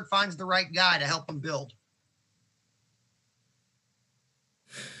Pittsburgh finds the right guy to help him build.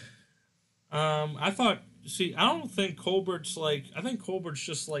 I don't think Colbert's I think Colbert's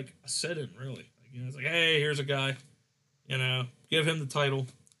just like a sit-in, really. It's like, hey, here's a guy. Give him the title.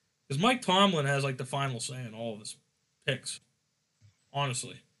 Because Mike Tomlin has the final say in all of his picks.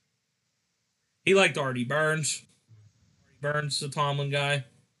 Honestly. He liked Artie Burns. Burns, the Tomlin guy.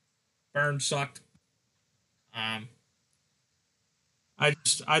 Burns sucked. I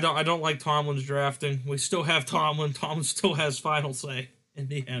don't like Tomlin's drafting. We still have Tomlin. Tomlin still has final say in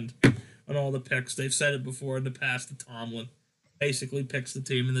the end on all the picks. They've said it before in the past that Tomlin basically picks the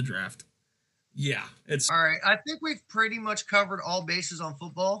team in the draft. Yeah, it's all right. I think we've pretty much covered all bases on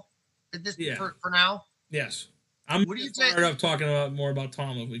football for now. Yes, I'm fired up talking more about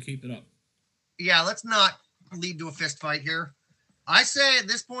Tomlin if we keep it up. Yeah, let's not lead to a fist fight here. I say at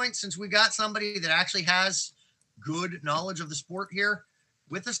this point, since we got somebody that actually has good knowledge of the sport here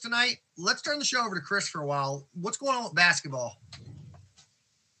with us tonight, let's turn the show over to Chris for a while. What's going on with basketball?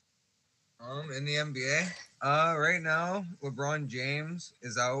 In the NBA, right now, LeBron James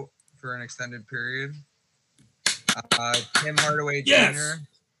is out for an extended period. Tim Hardaway Jr.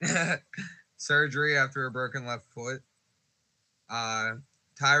 surgery after a broken left foot.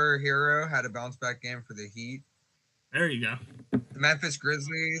 Tyler Hero had a bounce back game for the Heat. There you go. The Memphis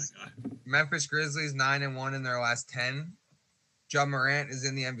Grizzlies 9-1 in their last 10. Ja Morant is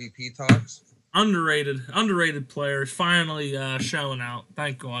in the MVP talks. Underrated players finally showing out.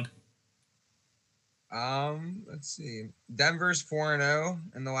 Thank God. Let's see. Denver's 4-0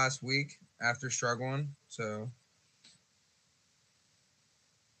 in the last week after struggling. So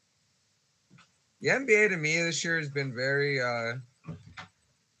the NBA to me this year has been very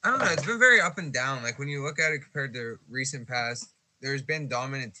I don't know, it's been very up and down. Like when you look at it compared to recent past, there's been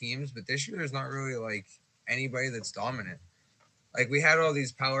dominant teams, but this year there's not really anybody that's dominant. Like we had all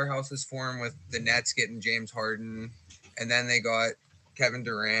these powerhouses form with the Nets getting James Harden, and then they got Kevin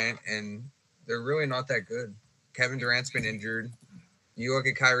Durant, and they're really not that good. Kevin Durant's been injured. You look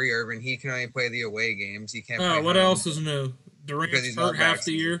at Kyrie Irving, he can only play the away games. He can't play what else is new? Durant's hurt half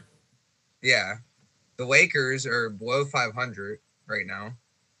the year. Yeah. The Lakers are below 500 right now.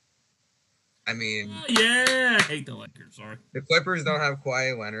 I mean... I hate the Lakers, sorry. The Clippers don't have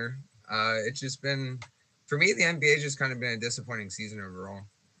Kawhi Leonard. It's just been... For me, the NBA's just kind of been a disappointing season overall.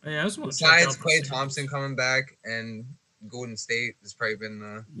 Yeah, that's what. Besides Klay Thompson coming back and Golden State has probably been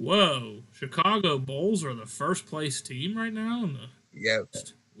the... Whoa. Chicago Bulls are the first place team right now? Yep.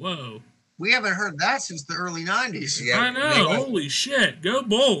 Whoa. We haven't heard that since the early 90s. Yep. I know. Holy shit. Go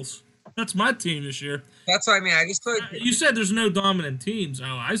Bulls. That's my team this year. That's what I mean. I just feel like... You said there's no dominant teams. Oh,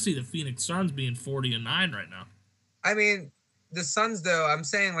 I see the Phoenix Suns being 40-9 right now. I mean, the Suns, though, I'm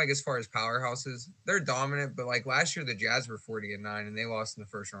saying, as far as powerhouses, they're dominant. But, last year, the Jazz were 40-9, and they lost in the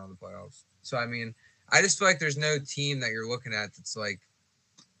first round of the playoffs. So, I mean, I just feel like there's no team that you're looking at that's,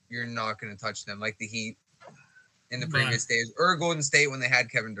 you're not going to touch them. Like the Heat in the previous days. Or Golden State when they had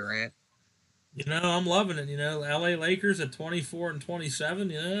Kevin Durant. I'm loving it. LA Lakers at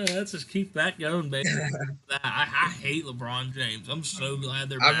 24-27. Let's just keep that going, baby. I hate LeBron James. I'm so glad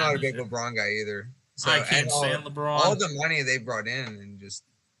they're I'm bad not a this big year. LeBron guy either. So, I can't and stand LeBron. all the money they brought in, and just,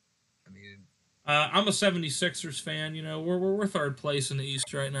 I mean, I'm a 76ers fan. We're third place in the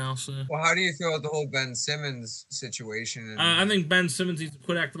East right now. So, well, how do you feel about the whole Ben Simmons situation? I think Ben Simmons needs to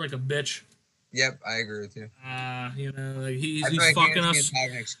quit acting like a bitch. Yep, I agree with you. Like he's like fucking us.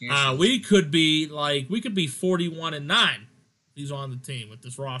 We could be 41-9. He's on the team with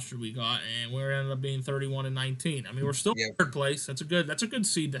this roster we got, and we're ended up being 31-19. I mean, we're still third place. That's a good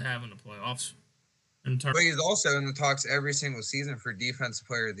seed to have in the playoffs. But he's also in the talks every single season for Defensive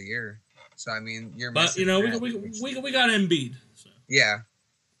Player of the Year. So I mean, we got Embiid. So. Yeah.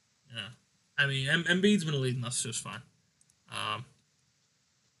 I mean, Embiid's been leading us just fine. I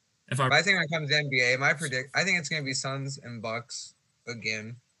think when it comes to NBA, I think it's going to be Suns and Bucks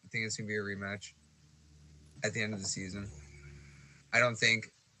again. I think it's going to be a rematch at the end of the season. I don't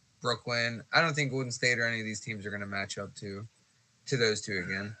think Golden State or any of these teams are going to match up to those two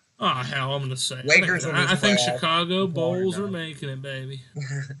again. Oh, hell, I'm going to say. Lakers I think Chicago Bulls are making it, baby.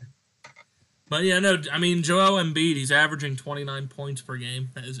 But yeah, no, I mean, Joel Embiid, he's averaging 29 points per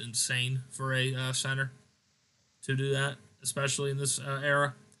game. That is insane for a center to do that, especially in this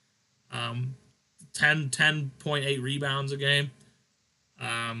era. 10.8 rebounds a game.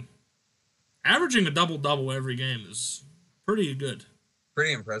 Averaging a double-double every game is pretty good.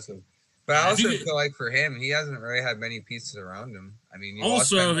 Pretty impressive. But I also feel like for him, he hasn't really had many pieces around him. I mean, he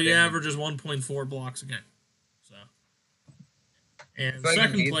averages 1.4 blocks a game. So, and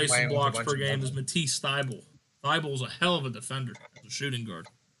second place in blocks per game is Matisse Thybulle. Thybulle's a hell of a defender as a shooting guard.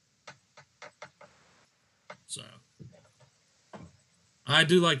 So, I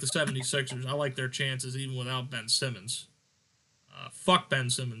do like the 76ers. I like their chances even without Ben Simmons. Fuck Ben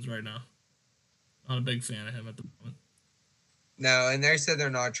Simmons right now. Not a big fan of him at the moment. No, and they said they're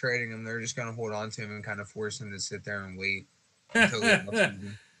not trading him. They're just going to hold on to him and kind of force him to sit there and wait until the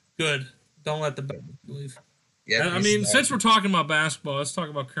offseason. Good. Don't let the bet leave. Yeah, I mean, since we're talking about basketball, let's talk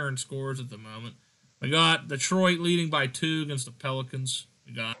about current scores at the moment. We got Detroit leading by 2 against the Pelicans.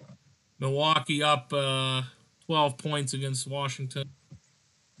 We got Milwaukee up 12 points against Washington.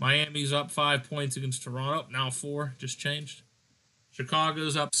 Miami's up 5 points against Toronto. Now 4, just changed.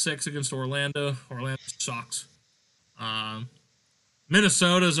 Chicago's up 6 against Orlando. Orlando sucks.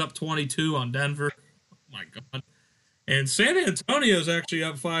 Minnesota's up 22 on Denver. Oh my God. And San Antonio's actually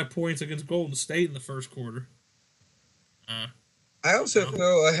up 5 points against Golden State in the first quarter. I also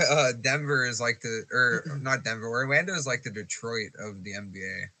feel Denver is like not Denver, Orlando is like the Detroit of the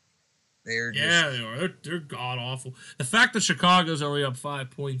NBA. They are. They're god awful. The fact that Chicago's already up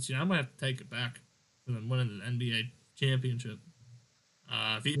 5 points, I might have to take it back for them winning the NBA championship.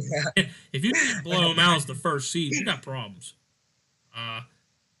 If you blow them out as the first seed, you got problems.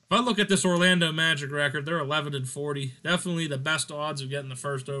 If I look at this Orlando Magic record, they're 11-40. Definitely the best odds of getting the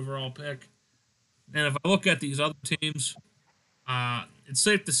first overall pick. And if I look at these other teams, it's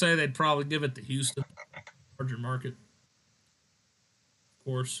safe to say they'd probably give it to Houston, larger market. Of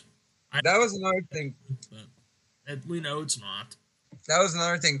course. That was another thing. But we know it's not. That was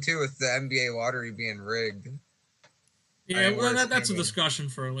another thing, too, with the NBA lottery being rigged. Yeah, well, that's a discussion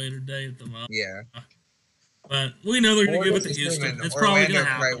for a later day at the moment. Yeah. But we know they're going to give it to Houston. It's probably going to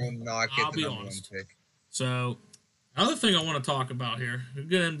happen. Will not get I'll be honest. So, another thing I want to talk about here,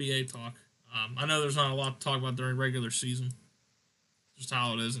 good NBA talk. I know there's not a lot to talk about during regular season. Just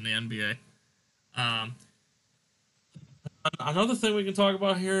how it is in the NBA. Another thing we can talk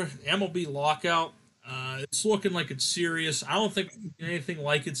about here, MLB Lockout. It's looking like it's serious. I don't think anything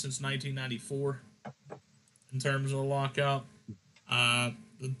like it since 1994 in terms of the lockout. The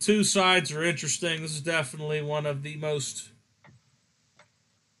two sides are interesting. This is definitely one of the most...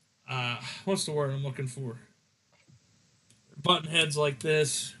 what's the word I'm looking for? Button heads like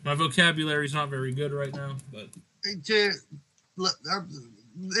this. My vocabulary's not very good right now, but...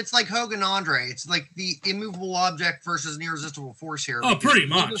 It's like Hogan Andre. It's like the immovable object versus an irresistible force here. Oh, pretty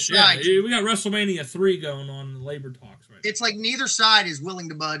much. Yeah, we got WrestleMania 3 going on in the labor talks right now. It's like neither side is willing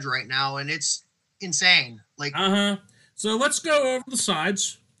to budge right now, and it's insane. Like, So let's go over the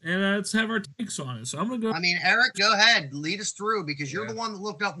sides and let's have our takes on it. So I'm gonna go. I mean, Eric, go ahead, lead us through because you're the one that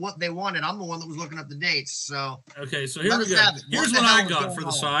looked up what they wanted. I'm the one that was looking up the dates. So okay, so here we go. Here's what I got for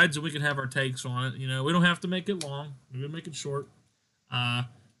the sides, and we can have our takes on it. We don't have to make it long. We're gonna make it short.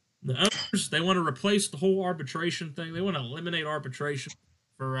 The owners, they want to replace the whole arbitration thing. They want to eliminate arbitration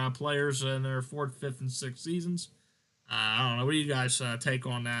for players in their 4th, 5th, and 6th seasons. I don't know. What do you guys take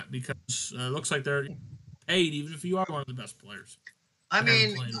on that? Because it looks like they're paid even if you are one of the best players. I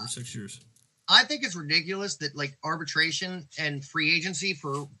mean, playing over 6 years. I think it's ridiculous that like arbitration and free agency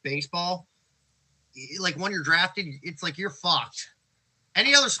for baseball, like when you're drafted, it's like you're fucked.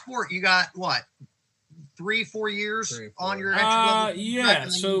 Any other sport, you got what? 3-4 years on your entry level. Yeah.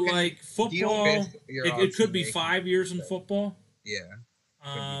 So like football, it could be 5 years in football. Yeah.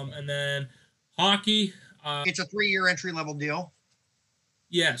 And then hockey. It's a 3-year entry level deal.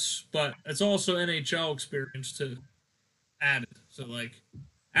 Yes, but it's also NHL experience too, added. So like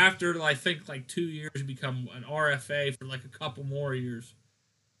after I think like 2 years, you become an RFA for like a couple more years.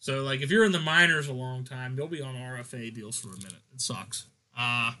 So like if you're in the minors a long time, you'll be on RFA deals for a minute. It sucks.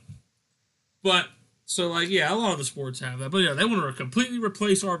 But so like yeah, a lot of the sports have that. But yeah, they want to completely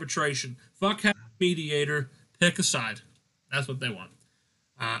replace arbitration. Fuck have a mediator. Pick a side. That's what they want.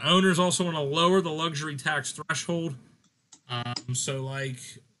 Owners also want to lower the luxury tax threshold. So like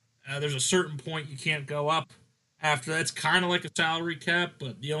there's a certain point you can't go up. After that's kind of like a salary cap,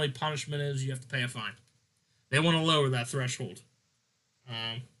 but the only punishment is you have to pay a fine. They want to lower that threshold.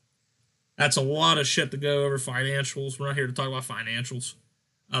 That's a lot of shit to go over financials. We're not here to talk about financials.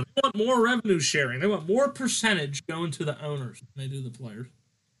 They want more revenue sharing. They want more percentage going to the owners than they do the players.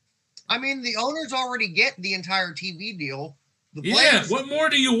 I mean, the owners already get the entire TV deal. The players, what more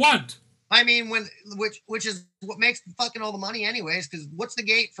do you want? I mean, which is what makes fucking all the money anyways, because what's the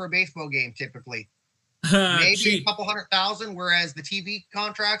gate for a baseball game typically? Maybe cheap. A couple 100,000, whereas the TV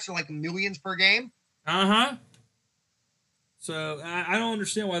contracts are like millions per game. So I don't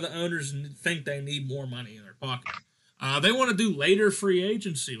understand why the owners think they need more money in their pocket. They want to do later free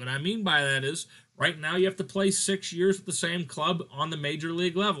agency. What I mean by that is right now you have to play 6 years with the same club on the major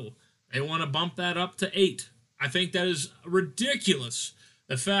league level. They want to bump that up to 8. I think that is ridiculous.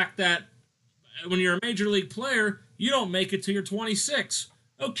 The fact that when you're a major league player, you don't make it till you're 26.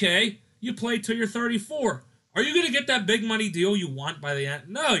 Okay, you play till you're 34. Are you going to get that big money deal you want by the end?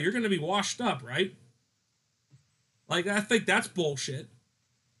 No, you're going to be washed up, right? Like, I think that's bullshit.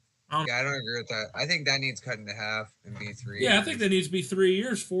 Yeah, I don't agree with that. I think that needs cut into half and be 3 Yeah, years. I think that needs to be 3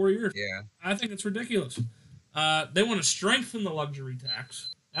 years, 4 years. Yeah. I think it's ridiculous. They want to strengthen the luxury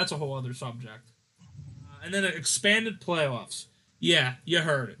tax. That's a whole other subject. And then expanded playoffs. Yeah, you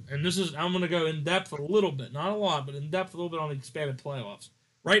heard it. And I'm going to go in depth a little bit. Not a lot, but in depth a little bit on the expanded playoffs.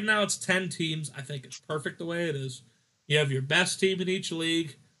 Right now it's 10 teams. I think it's perfect the way it is. You have your best team in each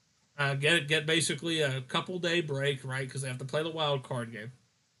league. Get basically a couple-day break, right? Because they have to play the wild card game.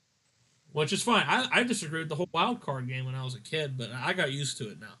 Which is fine. I disagree with the whole wild card game when I was a kid, but I got used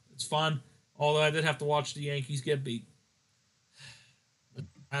to it now. It's fun. Although I did have to watch the Yankees get beat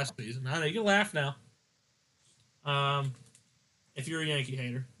last season. I know you can laugh now. If you're a Yankee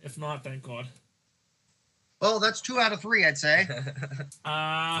hater. If not, thank God. Well, that's 2 out of 3, I'd say.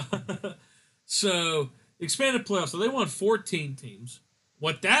 So, expanded playoffs. So they want 14 teams.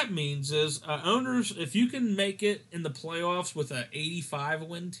 What that means is owners, if you can make it in the playoffs with an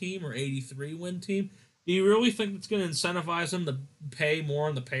 85-win team or 83-win team, do you really think it's going to incentivize them to pay more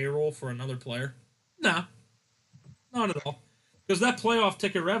on the payroll for another player? No. Not at all. Because that playoff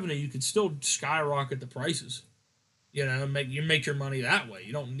ticket revenue, you could still skyrocket the prices. You know, make your money that way.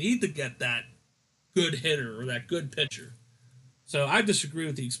 You don't need to get that good hitter or that good pitcher. So I disagree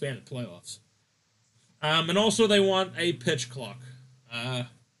with the expanded playoffs. And also they want a pitch clock. The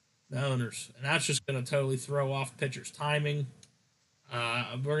owners. And that's just going to totally throw off pitchers' timing.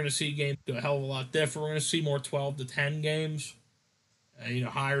 We're going to see games go a hell of a lot different. We're going to see more 12 to 10 games.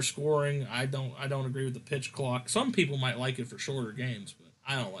 Higher scoring. I don't agree with the pitch clock. Some people might like it for shorter games, but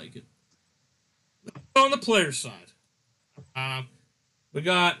I don't like it. On the players' side,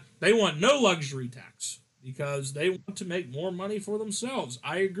 they want no luxury tax because they want to make more money for themselves.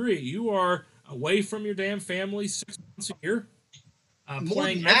 I agree. You are away from your damn family 6 months a year,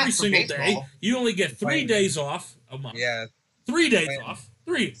 playing every single day. You only get 3 days off a month. Yeah, 3 days off.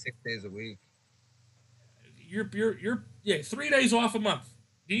 6 days a week. You're 3 days off a month.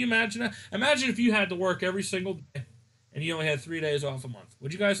 Can you imagine that? Imagine if you had to work every single day and you only had 3 days off a month.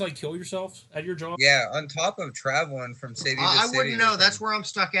 Would you guys kill yourselves at your job? Yeah, on top of traveling from city to city. I wouldn't know. That's where I'm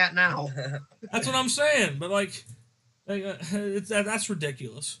stuck at now. That's what I'm saying. But that's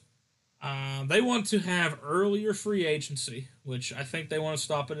ridiculous. They want to have earlier free agency, which I think they want to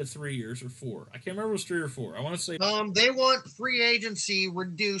stop it at 3 years or 4. I can't remember if it was 3 or 4. I want to say they want free agency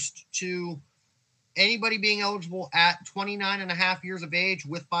reduced to anybody being eligible at 29 and a half years of age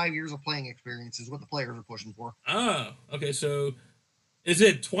with 5 years of playing experience is what the players are pushing for. Oh, okay. So is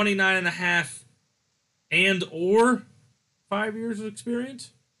it 29 and a half and or 5 years of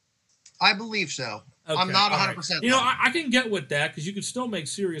experience? I believe so. Okay, I'm not 100%. Right. I can get with that because you can still make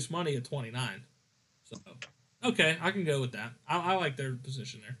serious money at 29. So, okay, I can go with that. I like their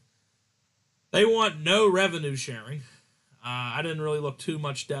position there. They want no revenue sharing. I didn't really look too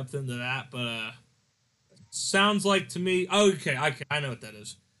much depth into that, but sounds like to me. Okay, I know what that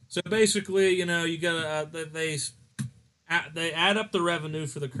is. So basically, you got they add up the revenue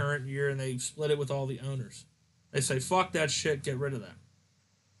for the current year and they split it with all the owners. They say fuck that shit, get rid of that.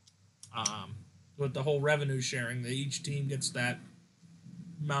 With the whole revenue sharing, each team gets that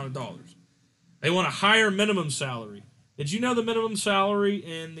amount of dollars. They want a higher minimum salary. Did you know the minimum salary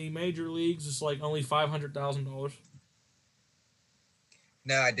in the major leagues is like only $500,000?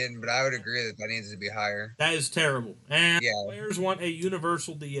 No, I didn't, but I would agree that needs to be higher. That is terrible. And players want a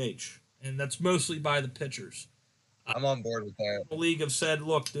universal DH, and that's mostly by the pitchers. I'm on board with that. The league have said,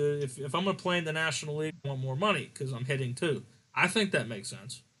 look, dude, if I'm going to play in the National League, I want more money because I'm hitting too. I think that makes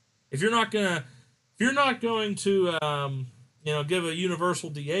sense. If you're not going to give a universal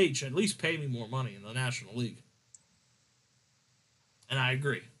DH, at least pay me more money in the National League. And I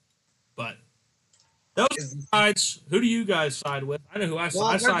agree. But those sides, who do you guys side with? I know who I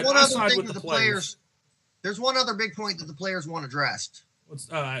side. I side with the players. There's one other big point that the players want addressed.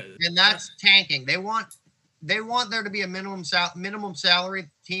 And that's tanking. They want there to be a minimum salary,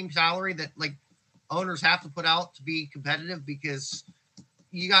 team salary that like owners have to put out to be competitive, because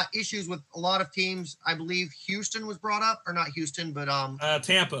you got issues with a lot of teams. I believe Houston was brought up, or not Houston, but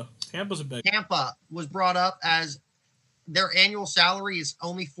Tampa. Tampa's a big. Tampa was brought up as their annual salary is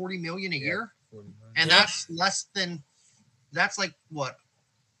only $40 million a year, and that's less than. That's like what?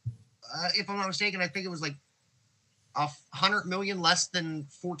 If I'm not mistaken, I think it was like $100 million less than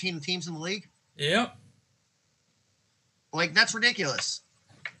 14 teams in the league. Yep. Like, that's ridiculous.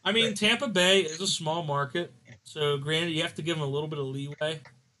 I mean, Tampa Bay is a small market, so granted, you have to give them a little bit of leeway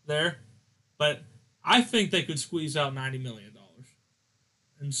there. But I think they could squeeze out $90 million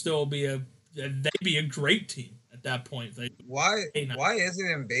and still they'd be a great team at that point. Why is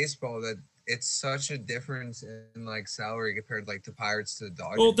it in baseball that it's such a difference in like salary compared like the Pirates to the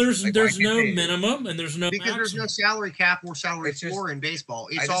Dodgers? Well, there's no minimum and there's no because there's no salary cap or salary floor in baseball.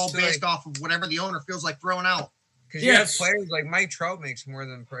 It's all based off of whatever the owner feels like throwing out. Because you have players like Mike Trout makes more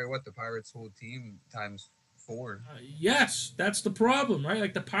than probably what the Pirates' whole team times 4. Yes, that's the problem, right?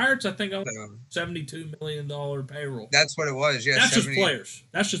 Like the Pirates, I think, own $72 million payroll. That's what it was. Yeah, that's just players.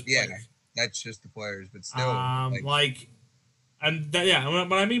 That's just players. Yeah, that's just the players, but still, what I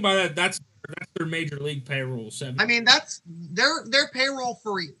mean by that, that's their major league payroll. I mean, that's their payroll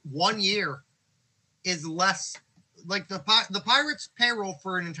for 1 year is less. Like the Pirates' payroll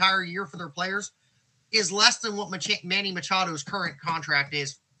for an entire year for their players is less than what Manny Machado's current contract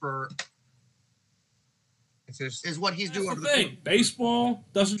is for. Is what he's doing over the thing. Baseball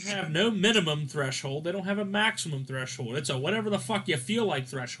doesn't have no minimum threshold. They don't have a maximum threshold. It's a whatever the fuck you feel like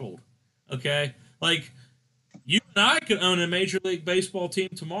threshold. Okay? Like, you and I could own a Major League Baseball team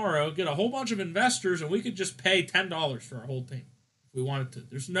tomorrow, get a whole bunch of investors, and we could just pay $10 for our whole team if we wanted to.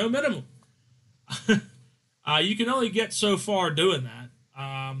 There's no minimum. You can only get so far doing that.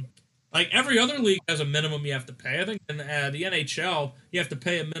 Like every other league has a minimum you have to pay. I think in the NHL, you have to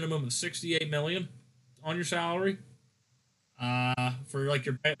pay a minimum of $68 million on your salary for like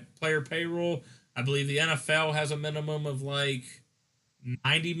your player payroll. I believe the NFL has a minimum of like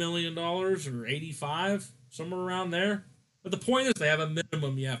 $90 million or 85, somewhere around there. But the point is, they have a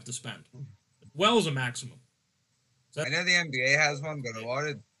minimum you have to spend, as well as a maximum. I know the NBA has one, but a lot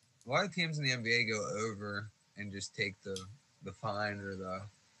of teams in the NBA go over and just take the fine or the.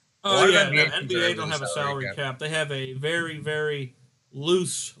 Oh yeah, the NBA don't have a salary cap. They have a very, very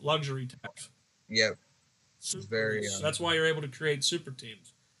loose luxury tax. Yep. It's very. That's why you're able to create super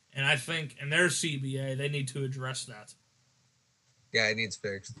teams, and I think in their CBA they need to address that. Yeah, it needs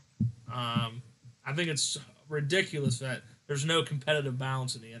fixed. I think it's ridiculous that there's no competitive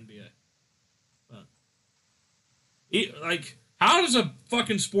balance in the NBA. But, like, how does a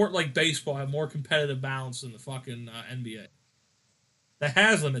fucking sport like baseball have more competitive balance than the fucking NBA? That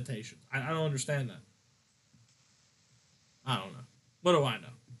has limitations. I don't understand that. I don't know. What do I know?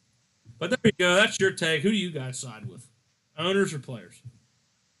 But there you go. That's your take. Who do you guys side with? Owners or players?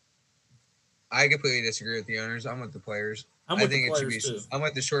 I completely disagree with the owners. I'm with the players. I'm with the players too. I'm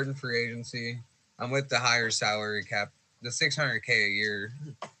with the shortened free agency. I'm with the higher salary cap. The $600K a year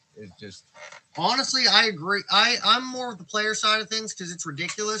is just. Honestly, I agree. I'm more with the player side of things because it's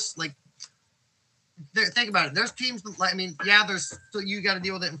ridiculous. Like, think about it. There's teams that, I mean, you got to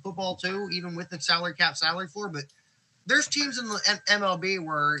deal with it in football too, even with the salary cap, salary floor. But there's teams in the MLB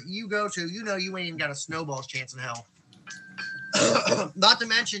where you go to, you ain't even got a snowball's chance in hell. Not to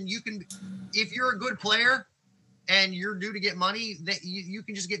mention, if you're a good player and you're due to get money, that you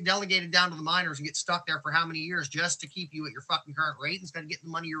can just get delegated down to the minors and get stuck there for how many years just to keep you at your fucking current rate instead of getting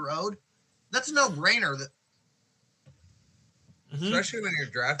the money you're owed. That's a no-brainer. Especially when you're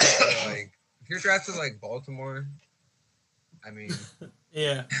drafted like if you're drafted like Baltimore, I mean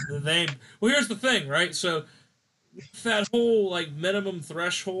yeah. Well, here's the thing, right? So that whole like minimum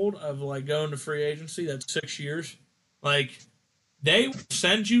threshold of like going to free agency, that's 6 years. Like they will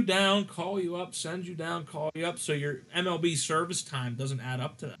send you down, call you up, send you down, call you up, so your MLB service time doesn't add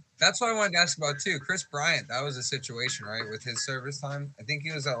up to that. that's what I wanted to ask about too. Chris Bryant, that was a situation, right, with his service time. I think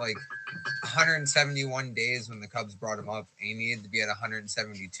he was at like 171 days when the Cubs brought him up, and he needed to be at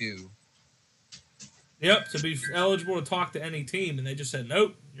 172. Yep, to be eligible to talk to any team, and they just said,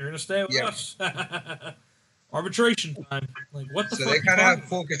 nope, you're going to stay with us. Arbitration time. Like, what the fuck? So they kind of have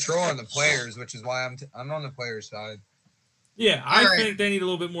full control on the players, which is why I'm on the players' side. Yeah, I think they need a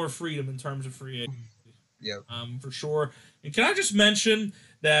little bit more freedom in terms of free agency. Yep. For sure. And can I just mention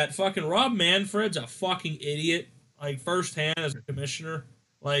that fucking Rob Manfred's a fucking idiot, like, firsthand as a commissioner.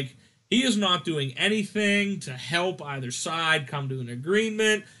 Like, he is not doing anything to help either side come to an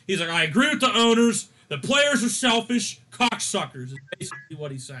agreement. He's like, I agree with the owners. The players are selfish cocksuckers, is basically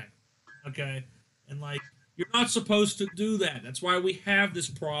what he's saying. Okay? And, like, you're not supposed to do that. That's why we have this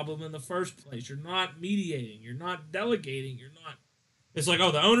problem in the first place. You're not mediating. You're not delegating. You're not... It's like,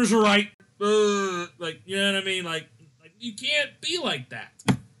 oh, the owners are right. Like, you know what I mean? Like, you can't be like that.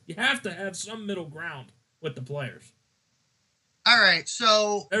 You have to have some middle ground with the players. All right,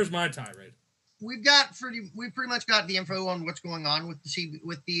 so there's my tirade. We pretty much got the info on what's going on with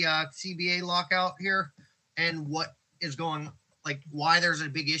the CBA lockout here, and what is going, like, why there's a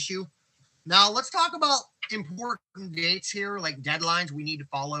big issue. Now let's talk about important dates here, like deadlines we need to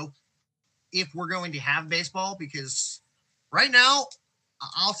follow if we're going to have baseball. Because right now,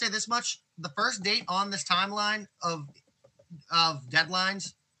 I'll say this much: the first date on this timeline of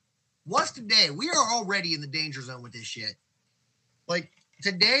deadlines was today. We are already in the danger zone with this shit. Like,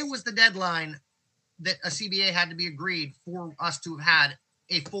 today was the deadline that a CBA had to be agreed for us to have had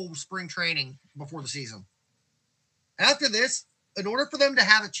a full spring training before the season. After this, in order for them to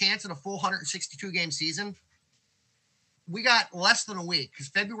have a chance at a full 162-game season, we got less than a week, because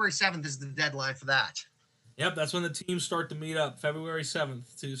February 7th is the deadline for that. Yep, that's when the teams start to meet up, February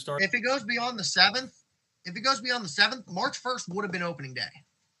 7th to start. If it goes beyond the 7th, March 1st would have been opening day.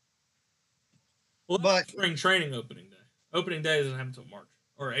 Well, but spring training opening day. Opening day doesn't happen until March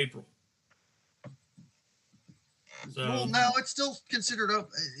or April. So, well, no, it's still considered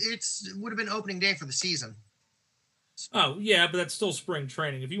it would have been opening day for the season. Oh yeah, but that's still spring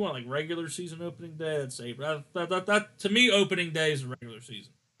training. If you want like regular season opening day, that's April. That to me, opening day is a regular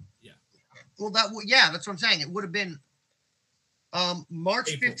season. Yeah. Well, that's what I'm saying. It would have been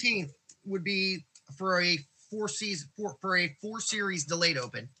March 15th would be for a four series delayed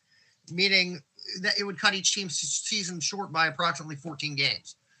open, meaning that it would cut each team's season short by approximately 14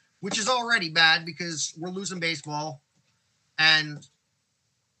 games, which is already bad because we're losing baseball, and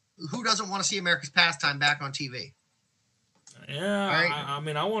who doesn't want to see America's pastime back on TV? Yeah, right? I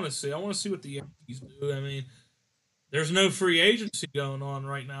mean, I want to see what the Yankees do. I mean, there's no free agency going on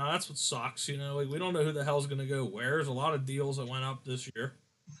right now. That's what sucks. You know, like, we don't know who the hell's going to go where. There's a lot of deals that went up this year.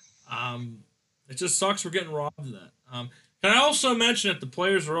 It just sucks we're getting robbed of that. Can I also mention that the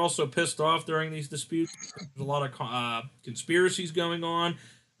players are also pissed off during these disputes? There's a lot of conspiracies going on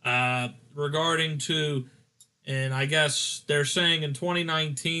regarding to, and I guess they're saying in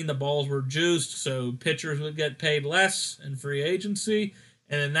 2019 the balls were juiced so pitchers would get paid less in free agency,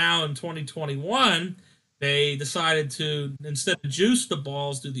 and then now in 2021 they decided to, instead of juice the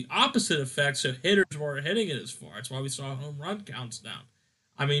balls, do the opposite effect so hitters weren't hitting it as far. That's why we saw home run counts down.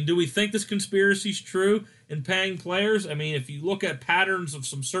 I mean, do we think this conspiracy is true in paying players? I mean, if you look at patterns of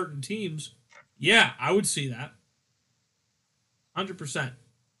some certain teams, yeah, I would see that. 100%.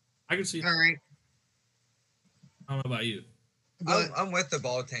 I can see that. All right. I don't know about you. I'm with the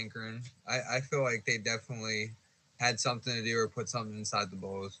ball tankering. I feel like they definitely had something to do or put something inside the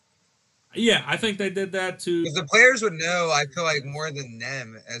balls. Yeah, I think they did that too. Because the players would know, I feel like, more than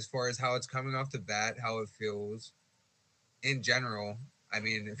them as far as how it's coming off the bat, how it feels in general. I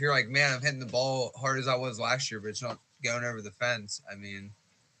mean, if you're like, man, I'm hitting the ball hard as I was last year, but it's not going over the fence. I mean,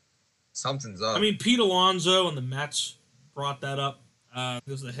 something's up. I mean, Pete Alonso and the Mets brought that up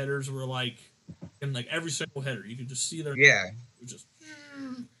because the hitters were like, in like every single hitter, you could just see their just.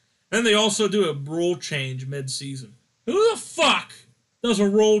 Then they also do a rule change mid-season. Who the fuck does a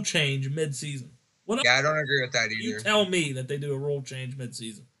rule change mid-season? Yeah, I don't agree with that either. You tell me that they do a rule change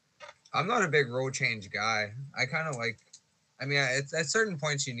mid-season. I'm not a big rule change guy. I kind of like. I mean, at certain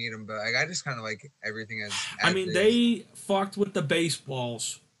points you need them, but I just kind of like everything as I mean, they fucked with the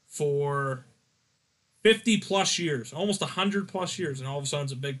baseballs for 50 plus years, almost 100 plus years, and all of a sudden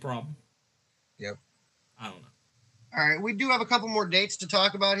it's a big problem. Yep. I don't know. All right, we do have a couple more dates to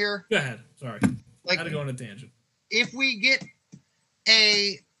talk about here. Go ahead. Sorry. Like, I had to go on a tangent. If we get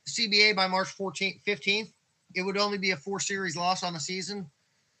a CBA by March 15th, it would only be a 4-series loss on the season,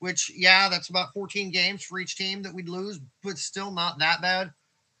 which, yeah, that's about 14 games for each team that we'd lose, but still not that bad.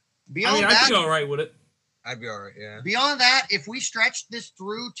 Beyond I'd be all right with it. I'd be all right, yeah. Beyond that, if we stretch this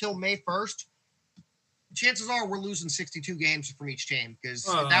through till May 1st, chances are we're losing 62 games from each team, because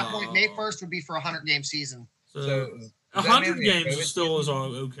at that point, May 1st would be for a 100-game season. So 100 games still is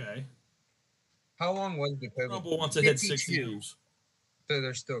all okay. How long was the COVID? Trouble wants to hit 60 games. So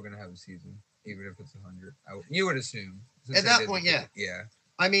they're still going to have a season, even if it's 100. You would assume. At that point, yeah. Yeah.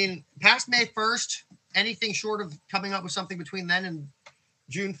 I mean, past May 1st, anything short of coming up with something between then and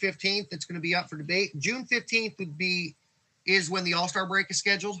June 15th, it's going to be up for debate. June 15th is when the All-Star break is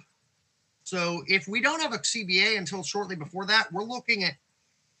scheduled. So if we don't have a CBA until shortly before that, we're looking at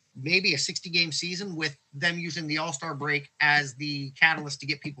maybe a 60-game season with them using the All-Star break as the catalyst to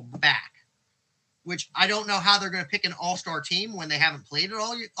get people back, which I don't know how they're going to pick an All-Star team when they haven't played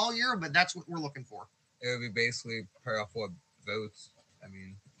it all year, but that's what we're looking for. It would be basically probably off what votes. I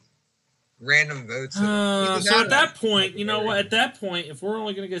mean, random votes. So at that point, you know what? At that point, if we're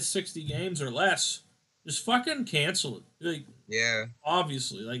only going to get 60 games or less, just fucking cancel it. Like, yeah.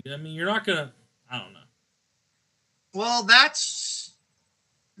 Obviously. Like, I mean, you're not going to, I don't know. Well,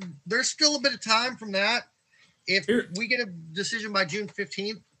 there's still a bit of time from that. If we get a decision by June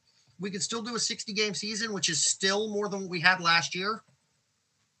 15th, we could still do a 60-game season, which is still more than what we had last year.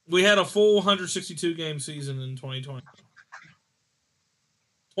 We had a full 162-game season in 2020.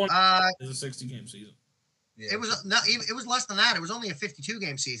 20 is a 60-game season. Yeah. It was less than that. It was only a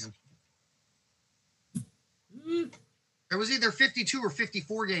 52-game season. It was either 52 or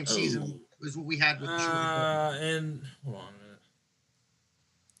 54-game season is what we had with the short. And hold on a minute.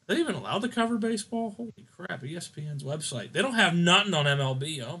 Are they even allowed to cover baseball? Holy crap! ESPN's website. They don't have nothing on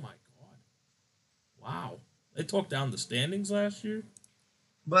MLB. Oh my god! Wow, they took down the standings last year.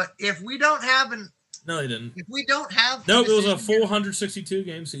 But if we don't have no, they didn't. If we don't have it was a full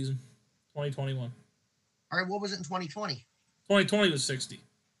 162-game season, 2021. All right, what was it in 2020? 2020 was 60.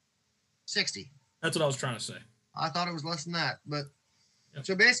 60. That's what I was trying to say. I thought it was less than that, but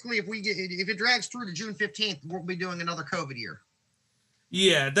so basically, if it drags through to June 15th, we'll be doing another COVID year.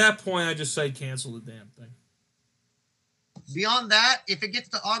 Yeah, at that point, I just say cancel the damn thing. Beyond that, if it gets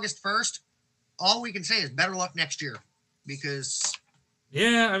to August 1st, all we can say is better luck next year, because.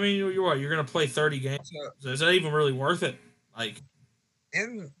 Yeah, I mean, you're right. You're going to play 30 games. So is that even really worth it? Like,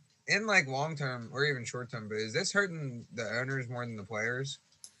 in like long term or even short term, but is this hurting the owners more than the players?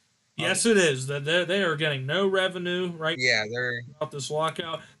 Yes, it is. They are getting no revenue right. Yeah, they're about this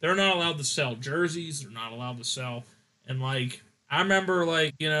lockout. They're not allowed to sell jerseys. They're not allowed to sell. And like, I remember,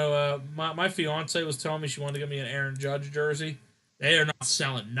 like, you know, my fiance was telling me she wanted to give me an Aaron Judge jersey. They are not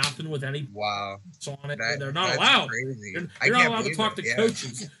selling nothing with any on it. They're not allowed. Crazy. You're not allowed to talk to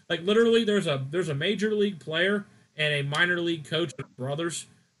coaches. Like, literally, there's a major league player and a minor league coach, brothers.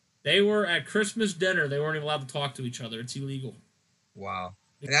 They were at Christmas dinner. They weren't even allowed to talk to each other. It's illegal. Wow.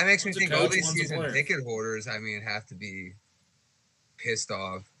 And that makes me think all these season ticket holders, I mean, have to be pissed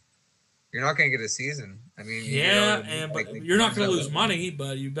off. You're not going to get a season. I mean, but you're not going to lose money,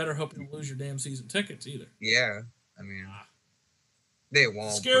 but you better hope you don't lose your damn season tickets either. Yeah. I mean, they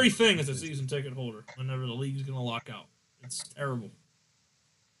won't. Scary thing as a season ticket holder whenever the league's going to lock out. It's terrible.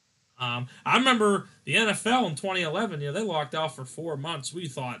 I remember the NFL in 2011, they locked out for 4 months. We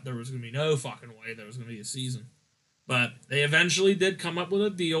thought there was going to be no fucking way there was going to be a season. But they eventually did come up with a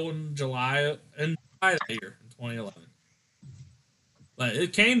deal in July that year, in 2011. But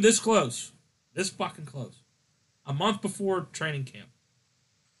it came this close. This fucking close. A month before training camp.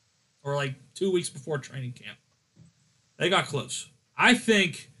 Or like 2 weeks before training camp. They got close. I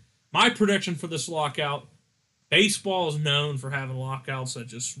think my prediction for this lockout, baseball is known for having lockouts that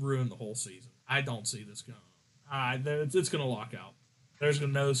just ruin the whole season. I don't see this going on. It's going to lock out. There's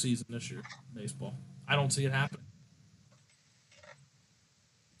no season this year in baseball. I don't see it happening.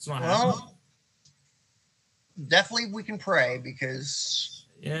 It's not happening. Definitely we can pray because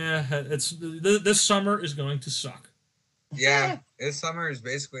this summer is going to suck. Yeah, this summer is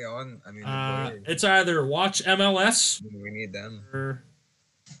basically on. I mean, it's either watch MLS. We need them. Or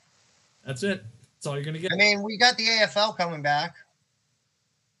that's it. That's all you're gonna get. I mean, we got the AFL coming back.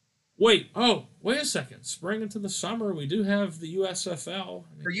 Wait a second. Spring into the summer, we do have the USFL.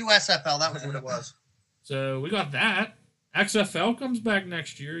 For USFL, that was what it was. So we got that. XFL comes back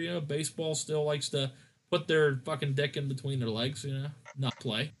next year. Baseball still likes to put their fucking dick in between their legs, not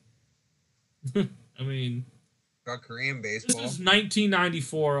play. I mean, Got Korean This baseball. is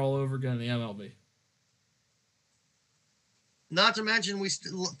 1994 all over again in the MLB. Not to mention,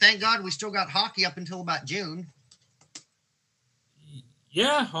 thank God we still got hockey up until about June.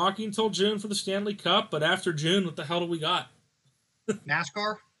 Yeah, hockey until June for the Stanley Cup, but after June, what the hell do we got?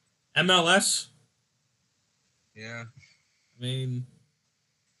 NASCAR? MLS? Yeah. I mean...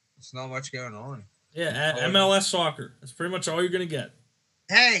 There's not much going on. Yeah, MLS soccer. That's pretty much all you're going to get.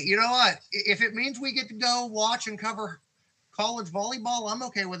 Hey, you know what? If it means we get to go watch and cover college volleyball, I'm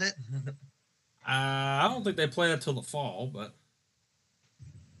okay with it. I don't think they play until the fall, but...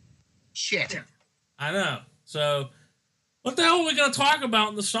 Shit. I know. So, what the hell are we going to talk about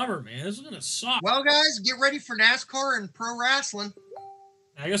in the summer, man? This is going to suck. Well, guys, get ready for NASCAR and pro wrestling.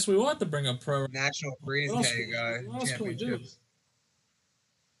 I guess we will have to bring up pro... National Freeze Day, guy. What else can we do? Championships.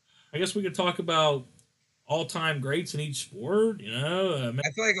 I guess we could talk about all-time greats in each sport, you know?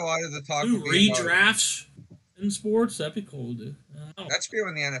 I feel like a lot of the talk do would be about- redrafts in sports. That'd be cool, dude. That should be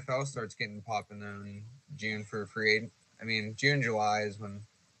when the NFL starts getting popping though in June for free agent. I mean, June, July is when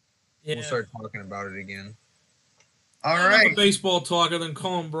we'll start talking about it again. All right. Baseball talk and then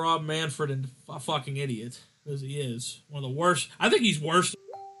calling Rob Manfred a fucking idiot, because he is one of the worst. I think he's worst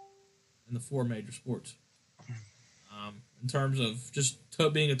in the 4 major sports. In terms of just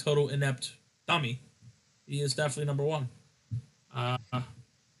being a total inept dummy, he is definitely number 1. For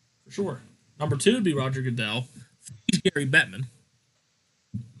sure. Number 2 would be Roger Goodell. 3 is Gary Bettman.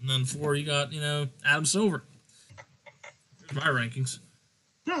 And then 4, you got, Adam Silver. Here's my rankings.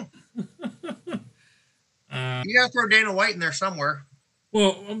 You gotta throw Dana White in there somewhere.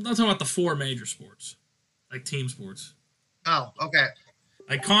 Well, I'm not talking about the 4 major sports, like team sports. Oh, okay.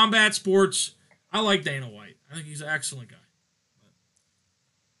 Like combat sports, I like Dana White. I think he's an excellent guy.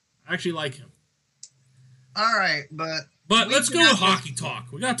 I actually like him. All right, but let's go with hockey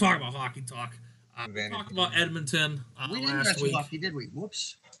talk. We got to talk about hockey talk. We talked about Edmonton we didn't last week. Hockey, did we?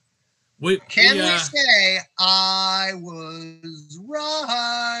 Whoops. Can we say I was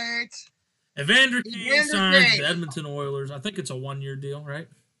right? Evander Kane signs the Edmonton Oilers. I think it's a 1-year deal, right?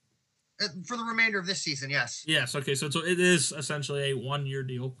 For the remainder of this season, yes. Yes. Okay. So it is essentially a 1-year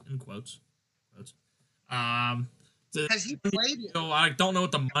deal in quotes. Has he played? I don't know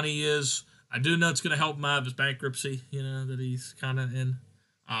what the money is. I do know it's going to help him out of his bankruptcy, that he's kind of in,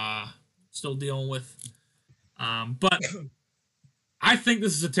 still dealing with. But I think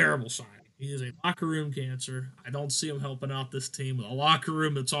this is a terrible sign. He is a locker room cancer. I don't see him helping out this team with a locker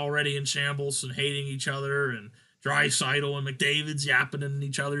room that's already in shambles and hating each other, and Draisaitl and McDavid's yapping in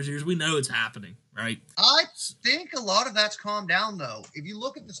each other's ears. We know it's happening, right? I think a lot of that's calmed down, though. If you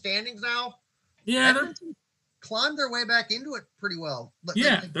look at the standings now, Edmonton climbed their way back into it pretty well. But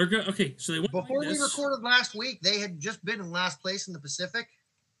they're good. Okay, so they went before we recorded last week, they had just been in last place in the Pacific,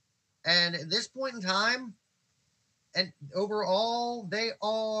 and at this point in time, and overall, they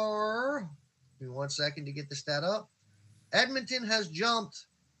are. Give me 1 second to get the stat up. Edmonton has jumped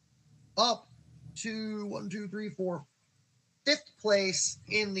up to 5th place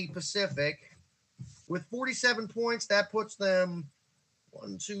in the Pacific with 47 points. That puts them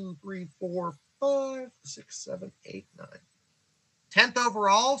 1, 2, 3, 4, 5, 6, 7, 8, 9. 10th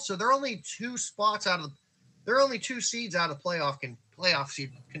overall. So they're only 2 spots out of they're only 2 seeds out of playoff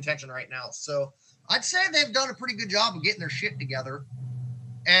seed contention right now. So I'd say they've done a pretty good job of getting their shit together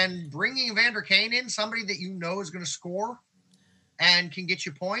and bringing Evander Kane in, somebody that you know is going to score and can get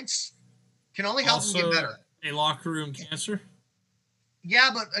you points, can only help them get better. A locker room cancer.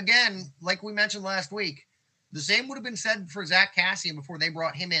 Yeah, but again, like we mentioned last week, the same would have been said for Zach Cassian before they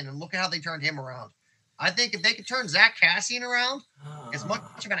brought him in, and look at how they turned him around. I think if they could turn Zach Cassian around, as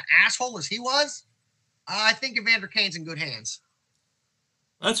much of an asshole as he was, I think Evander Kane's in good hands.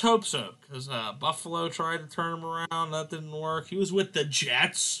 Let's hope so, because Buffalo tried to turn him around. That didn't work. He was with the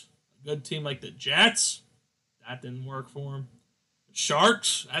Jets, a good team like the Jets. That didn't work for him. The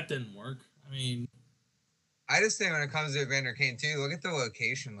Sharks, that didn't work. I mean, I just think when it comes to Evander Kane, too, look at the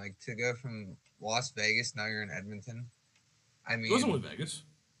location. Like, to go from Las Vegas, now you're in Edmonton. I mean, he wasn't with Vegas.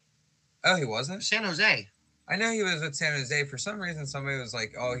 Oh, he wasn't? San Jose. I know he was with San Jose. For some reason, somebody was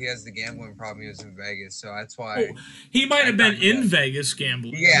like, oh, he has the gambling problem. He was in Vegas. So that's why. Oh, he might have been in Vegas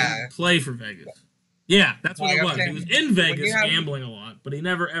gambling. Yeah. He didn't play for Vegas. Yeah, that's what it was. He was in Vegas gambling a lot, but he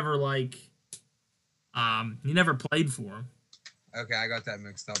never ever, he never played for him. Okay, I got that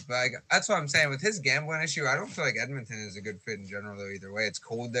mixed up. But that's what I'm saying. With his gambling issue, I don't feel like Edmonton is a good fit in general, though, either way. It's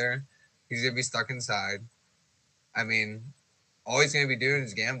cold there. He's going to be stuck inside. I mean, all he's going to be doing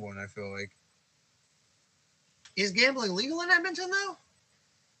is gambling, I feel like. Is gambling legal in Edmonton, though?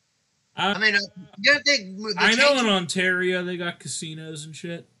 I know in Ontario they got casinos and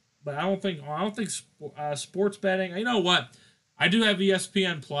shit. But I don't think sports betting. You know what? I do have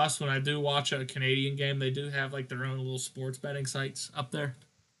ESPN Plus when I do watch a Canadian game. They do have like their own little sports betting sites up there.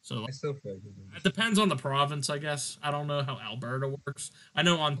 So I still feel like it depends on the province, I guess. I don't know how Alberta works. I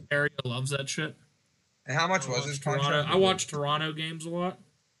know Ontario loves that shit. And how much was his contract? I watch Toronto games a lot.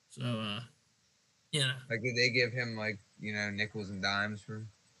 So, yeah. Like, did they give him, like, you know, nickels and dimes for?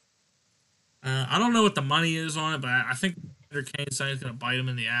 I don't know what the money is on it, but I think Evander Kane said he's going to bite him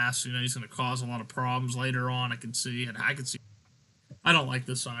in the ass. You know, he's going to cause a lot of problems later on. I can see. I don't like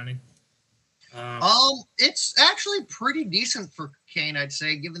this signing. It's actually pretty decent for Kane, I'd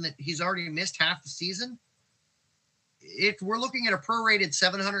say, given that he's already missed half the season. If we're looking at a prorated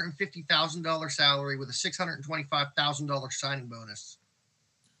 $750,000 salary with a $625,000 signing bonus.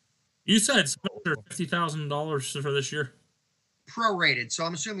 You said $750,000 for this year. Prorated, so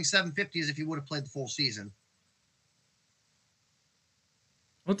I'm assuming 750 is if he would have played the full season.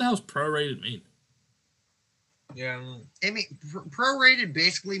 What the hell's prorated mean? Yeah, I mean, prorated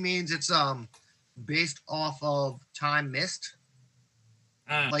basically means it's based off of time missed.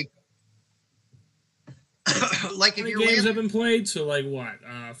 Like if how many games have been played? So like what?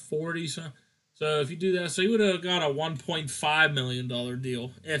 40. So if you do that, so he would have got a $1.5 million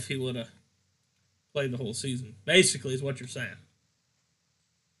deal if he would have played the whole season. Basically, is what you're saying.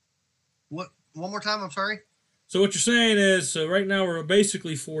 What? One more time. I'm sorry. So what you're saying is, so right now we're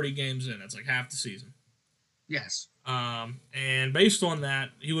basically 40 games in. That's like half the season. Yes. And based on that,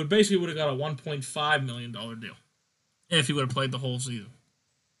 he would have got a $1.5 million deal if he would have played the whole season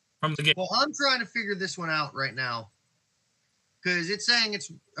from the game. Well, I'm trying to figure this one out right now because it's saying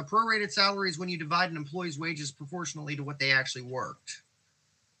it's a prorated salary is when you divide an employee's wages proportionally to what they actually worked.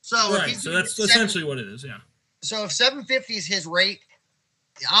 So right. So that's essentially what it is. Yeah. So if 750 is his rate,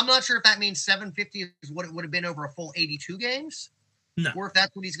 I'm not sure if that means 750 is what it would have been over a full 82 games, or if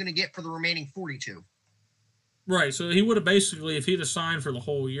that's what he's going to get for the remaining 42. Right, so he would have basically, if he'd have signed for the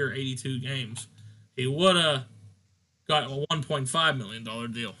whole year, 82 games, he would have got a $1.5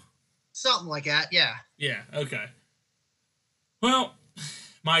 million deal. Something like that, yeah. Yeah, okay. Well,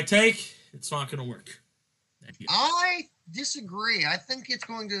 my take, it's not going to work. I disagree. I think it's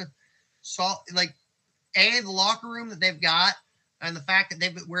going to solve, like, the locker room that they've got and the fact that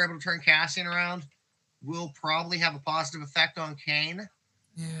they were able to turn Cassian around will probably have a positive effect on Kane.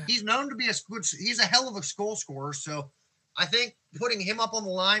 Yeah. He's known to be he's a hell of a goal scorer, so I think putting him up on the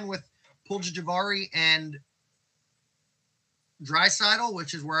line with Puljujarvi and Draisaitl,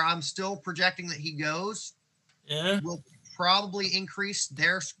 which is where I'm still projecting that he goes, will probably increase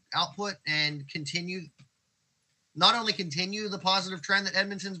their output and not only continue the positive trend that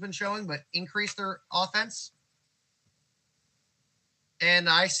Edmonton's been showing, but increase their offense. And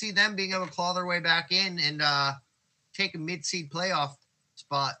I see them being able to claw their way back in and take a mid-seed playoff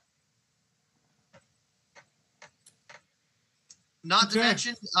spot. Not to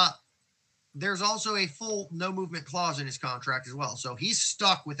mention, there's also a full no movement clause in his contract as well. So he's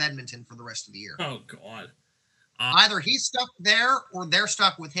stuck with Edmonton for the rest of the year. Oh, God. Either he's stuck there or they're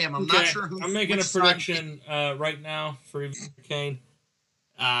stuck with him. I'm not sure who. I'm making a prediction right now for Evander Kane.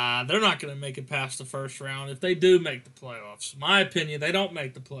 They're not going to make it past the first round. If they do make the playoffs, my opinion, they don't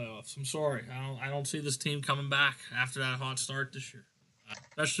make the playoffs. I'm sorry. I don't see this team coming back after that hot start this year.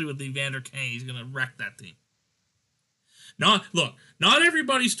 Especially with Evander Kane, he's going to wreck that team. Not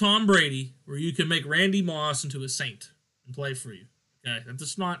everybody's Tom Brady, where you can make Randy Moss into a saint and play for you. Okay, that's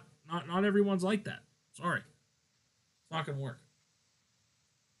just not everyone's like that. Sorry, it's not going to work.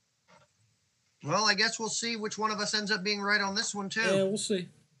 Well, I guess we'll see which one of us ends up being right on this one too. Yeah, we'll see.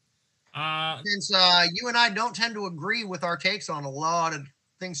 Since you and I don't tend to agree with our takes on a lot of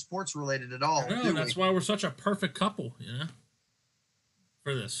things sports related at all. No, that's why we're such a perfect couple,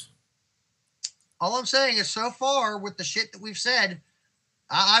 for this. All I'm saying is so far with the shit that we've said,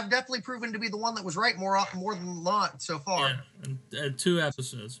 I've definitely proven to be the one that was right more than not so far. Yeah, and 2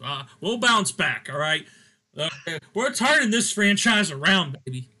 episodes. We'll bounce back, all right? We're turning this franchise around,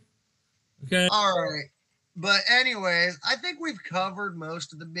 baby. Okay. All right. But anyways, I think we've covered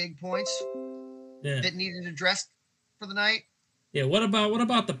most of the big points that needed addressed for the night. Yeah, what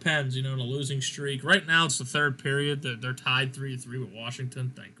about the Pens, in a losing streak? Right now it's the third period. They're tied 3-3 with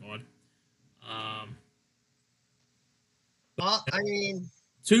Washington, thank God. Well, I mean,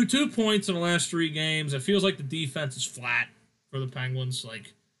 2 points in the last 3 games. It feels like the defense is flat for the Penguins.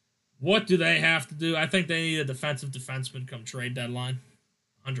 Like, what do they have to do? I think they need a defensive defenseman come trade deadline.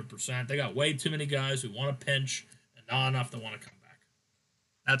 100%. They got way too many guys who want to pinch and not enough that want to come back.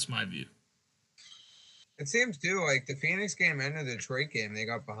 That's my view. It seems too like the Phoenix game and the Detroit game, they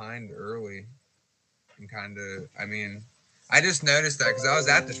got behind early and kind of. I mean, I just noticed that because I was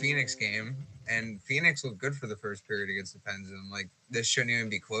at the Phoenix game, and Phoenix looked good for the first period against the Pens, and I'm like, this shouldn't even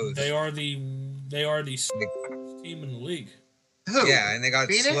be close. They are the team in the league. Who? Yeah, and they got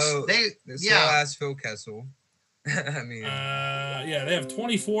Phoenix? slow ass Phil Kessel. I mean, yeah, they have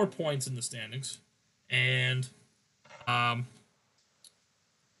 24 points in the standings, and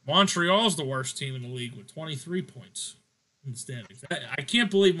Montreal's the worst team in the league with 23 points in the standings. I can't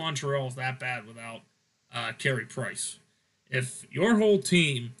believe Montreal's that bad without Carey Price. If your whole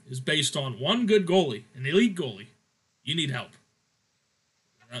team is based on one good goalie, an elite goalie, you need help.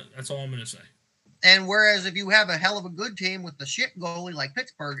 That's all I'm going to say. And whereas if you have a hell of a good team with the shit goalie like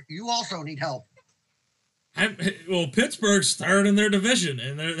Pittsburgh, you also need help. Well, Pittsburgh's third in their division,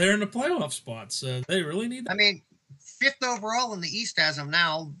 and they're in the playoff spots, so they really need that. I mean, 5th overall in the East as of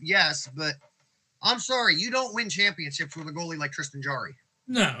now, yes, but I'm sorry, you don't win championships with a goalie like Tristan Jarry.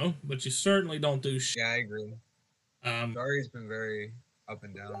 No, but you certainly don't do shit. Yeah, I agree. Jarry's been very up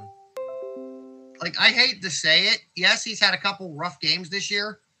and down. Like, I hate to say it. Yes, he's had a couple rough games this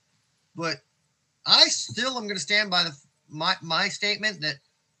year, but I still am going to stand by my statement that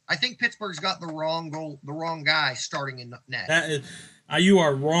I think Pittsburgh's got the wrong guy starting in net. That is, you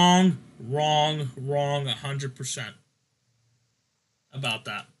are wrong 100% about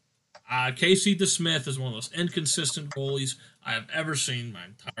that. Casey DeSmith is one of the most inconsistent goalies I have ever seen in my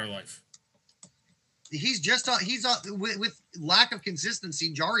entire life. He's with lack of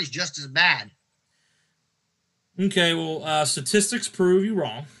consistency. Jarry's just as bad. Okay, well, statistics prove you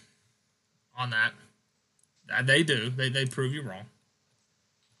wrong on that. They do. They prove you wrong.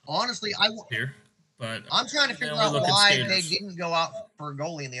 Honestly, but I'm trying to figure out why they didn't go out for a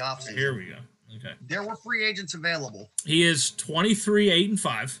goalie in the offseason. Here we go. Okay. There were free agents available. He is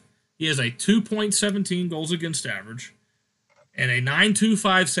 23-8-5. He has a 2.17 goals against average and a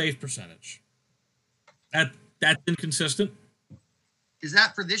 9.25 save percentage. That's inconsistent. Is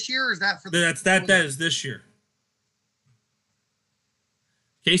that for this year or is that for that is this year.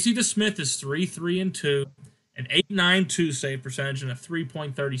 Casey DeSmith is 3-3-2, an 8.92 save percentage, and a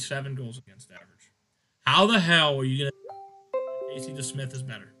 3.37 goals against average. How the hell are you going to Casey DeSmith is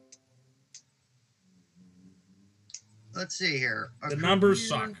better? Let's see here. The numbers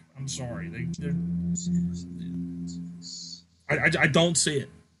suck. I'm sorry. I don't see it.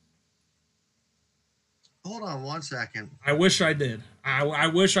 Hold on 1 second. I wish I did. I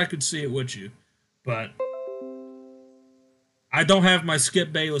wish I could see it with you, but I don't have my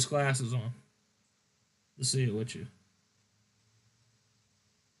Skip Bayless glasses on to see it with you.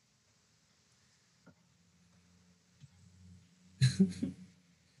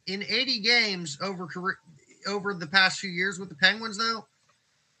 In 80 games over the past few years with the Penguins, though,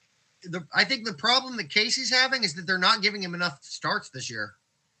 I think the problem that Casey's having is that they're not giving him enough starts this year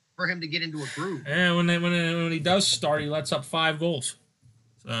for him to get into a groove. And when he does start, he lets up 5 goals.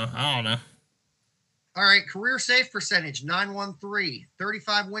 So, I don't know. All right, career save percentage, 913.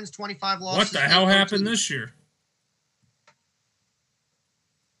 35 wins, 25 losses. What the hell happened this year?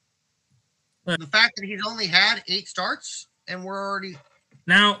 The fact that he's only had 8 starts, and we're already...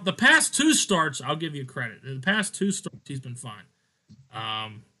 Now, the past 2 starts, I'll give you credit. The past 2 starts, he's been fine.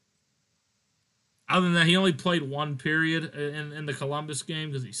 Other than that, he only played 1 period in the Columbus game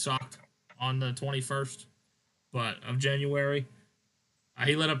because he sucked on the 21st of January.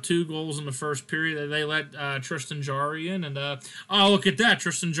 He let up 2 goals in the first period. They let Tristan Jarry in, and look at that!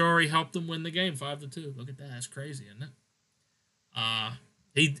 Tristan Jarry helped them win the game 5-2. Look at that! That's crazy, isn't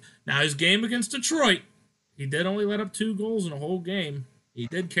it? Now his game against Detroit, he did only let up 2 goals in a whole game. He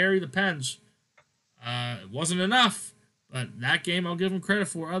did carry the Pens. It wasn't enough, but that game I'll give him credit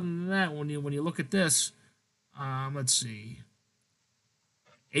for. Other than that, when you look at this, let's see,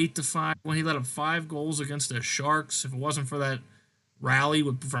 8-5 when he let up 5 goals against the Sharks. If it wasn't for that rally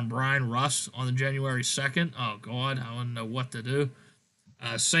from Brian Rust on the January 2nd. Oh, God, I wouldn't know what to do.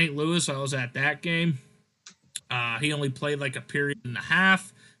 St. Louis, I was at that game. He only played like a period and a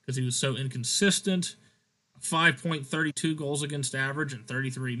half because he was so inconsistent. 5.32 goals against average in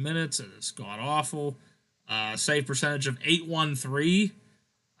 33 minutes. It's god-awful. Save percentage of 813.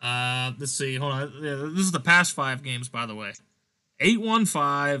 Let's see. Hold on. Yeah, this is the past 5 games, by the way.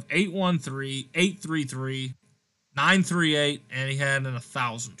 815, 813, 833. 938, and he had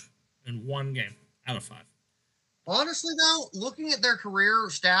 1,000 in 1 game out of 5. Honestly, though, looking at their career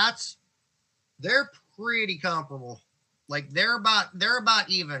stats, they're pretty comparable. Like they're about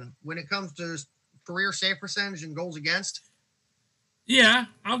even when it comes to career save percentage and goals against. Yeah,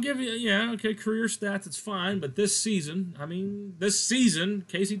 I'll give you. Yeah, okay, career stats, it's fine, but this season,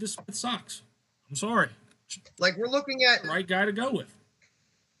 Casey DeSmith sucks. I'm sorry. Like we're looking at the right guy to go with.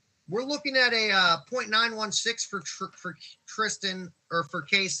 We're looking at a .916 for Tristan or for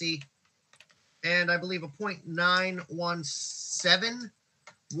Casey, and I believe a .917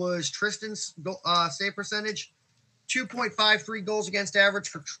 was Tristan's save percentage. 2.53 goals against average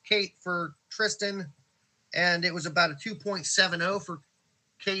for Tristan, and it was about a 2.70 for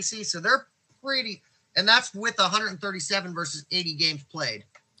Casey. So they're pretty, and that's with 137 versus 80 games played.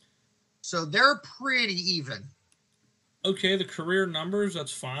 So they're pretty even. Okay, the career numbers,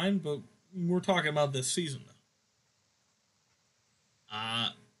 that's fine, but we're talking about this season, though.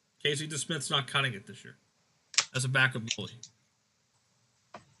 Casey DeSmith's not cutting it this year as a backup goalie.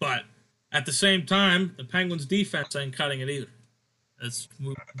 But at the same time, the Penguins' defense ain't cutting it either.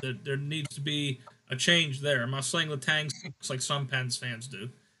 There needs to be a change there. I'm not saying Letang looks like some Pens fans do.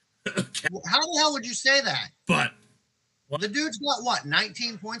 Okay. How the hell would you say that? But the dude's got what,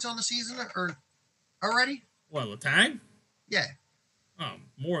 19 points on the season or already? What, Letang? Yeah. Oh,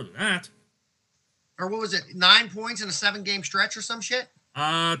 more than that. Or what was it? 9 points in a 7-game stretch or some shit?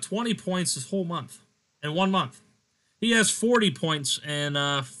 20 points this whole month. In 1 month. He has 40 points in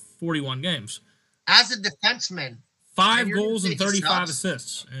 41 games. As a defenseman. 5 goals and 35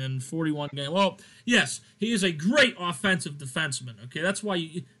 assists in 41 games. Well, yes, he is a great offensive defenseman. Okay, that's why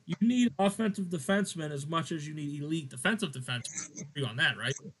you need offensive defensemen as much as you need elite defensive defensemen. Agree on that,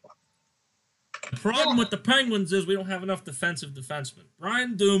 right? The problem with the Penguins is we don't have enough defensive defensemen.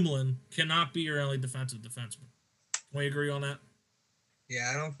 Brian Dumoulin cannot be your only defensive defenseman. Can we agree on that?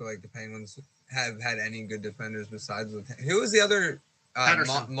 Yeah, I don't feel like the Penguins have had any good defenders besides who was the other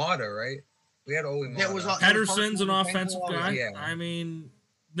Mata, right? We had Ole Mata. Pedersen's an offensive guy. Yeah. I mean,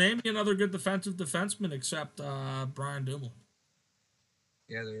 name me another good defensive defenseman except Brian Dumoulin.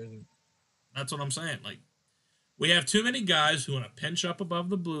 Yeah, there isn't. That's what I'm saying. Like, we have too many guys who want to pinch up above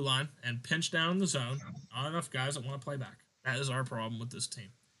the blue line and pinch down in the zone. Not enough guys that want to play back. That is our problem with this team.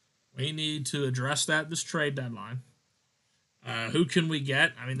 We need to address that this trade deadline. Who can we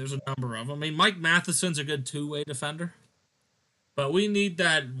get? I mean, there's a number of them. I mean, Mike Matheson's a good two-way defender. But we need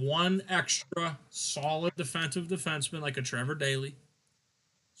that one extra solid defensive defenseman like a Trevor Daley.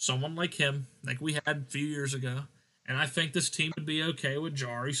 Someone like him, like we had a few years ago. And I think this team would be okay with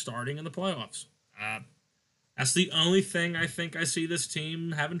Jari starting in the playoffs. That's the only thing I think I see this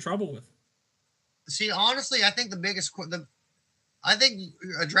team having trouble with. See, honestly, I think I think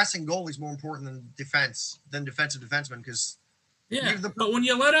addressing goalie is more important than defensive defensemen because. Yeah, but when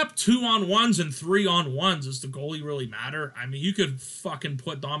you let up 2-on-1s and 3-on-1s, does the goalie really matter? I mean, you could fucking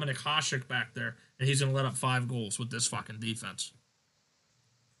put Dominik Hasek back there, and he's going to let up 5 goals with this fucking defense.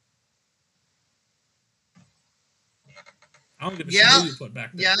 I don't give a shit who you put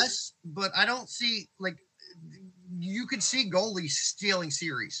back there. Yes, but I don't see, like, you could see goalies stealing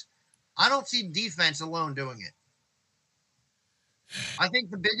series. I don't see defense alone doing it. I think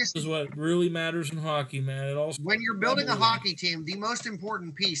the biggest is what really matters in hockey, man. It also when you're building a hockey team, the most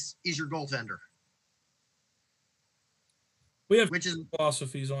important piece is your goaltender. We have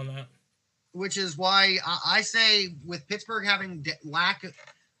philosophies on that. Which is why I say with Pittsburgh having lack of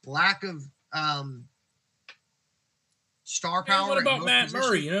star power. What about Matt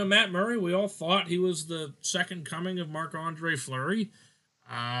Murray? You know, Matt Murray, we all thought he was the second coming of Marc-Andre Fleury.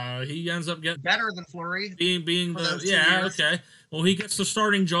 He ends up getting better than Fleury. Being the okay. Well, he gets the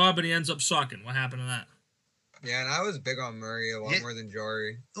starting job and he ends up sucking. What happened to that? Yeah, and I was big on Murray a lot more than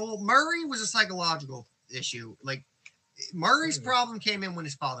Jari. Well, Murray was a psychological issue. Like Murray's problem came in when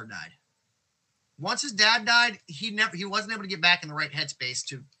his father died. Once his dad died, he wasn't able to get back in the right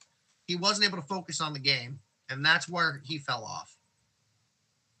headspace he wasn't able to focus on the game, and that's where he fell off.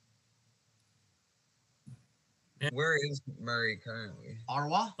 Where is Murray currently?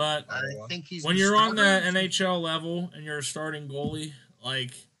 Ottawa. But I think he's when you're on the NHL level and you're a starting goalie,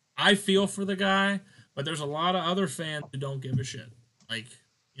 like I feel for the guy, but there's a lot of other fans who don't give a shit. Like,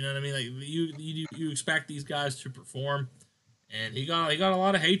 you know what I mean? Like you expect these guys to perform, and he got a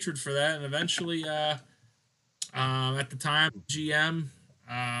lot of hatred for that, and eventually, at the time, GM,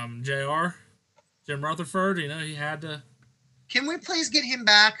 JR, Jim Rutherford, you know, he had to. Can we please get him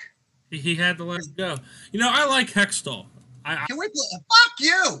back? He had to let it go. You know, I like Hextall. Can we? Fuck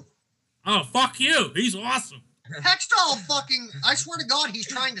you! Oh, fuck you! He's awesome. Hextall fucking. I swear to God, he's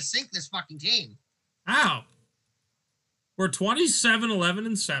trying to sink this fucking team. How? We're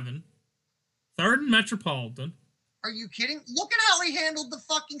 27-11-7, third in Metropolitan. Are you kidding? Look at how he handled the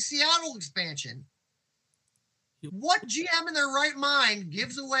fucking Seattle expansion. What GM in their right mind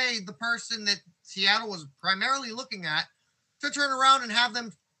gives away the person that Seattle was primarily looking at to turn around and have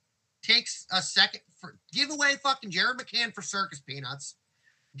them takes a second for give away fucking Jared McCann for circus peanuts,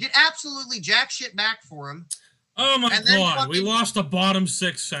 get absolutely jack shit back for him, Oh my God, we lost a bottom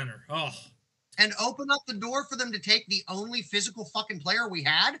 6 center. Oh. And open up the door for them to take the only physical fucking player we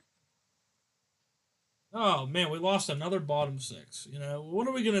had? Oh man, we lost another bottom 6. You know, what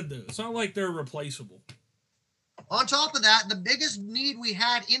are we gonna do? It's not like they're replaceable. On top of that, the biggest need we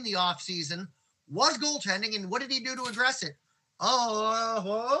had in the offseason was goaltending, and what did he do to address it?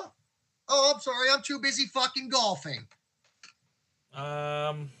 I'm sorry, I'm too busy fucking golfing.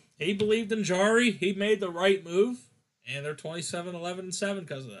 He believed in Jari. He made the right move, and they're 27-11-7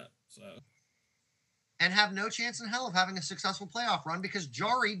 because of that. So, and have no chance in hell of having a successful playoff run because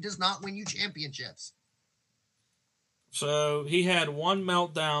Jari does not win you championships. So he had one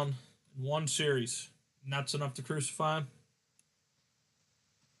meltdown in one series, and that's enough to crucify him.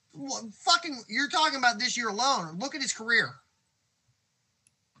 Well, you're talking about this year alone. Look at his career.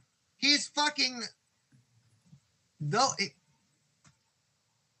 He's fucking. There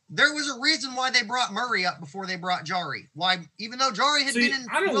was a reason why they brought Murray up before they brought Jari. Why, even though Jari had been in.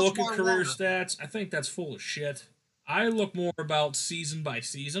 I don't look at career stats. I think that's full of shit. I look more about season by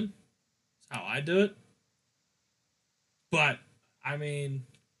season. That's how I do it. But, I mean,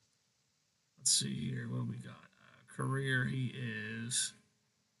 let's see here. What do we got? Career, he is.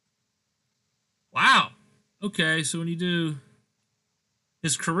 Wow. Okay, so when you do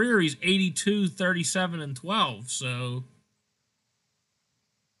his career, he's 82, 37, and 12. So,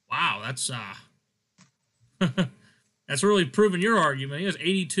 wow, that's that's really proving your argument. He has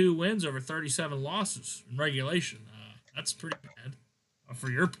 82 wins over 37 losses in regulation. That's pretty bad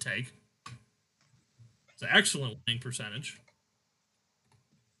for your take. It's an excellent winning percentage,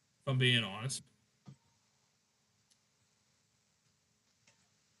 if I'm being honest.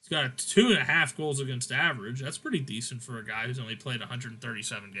 He's got 2.5 goals against average. That's pretty decent for a guy who's only played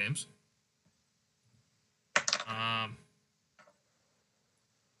 137 games. And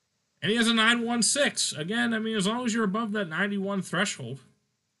he has a 9.16. Again, I mean, as long as you're above that 91 threshold,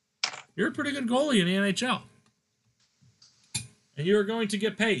 you're a pretty good goalie in the NHL. And you're going to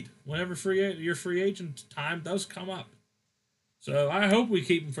get paid whenever your free agent time does come up. So I hope we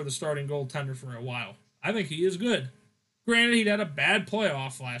keep him for the starting goaltender for a while. I think he is good. Granted, he had a bad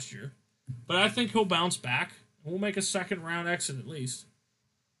playoff last year, but I think he'll bounce back. We'll make a second round exit at least.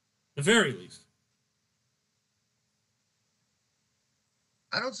 The very least.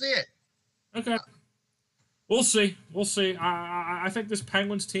 I don't see it. Okay. We'll see. We'll see. I think this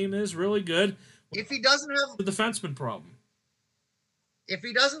Penguins team is really good. If he doesn't have the defenseman problem. If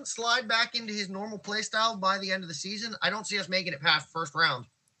he doesn't slide back into his normal play style by the end of the season, I don't see us making it past first round.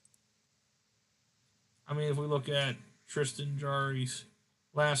 I mean, if we look at Tristan Jarry's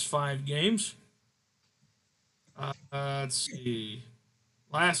last 5 games, let's see.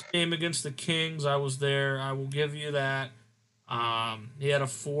 Last game against the Kings, I was there. I will give you that. He had a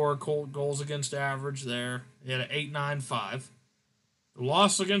 4 goals against average there. He had an 8.95. The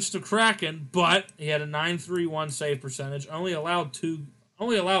loss against the Kraken, but he had a 9.31 save percentage. Only allowed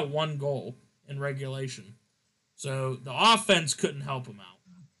 1 goal in regulation. So the offense couldn't help him out,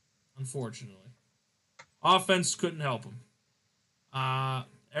 unfortunately. Offense couldn't help him.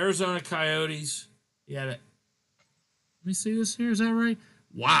 Arizona Coyotes, he had a... Let me see this here. Is that right?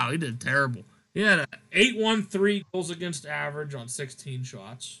 Wow, he did terrible. He had an 8.13 goals against average on 16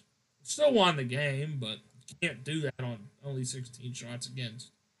 shots. Still won the game, but you can't do that on only 16 shots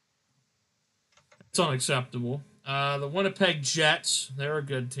against. It's unacceptable. The Winnipeg Jets, they're a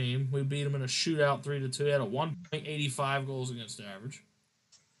good team. We beat them in a shootout 3-2. He had a 1.85 goals against average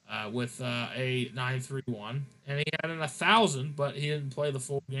with a 9.31. And he had an 1,000, but he didn't play the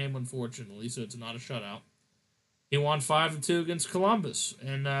full game, unfortunately, so it's not a shutout. He won 5-2 against Columbus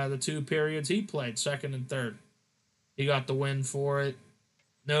in the 2 periods he played, second and third. He got the win for it.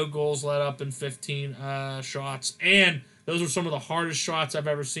 No goals let up in 15 shots. And those were some of the hardest shots I've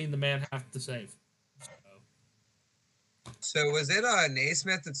ever seen the man have to save. So was it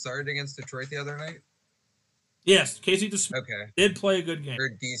Naismith that started against Detroit the other night? Yes, Casey DeSmith did play a good game. Or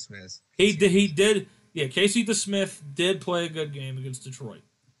DeSmith. He did. Yeah, Casey DeSmith did play a good game against Detroit.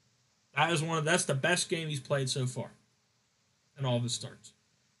 That's the best game he's played so far in all of his starts.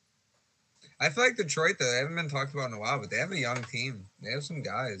 I feel like Detroit, though, they haven't been talked about in a while, but they have a young team. They have some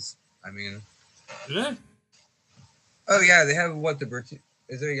guys. I mean, do they? Oh yeah, they have what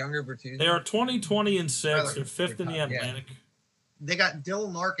is there a younger Bertuzzi? They are 20-20 and 6. They're 5th in the Atlantic. Yeah. They got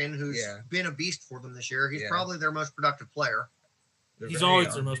Dylan Larkin, who's been a beast for them this year. He's probably their most productive player. He's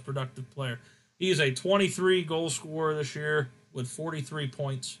always their most productive player. He is a 23 goal scorer this year with 43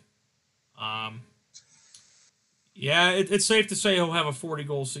 points. It's safe to say he'll have a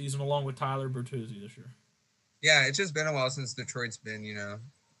 40-goal season along with Tyler Bertuzzi this year. Yeah, it's just been a while since Detroit's been,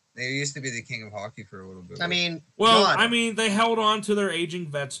 They used to be the king of hockey for a little bit. I mean, they held on to their aging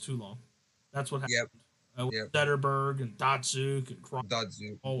vets too long. That's what happened. Yep. Zetterberg and Datsuk and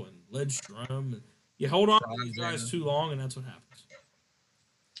Datsuk and Lidstrom. And you hold on to these guys too long, and that's what happens.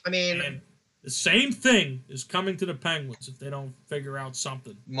 I mean, and the same thing is coming to the Penguins if they don't figure out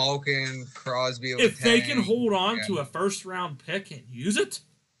something. Malkin, Crosby. If they can hold on to a first-round pick and use it,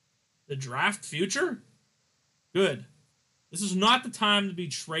 the draft future, good. This is not the time to be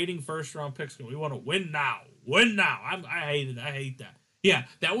trading first-round picks. We want to win now. Win now. I hate it. I hate that. Yeah,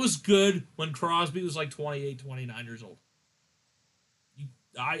 that was good when Crosby was like 28, 29 years old.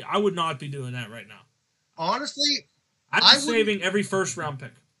 I would not be doing that right now. Honestly, I'd be saving every first-round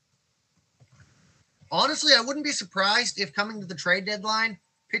pick. Honestly, I wouldn't be surprised if coming to the trade deadline,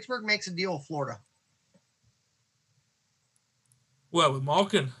 Pittsburgh makes a deal with Florida. Well, with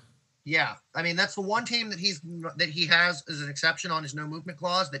Malkin. Yeah, I mean that's the one team that he has as an exception on his no movement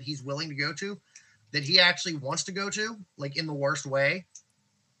clause that he's willing to go to, that he actually wants to go to, like in the worst way.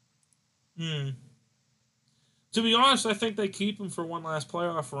 To be honest, I think they keep him for one last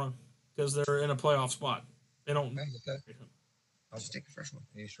playoff run because they're in a playoff spot. They don't. I'll just take the first one.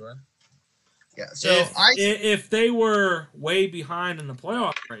 Are you sure? Yeah. So if they were way behind in the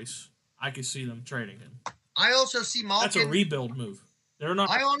playoff race, I could see them trading him. I also see Malkin. That's a rebuild move. They're not.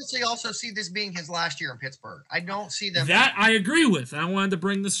 I honestly also see this being his last year in Pittsburgh. I don't see them. That I agree with. I wanted to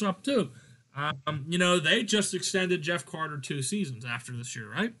bring this up too. They just extended Jeff Carter 2 seasons after this year,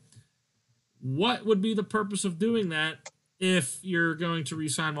 right? What would be the purpose of doing that if you're going to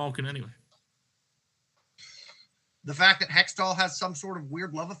re-sign Malkin anyway? The fact that Hextall has some sort of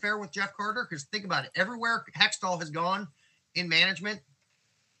weird love affair with Jeff Carter, because think about it. Everywhere Hextall has gone in management,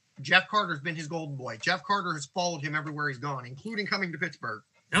 Jeff Carter's been his golden boy. Jeff Carter has followed him everywhere he's gone, including coming to Pittsburgh.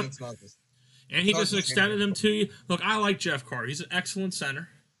 Yep. And he just extended him to you. Look, I like Jeff Carter. He's an excellent center.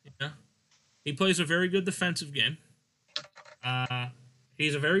 Yeah. He plays a very good defensive game.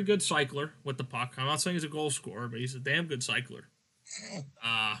 He's a very good cycler with the puck. I'm not saying he's a goal scorer, but he's a damn good cycler.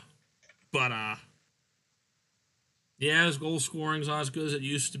 His goal scoring's not as good as it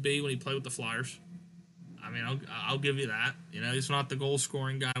used to be when he played with the Flyers. I mean, I'll give you that. He's not the goal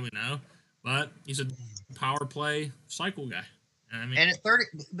scoring guy we know, but he's a power play cycle guy. And at 30,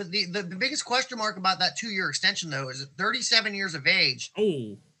 but the biggest question mark about that 2-year extension though is at 37 years of age.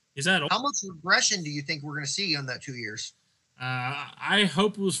 Oh, is that how much regression do you think we're going to see on that 2 years? I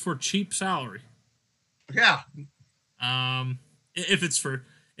hope it was for cheap salary. Yeah. If it's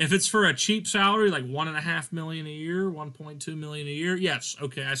for a cheap salary, like $1.5 million a year, $1.2 million a year, yes,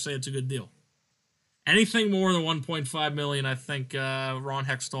 okay, I say it's a good deal. Anything more than $1.5 million, I think Ron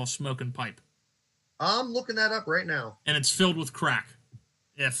Hextall's smoking pipe. I'm looking that up right now. And it's filled with crack.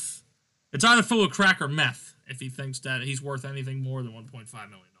 If it's either filled with crack or meth, if he thinks that he's worth anything more than $1.5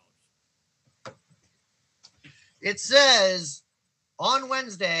 million. It says on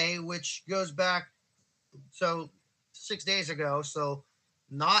Wednesday, which goes back 6 days ago, so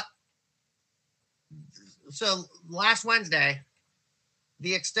last Wednesday,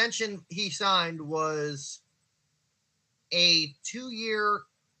 the extension he signed was a 2-year,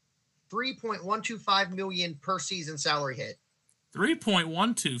 $3.125 million per season salary hit.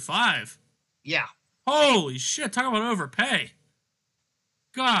 3.125. Yeah. Holy shit! Talk about overpay.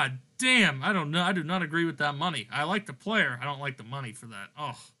 God damn! I don't know. I do not agree with that money. I like the player. I don't like the money for that.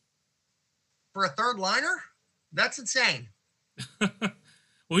 Oh. For a third liner, that's insane.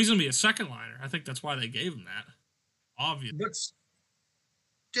 Well, he's gonna be a second liner. I think that's why they gave him that. Obviously. But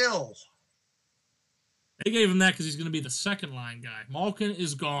still. They gave him that because he's going to be the second line guy. Malkin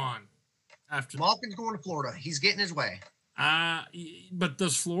is gone. Malkin's going to Florida. He's getting his way. But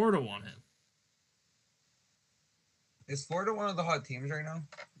does Florida want him? Is Florida one of the hot teams right now?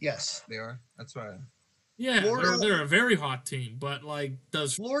 Yes. They are? That's right. Yeah, they're a very hot team. But,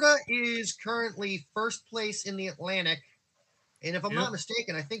 does... Florida is currently first place in the Atlantic. And if I'm not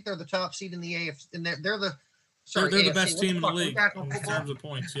mistaken, I think they're the top seed in the AFC. And they're the best team in the league in terms of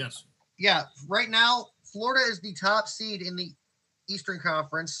points, yes. Yeah, right now, Florida is the top seed in the Eastern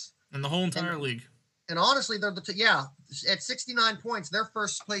Conference. And the whole entire league. And honestly, they're at 69 points, they're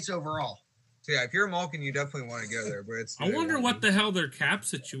first place overall. So yeah, if you're Malkin, you definitely want to go there. But I wonder what the hell their cap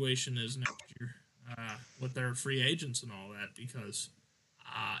situation is next year with their free agents and all that, because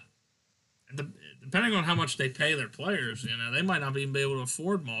depending on how much they pay their players, they might not even be able to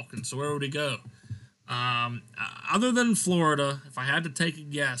afford Malkin. So where would he go? Other than Florida, if I had to take a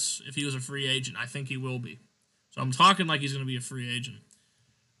guess, if he was a free agent, I think he will be. So I'm talking like he's going to be a free agent.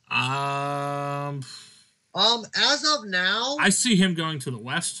 As of now, I see him going to the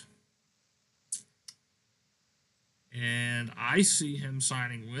West. And I see him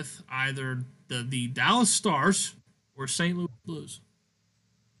signing with either the Dallas Stars or St. Louis Blues.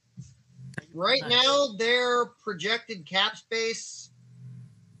 Right now, their projected cap space.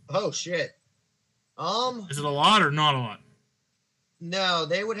 Oh shit. Is it a lot or not a lot? No,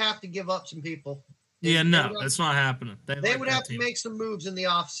 they would have to give up some people. That's not happening. They would have to make some moves in the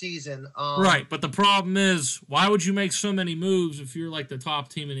off season. Right, but the problem is, why would you make so many moves if you're like the top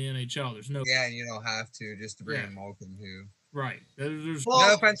team in the NHL? There's no. Yeah, and you don't have to just to bring in Malkin, who. Right.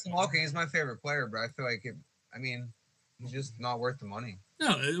 No offense to Malkin, he's my favorite player, but I feel like he's just not worth the money.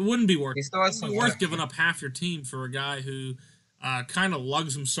 No, it wouldn't be worth. It's not worth giving up half your team for a guy who kind of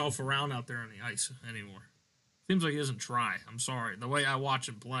lugs himself around out there on the ice anymore. Seems like he doesn't try. I'm sorry. The way I watch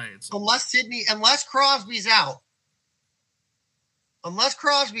him play, it's unless Crosby's out, unless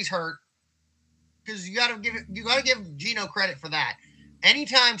Crosby's hurt, because you got to give Gino credit for that.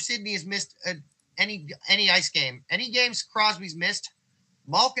 Anytime Sidney has missed any ice game, any games Crosby's missed,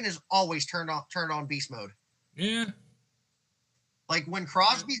 Malkin is always turned on beast mode. Yeah. Like when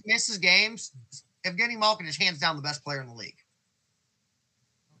Crosby misses games, Evgeny Malkin is hands down the best player in the league.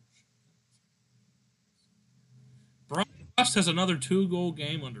 Brian Rust has another 2-goal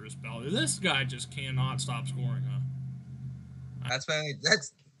game under his belt. This guy just cannot stop scoring, huh? That's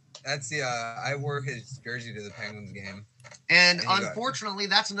the I wore his jersey to the Penguins game. And unfortunately,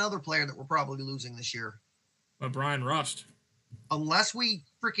 that's another player that we're probably losing this year. But Brian Rust. Unless we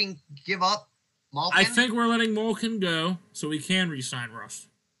freaking give up Malkin. I think we're letting Malkin go so we can re-sign Rust.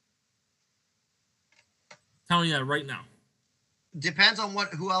 Telling you that right now. Depends on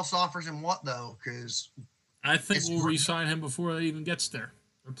who else offers him what, though, because I think we'll re-sign him before it even gets there.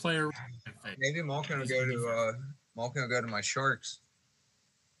 The player. Maybe Malkin will go to my Sharks.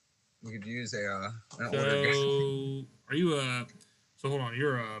 We could use an order game. Are you so hold on,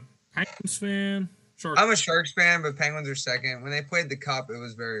 you're a Penguins fan? Sharks. I'm a Sharks fan, but Penguins are second. When they played the Cup, it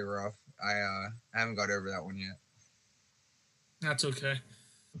was very rough. I haven't got over that one yet. That's okay.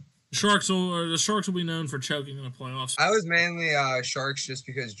 The Sharks will be known for choking in the playoffs. I was mainly Sharks just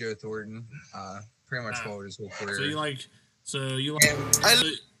because Joe Thornton pretty much followed his whole career. So you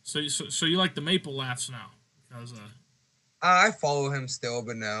like the Maple Laughs now because I follow him still,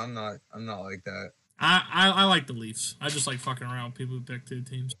 but no, I'm not like that. I like the Leafs. I just like fucking around with people who pick two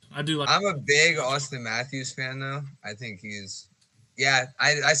teams. I do like. I'm a big Austin Matthews fan, though. I think he's. Yeah,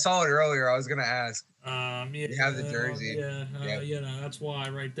 I saw it earlier. I was gonna ask. You have the jersey. That's why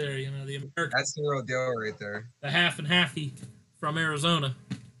right there. The American. That's the real deal right there. The half and halfy from Arizona.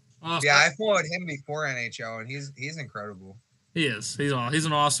 Awesome. Yeah, I followed him before NHL, and he's incredible. He is. He's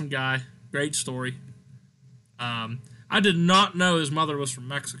an awesome guy. Great story. I did not know his mother was from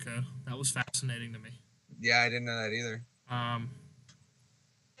Mexico. That was fascinating to me. Yeah, I didn't know that either.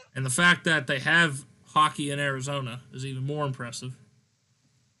 And the fact that they have hockey in Arizona is even more impressive.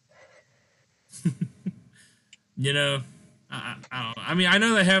 I don't know. I mean, I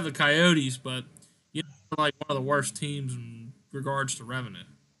know they have the Coyotes, but they're like one of the worst teams in regards to revenue.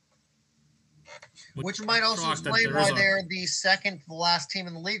 Which might also explain why they're the second to last team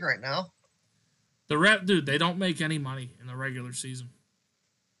in the league right now. Dude, they don't make any money in the regular season.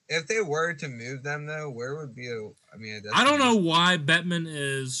 If they were to move them, though, where would be I don't know why Bettman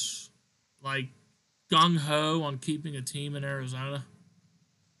is like gung ho on keeping a team in Arizona.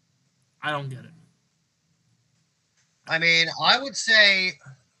 I don't get it. I mean, I would say.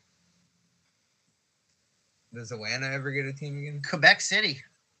 Does Atlanta ever get a team again? Quebec City.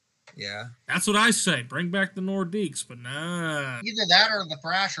 Yeah. That's what I say. Bring back the Nordiques, but nah. Either that or the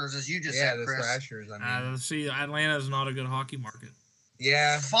Thrashers, as you just said, Chris. Yeah, the Thrashers. See, Atlanta is not a good hockey market.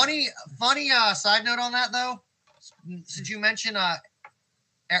 Yeah. Funny side note on that, though. Since you mentioned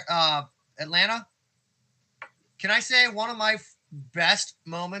Atlanta, can I say one of my best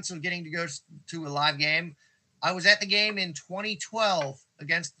moments of getting to go to a live game? I was at the game in 2012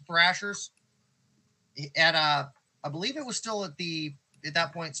 against the Thrashers at I believe it was still at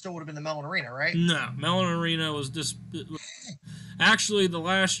that point still would have been the Mellon Arena, right? No, Mellon Arena was just actually the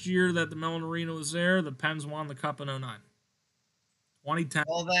last year that the Mellon Arena was there, the Pens won the Cup in 2009. 2010.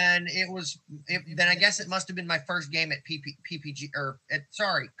 Well, then then I guess it must have been my first game at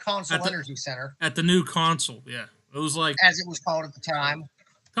Console Energy Center. At the new console, yeah. It was like as it was called at the time.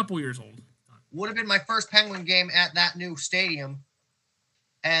 A couple years old. Would have been my first Penguin game at that new stadium.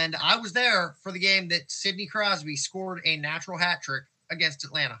 And I was there for the game that Sidney Crosby scored a natural hat trick against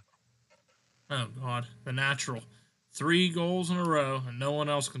Atlanta. Oh, God. The natural. 3 goals in a row, and no one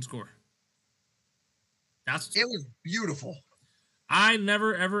else can score. It was beautiful. I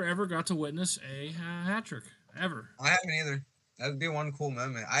never, ever, ever got to witness a hat trick. Ever. I haven't either. That would be one cool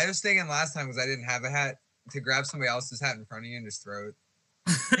moment. I was thinking last time because I didn't have a hat. to grab somebody else's hat in front of you and just throw it.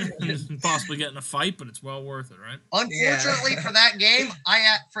 Possibly get in a fight, but it's well worth it, right? Unfortunately for that game, I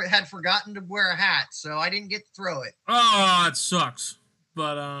had forgotten to wear a hat, so I didn't get to throw it. Oh, it sucks.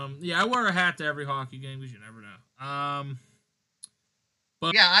 But yeah, I wear a hat to every hockey game because you never know.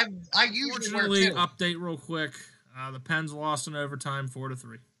 But yeah, I usually wear two. Update real quick. The Pens lost in overtime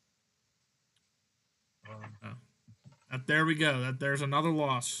 4-3. There we go. There's another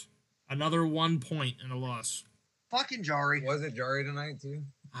loss. Another 1 point in a loss. Fucking Jari. Was it Jari tonight too?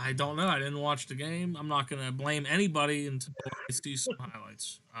 I don't know. I didn't watch the game. I'm not going to blame anybody until I see some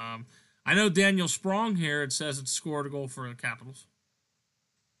highlights. I know Daniel Sprong here. It says it scored a goal for the Capitals.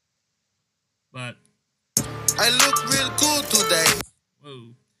 But I look real cool today.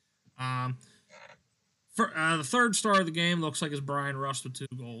 Whoa. The third star of the game looks like it's Brian Rust with 2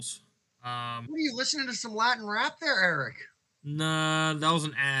 goals. What are you listening to some Latin rap there, Eric? Nah, that was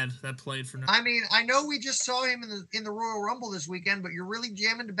an ad that played for now. I mean, I know we just saw him in the Royal Rumble this weekend, but you're really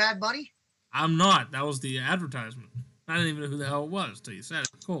jamming to Bad Bunny? I'm not. That was the advertisement. I didn't even know who the hell it was till you said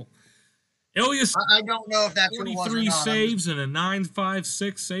it. Cool. Ilias, I don't know if that's 43 saves and a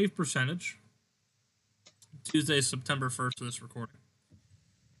 .956 save percentage. Tuesday, September 1st for this recording.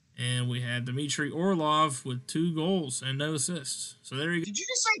 And we had Dmitry Orlov with 2 goals and no assists. So there you go. Did you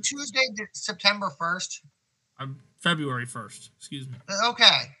just say Tuesday, September 1st? February 1st. Excuse me.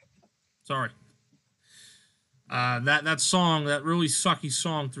 Okay. Sorry. That song, that really sucky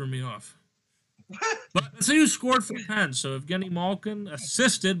song threw me off. But let's see who scored for the Pens. So Evgeny Malkin,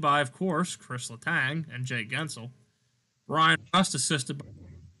 assisted by, of course, Chris Letang and Jay Gensel. Brian Rust, assisted by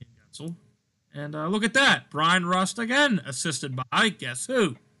Gensel. And look at that. Brian Rust again, assisted by, guess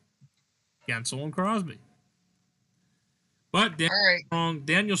who? Gensel and Crosby. But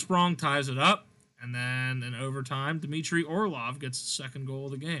Daniel Sprong ties it up. And then in overtime, Dmitry Orlov gets the second goal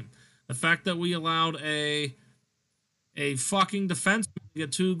of the game. The fact that we allowed a fucking defenseman to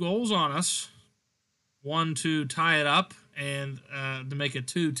get 2 goals on us, one to tie it up and to make it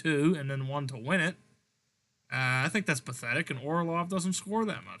 2-2, and then one to win it, I think that's pathetic, and Orlov doesn't score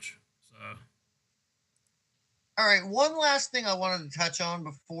that much. So, all right, one last thing I wanted to touch on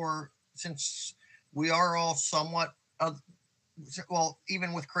before, since we are all somewhat well,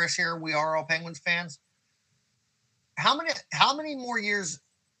 even with Chris here, we are all Penguins fans. How many more years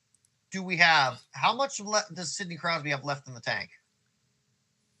do we have? How much does Sidney Crosby have left in the tank?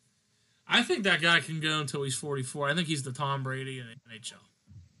 I think that guy can go until he's 44. I think he's the Tom Brady in the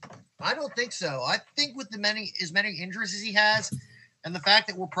NHL. I don't think so. I think with as many injuries as he has, and the fact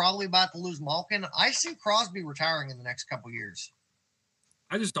that we're probably about to lose Malkin, I see Crosby retiring in the next couple years.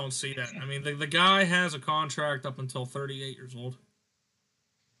 I just don't see that. I mean, the guy has a contract up until 38 years old.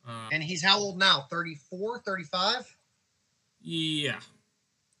 And he's how old now? 34, 35? Yeah.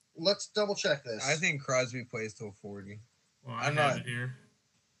 Let's double check this. I think Crosby plays till 40. Well, I'm not here.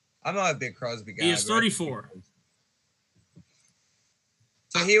 I'm not a big Crosby guy. He is 34.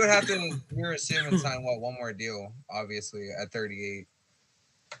 So he would have to, you're assuming, sign one more deal, obviously, at 38.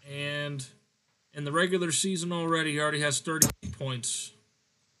 And in the regular season already, he already has 30 points.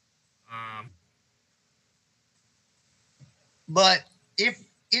 But if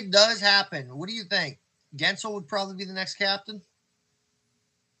it does happen, what do you think? Gensel would probably be the next captain?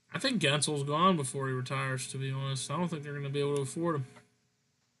 I think Gensel's gone before he retires, to be honest. I don't think they're going to be able to afford him.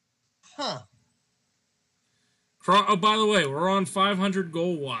 Huh. Oh, by the way, we're on 500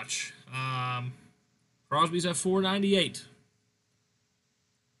 goal watch. Crosby's at 498.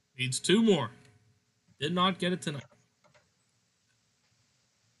 Needs 2 more. Did not get it tonight.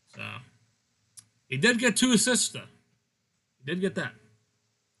 So, he did get 2 assists, though. He did get that.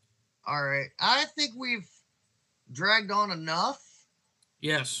 All right. I think we've dragged on enough.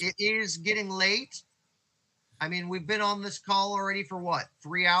 Yes. It is getting late. I mean, we've been on this call already for what,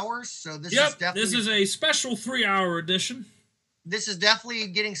 3 hours? So this is definitely. This is a special 3-hour edition. This is definitely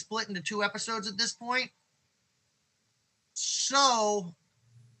getting split into 2 episodes at this point. So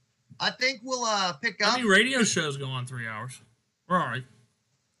I think we'll pick up. How many radio shows go on 3 hours? We're all right.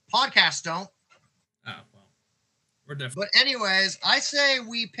 Podcasts don't. Oh, well. We're different. But anyways, I say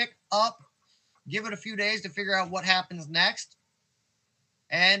we pick up, give it a few days to figure out what happens next.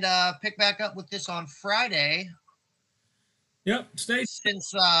 And pick back up with this on Friday. Yep. Stay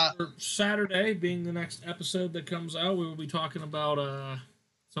since Saturday being the next episode that comes out. We will be talking about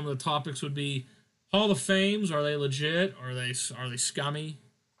some of the topics would be Hall of Fames. Are they legit? Are they scummy?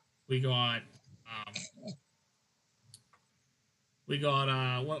 We got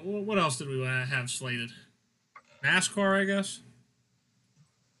what else did we have slated? NASCAR, I guess.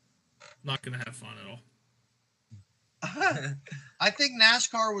 Not gonna have fun at all. I think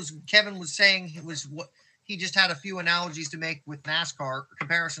NASCAR Kevin was saying it was He just had a few analogies to make with NASCAR,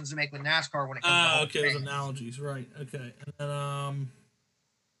 comparisons to make with NASCAR when it comes to okay, those analogies, right? Okay, and then I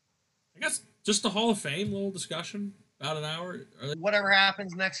guess just the Hall of Fame little discussion, about an hour. Whatever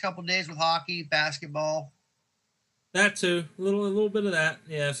happens next couple of days with hockey, basketball. That too, a little bit of that,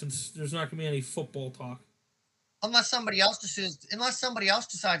 yeah. Since there's not gonna be any football talk, unless somebody else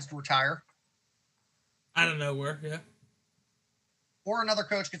decides to retire. Out of nowhere, yeah. Or another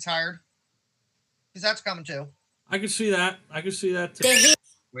coach gets hired. Because that's coming too. I could see that. Too.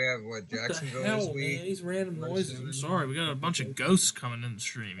 We have what, Jacksonville hell, this week? Man, these random noises. I'm sorry, we got a bunch of ghosts coming in the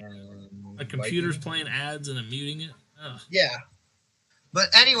stream. A computer's playing ads and I'm muting it. Ugh. Yeah.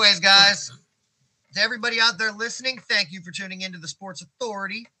 But anyways, guys, to everybody out there listening, thank you for tuning into the Sports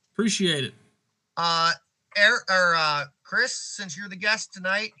Authority. Appreciate it. Chris, since you're the guest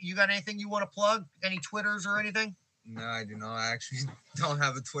tonight, you got anything you want to plug? Any Twitters or anything? No, I do not. I actually don't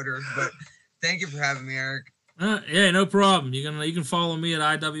have a Twitter, but thank you for having me, Eric. Yeah, no problem. You can follow me at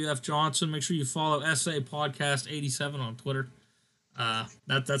IWF Johnson. Make sure you follow SA Podcast 87 on Twitter.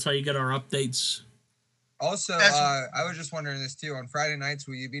 That's how you get our updates. Also, I was just wondering this too. On Friday nights,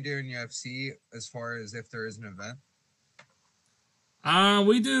 will you be doing UFC as far as if there is an event?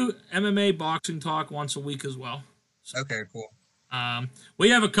 We do MMA boxing talk once a week as well. So, okay, cool. We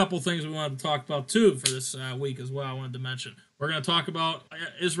have a couple things we wanted to talk about too for this week as well. I wanted to mention we're going to talk about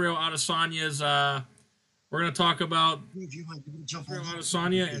Israel Adesanya's. We're going to talk about Israel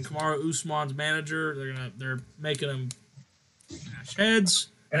Adesanya and Kamaru Usman's manager. They're making them smash heads.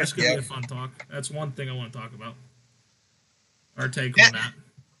 That's going to be a fun talk. That's one thing I want to talk about. Our take on that.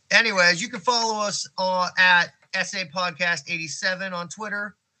 Anyways, you can follow us at SA Podcast 87 on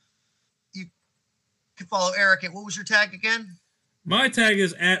Twitter. You can follow Eric at, what was your tag again? My tag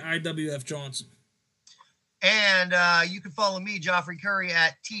is at IWF Johnson. And you can follow me, Joffrey Curry,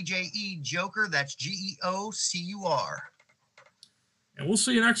 at TJE Joker. That's GEOCUR. And we'll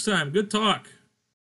see you next time. Good talk.